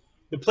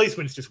the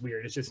placement's just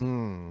weird. It's just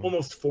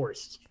almost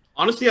forced.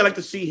 Honestly, I'd like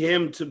to see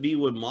him to be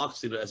with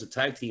Moxley as a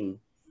tag team.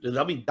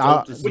 That'd be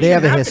dope. They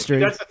have a history.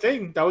 That's the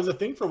thing. That was a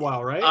thing for a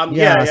while, right?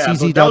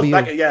 CZW. That was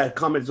back,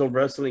 Combat Zone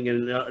Wrestling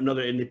and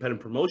another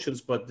independent promotions.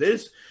 But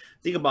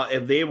think about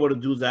if they were to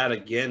do that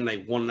again,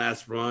 like one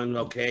last run,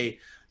 okay,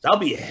 that'll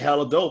be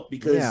hella dope,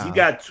 because you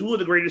got two of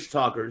the greatest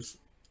talkers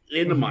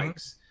in the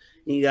mics.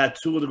 And you got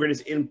two of the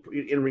greatest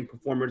in-ring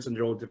performers in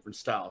their own different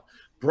style.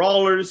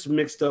 Brawlers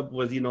mixed up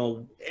with, you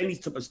know, any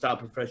type of style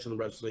professional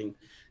wrestling.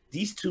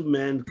 These two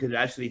men could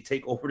actually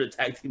take over the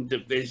tag team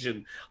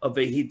division of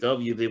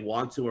AEW if they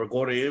want to, or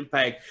go to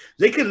Impact.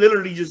 They could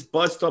literally just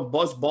bust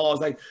balls.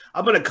 Like,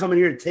 I'm going to come in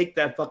here and take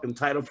that fucking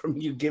title from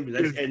you. Give me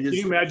that. Can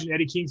you imagine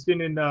Eddie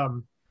Kingston and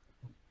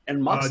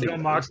Moxley,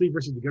 John Moxley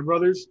versus the Good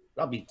Brothers?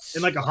 That'd be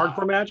in like a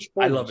hardcore match.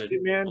 I love it,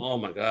 man. Oh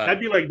my god,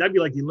 that'd be like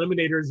the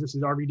Eliminators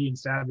versus RVD and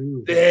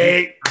Sabu.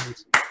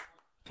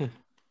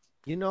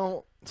 You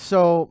know,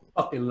 so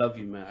I fucking love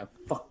you, man.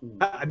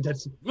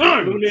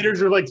 Eliminators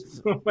are like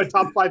my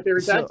top 5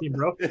 favorite tag team,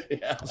 bro.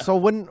 Yeah.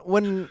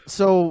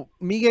 So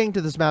me getting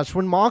to this match,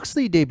 when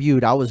Moxley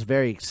debuted, I was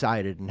very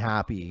excited and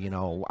happy. You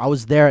know, I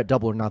was there at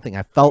Double or Nothing.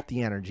 I felt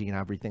the energy and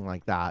everything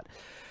like that.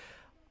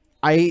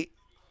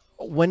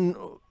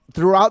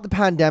 Throughout the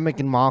pandemic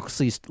and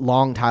Moxley's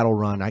long title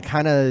run, I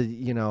kind of,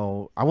 you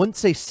know, I wouldn't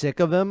say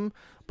sick of him,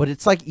 but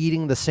it's like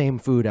eating the same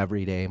food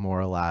every day, more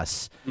or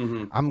less.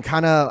 I've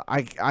kind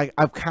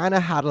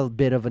of had a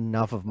bit of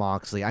enough of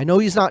Moxley. I know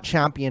he's not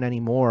champion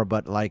anymore,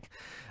 but like,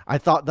 I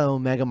thought the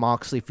Omega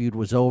Moxley feud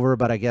was over,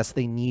 but I guess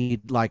they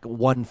need like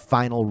one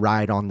final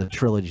ride on the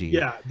trilogy.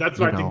 Yeah, that's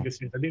what I think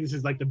this is. I think this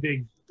is like the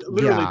big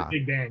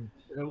bang.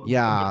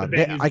 Yeah,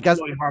 I guess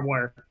barbed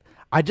wire.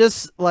 I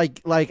just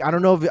like I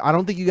don't know if I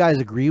don't think you guys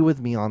agree with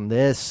me on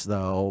this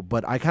though,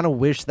 but I kind of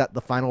wish that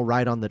the final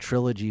ride on the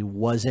trilogy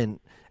wasn't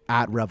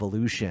at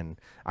Revolution.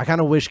 I kind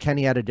of wish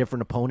Kenny had a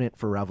different opponent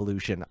for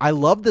Revolution. I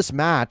love this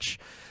match.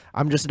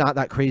 I'm just not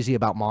that crazy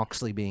about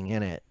Moxley being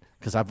in it,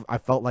 because I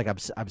felt like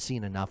I've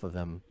seen enough of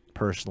him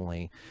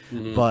personally.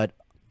 But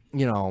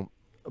you know,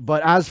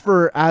 but as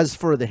for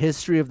the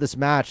history of this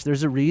match,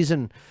 there's a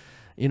reason.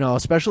 You know,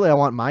 especially I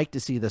want Mike to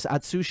see this.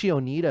 Atsushi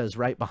Onita is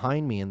right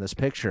behind me in this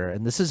picture.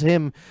 And this is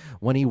him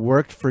when he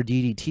worked for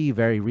DDT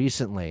very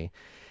recently.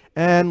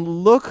 And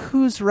look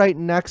who's right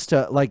next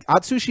to, like,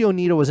 Atsushi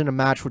Onita was in a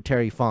match with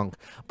Terry Funk.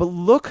 But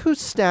look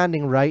who's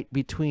standing right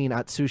between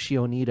Atsushi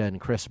Onita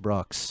and Chris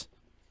Brooks.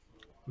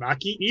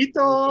 Maki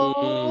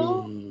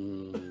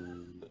Ito!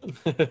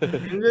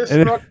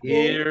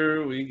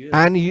 Here we go.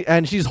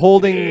 And she's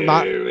holding.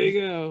 Here we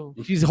go.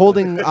 She's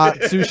holding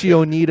Atsushi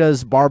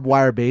Onita's barbed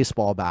wire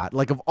baseball bat,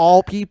 like of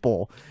all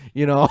people,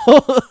 you know.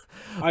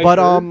 But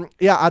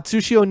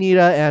Atsushi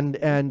Onita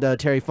and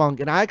Terry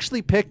Funk, and I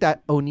actually picked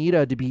that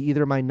Onita to be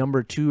either my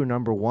number 2 or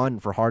number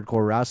 1 for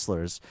hardcore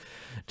wrestlers,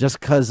 just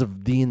because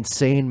of the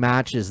insane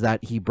matches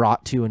that he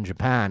brought to in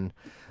Japan.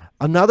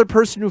 Another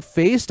person who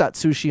faced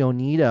Atsushi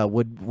Onita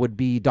would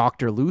be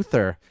Dr.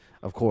 Luther,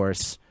 of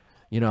course.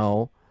 You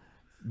know,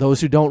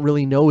 those who don't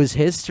really know his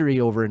history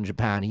over in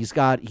Japan, he's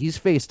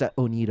faced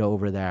Onita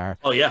over there.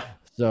 Oh yeah.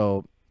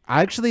 So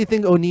I actually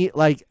think Onita,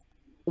 like,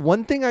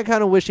 one thing I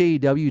kind of wish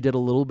AEW did a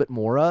little bit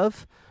more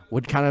of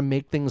would kind of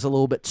make things a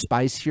little bit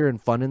spicier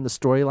and fun in the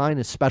storyline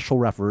is special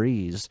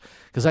referees.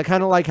 Because I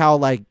kind of like how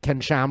like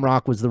Ken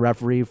Shamrock was the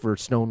referee for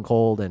Stone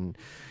Cold and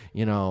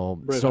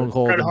Stone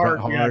Cold Bret and Hart,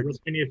 Bret yeah, Hart.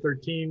 WrestleMania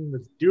 13.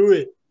 Let's do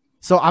it.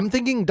 So I'm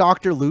thinking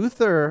Dr.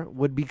 Luther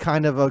would be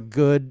kind of a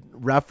good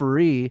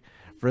referee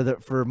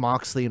for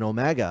Moxley and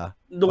Omega.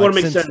 It wouldn't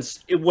make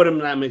sense. It wouldn't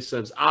not make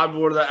sense.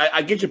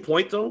 I get your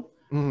point though,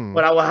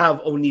 but I will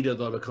have Onita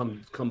though to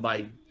come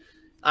by.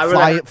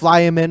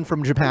 Fly him in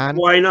from Japan.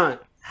 Why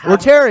not? Or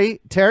Terry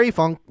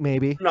Funk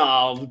maybe.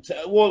 No,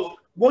 well,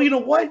 you know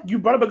what? You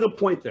brought up a good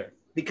point there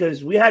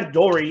because we had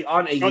Dory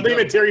on AEW. Oh, they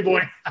meant Terry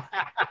Boy.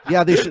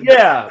 Yeah, they should.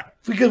 Yeah,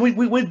 because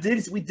we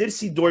did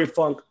see Dory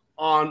Funk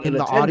on in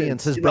the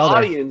audience, his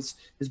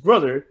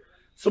brother.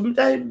 So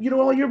you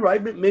know what? You're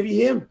right.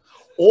 Maybe him.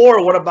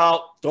 Or what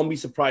about? Don't be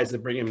surprised to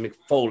bring in Mick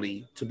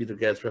Foley to be the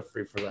guest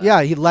referee for that. Yeah,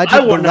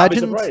 I would not be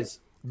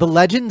surprised. The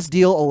Legends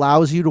deal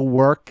allows you to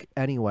work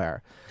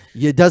anywhere.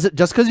 Just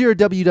because you're a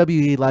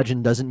WWE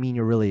legend doesn't mean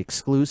you're really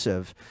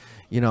exclusive.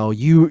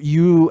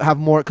 You have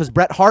more because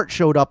Bret Hart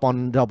showed up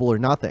on Double or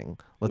Nothing.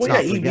 Let's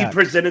not forget. He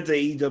presented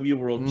the AEW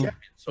World Champion.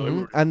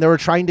 So and they were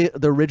trying to.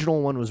 The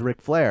original one was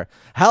Ric Flair.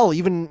 Hell,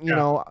 even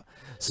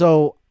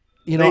So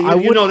they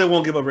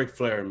won't give up Ric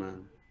Flair,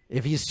 man.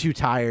 If he's too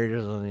tired,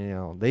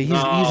 he's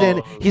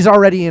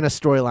already in a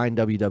storyline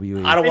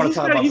WWE. I don't want to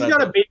talk about that. He's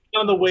got a baby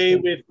on the way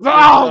with.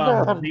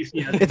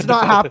 It's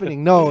not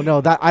happening.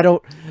 No,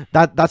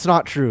 that's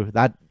not true.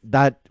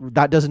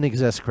 That doesn't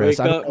exist, Chris.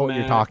 I don't know what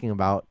you're talking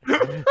about.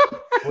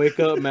 Wake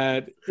up,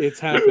 Matt.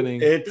 It's happening.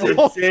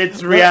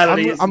 It's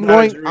reality.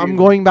 I'm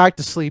going back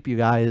to sleep, you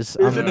guys.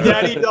 There's a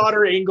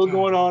daddy-daughter angle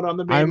going on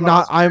the main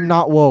roster. I'm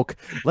not woke.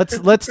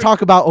 Let's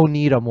talk about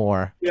Onita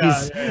more.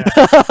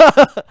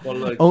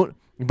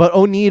 But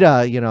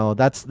Onita,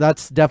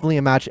 that's definitely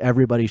a match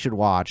everybody should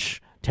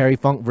watch. Terry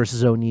Funk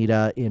versus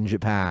Onita in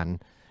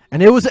Japan.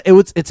 And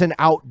it's an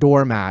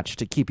outdoor match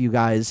to keep you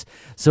guys,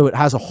 so it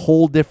has a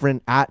whole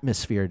different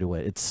atmosphere to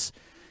it. It's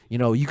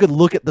you could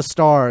look at the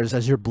stars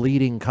as you're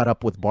bleeding cut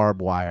up with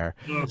barbed wire.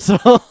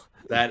 So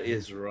that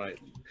is right.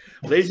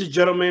 Ladies and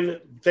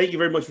gentlemen, thank you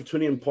very much for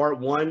tuning in part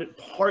 1.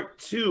 Part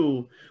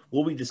 2,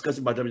 we'll be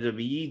discussing about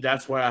WWE.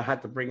 That's why I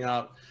had to bring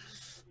out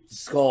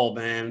Skull,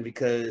 man,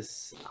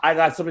 because I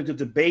got something to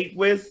debate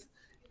with,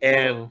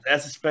 and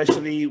that's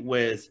especially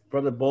with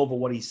Brother Bova,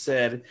 what he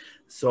said.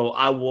 So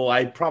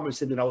I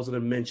promised him that I was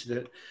going to mention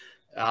it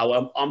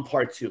on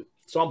part 2.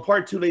 So on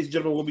part 2, ladies and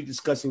gentlemen, we'll be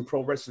discussing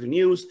pro wrestling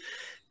news,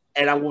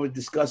 and I will be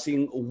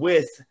discussing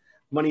with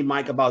Money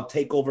Mike about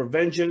TakeOver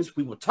Vengeance.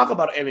 We will talk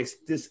about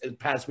this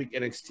past week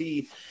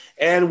NXT,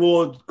 and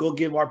we'll go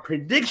give our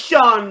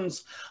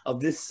predictions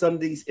of this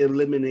Sunday's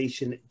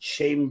Elimination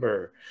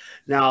Chamber.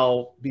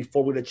 Now,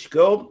 before we let you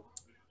go,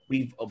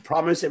 we've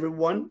promised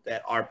everyone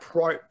that our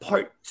part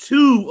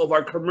 2 of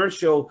our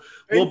commercial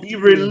will be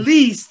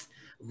released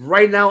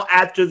right now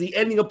after the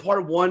ending of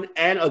part 1,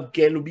 and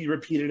again will be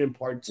repeated in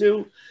part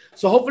 2.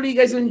 So hopefully you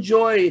guys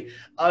enjoy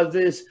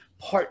this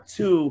part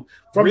 2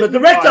 from the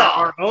director,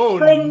 our own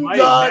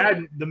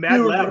the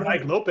Mad Lab,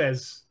 Mike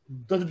Lopez,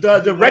 the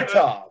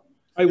director.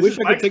 I wish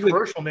I could take the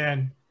commercial,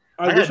 man.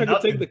 I wish I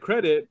could take the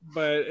credit,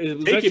 but it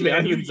was actually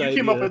Ivan's idea. You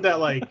came up with that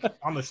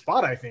on the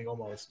spot, I think,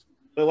 almost.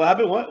 Wait, what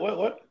happened?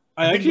 What?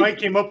 I think Mike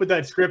came up with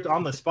that script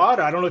on the spot.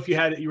 I don't know if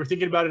you were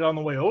thinking about it on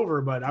the way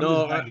over, but I'm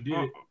just glad you did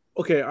it.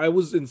 Okay, I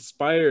was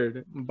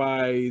inspired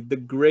by the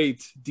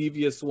great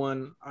Devious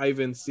One,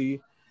 Ivan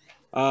C.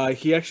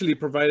 He actually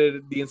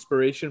provided the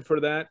inspiration for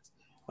that.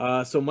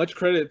 So much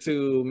credit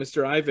to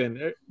Mr.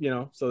 Ivan,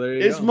 so there you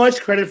go. It's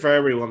much credit for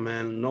everyone,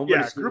 man.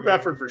 Group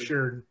effort for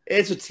sure.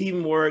 It's a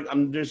teamwork.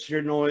 I'm just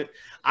here knowing.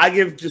 I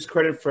give just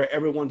credit for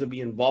everyone to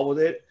be involved with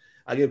it.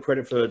 I give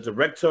credit for the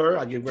director.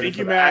 I give credit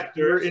for the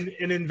actors. You're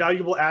an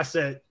invaluable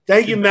asset.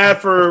 Thank you,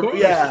 Matt, for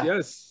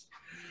yes.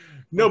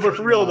 No, but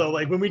for real though,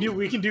 when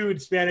we can do it in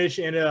Spanish,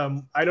 and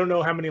I don't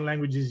know how many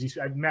languages you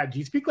speak. Matt, do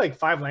you speak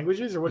 5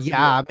 languages or what's?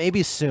 Yeah,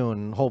 maybe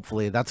soon.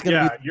 Hopefully, that's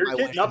gonna be. You're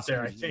getting up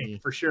there, I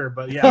think, for sure.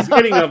 But yeah, he's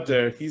getting up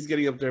there. He's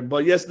getting up there.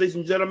 But yes, ladies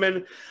and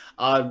gentlemen,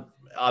 Mr.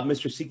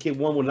 CK1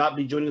 will not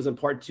be joining us in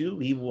part 2.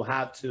 He will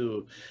have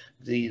to,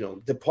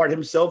 depart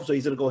himself. So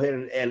he's gonna go ahead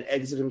and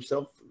exit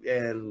himself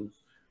and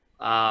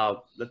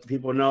let the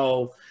people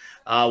know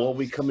what will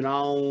be coming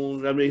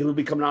on. I mean, he'll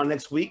be coming on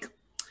next week.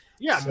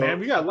 Yeah, man,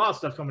 we got a lot of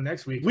stuff coming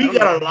next week. We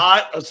got a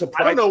lot of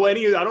surprise. I don't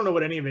know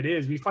what any of it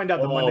is. We find out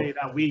the Monday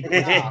that week.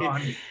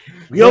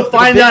 He'll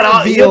find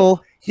out.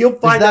 He'll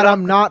find out.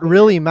 I'm not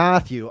really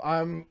Matthew.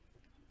 I'm.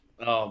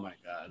 Oh my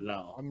God,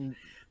 no.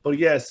 But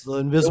yes, the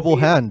invisible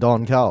hand,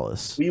 Don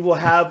Callis. We will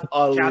have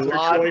a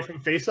lot away from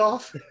Face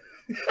Off.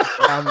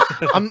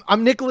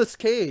 I'm Nicolas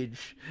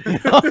Cage.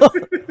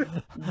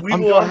 We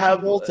will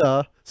have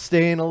Volta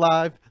staying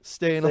alive.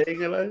 Staying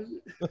alive.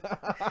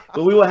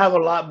 But we will have a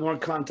lot more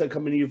content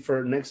coming to you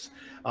for next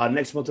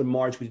month in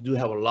March. We do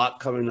have a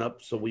lot coming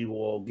up, so we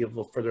will give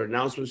further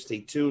announcements.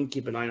 Stay tuned.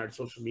 Keep an eye on our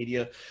social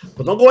media,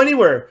 but don't go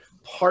anywhere.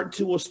 Part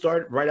 2 will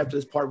start right after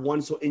this part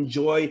 1. So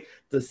enjoy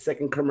the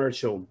second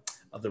commercial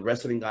of the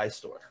Wrestling Guy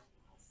Store.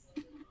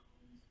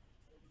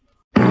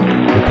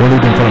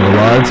 recorded in front of a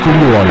live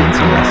studio audience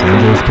in Los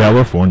Angeles,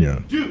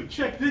 California. Dude,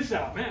 check this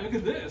out, man. Look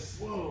at this.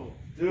 Whoa,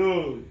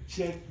 dude,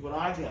 check what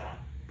I got.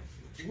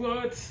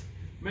 What?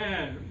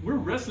 Man, we're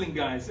wrestling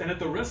guys, and at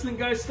the Wrestling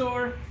Guys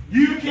store,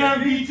 You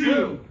can be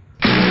too.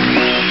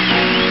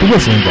 The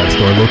Wrestling Guy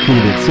Store,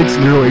 located at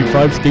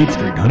 6085 State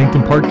Street,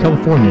 Huntington Park,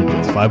 California,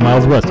 is 5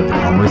 miles west of the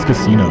Commerce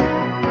Casino.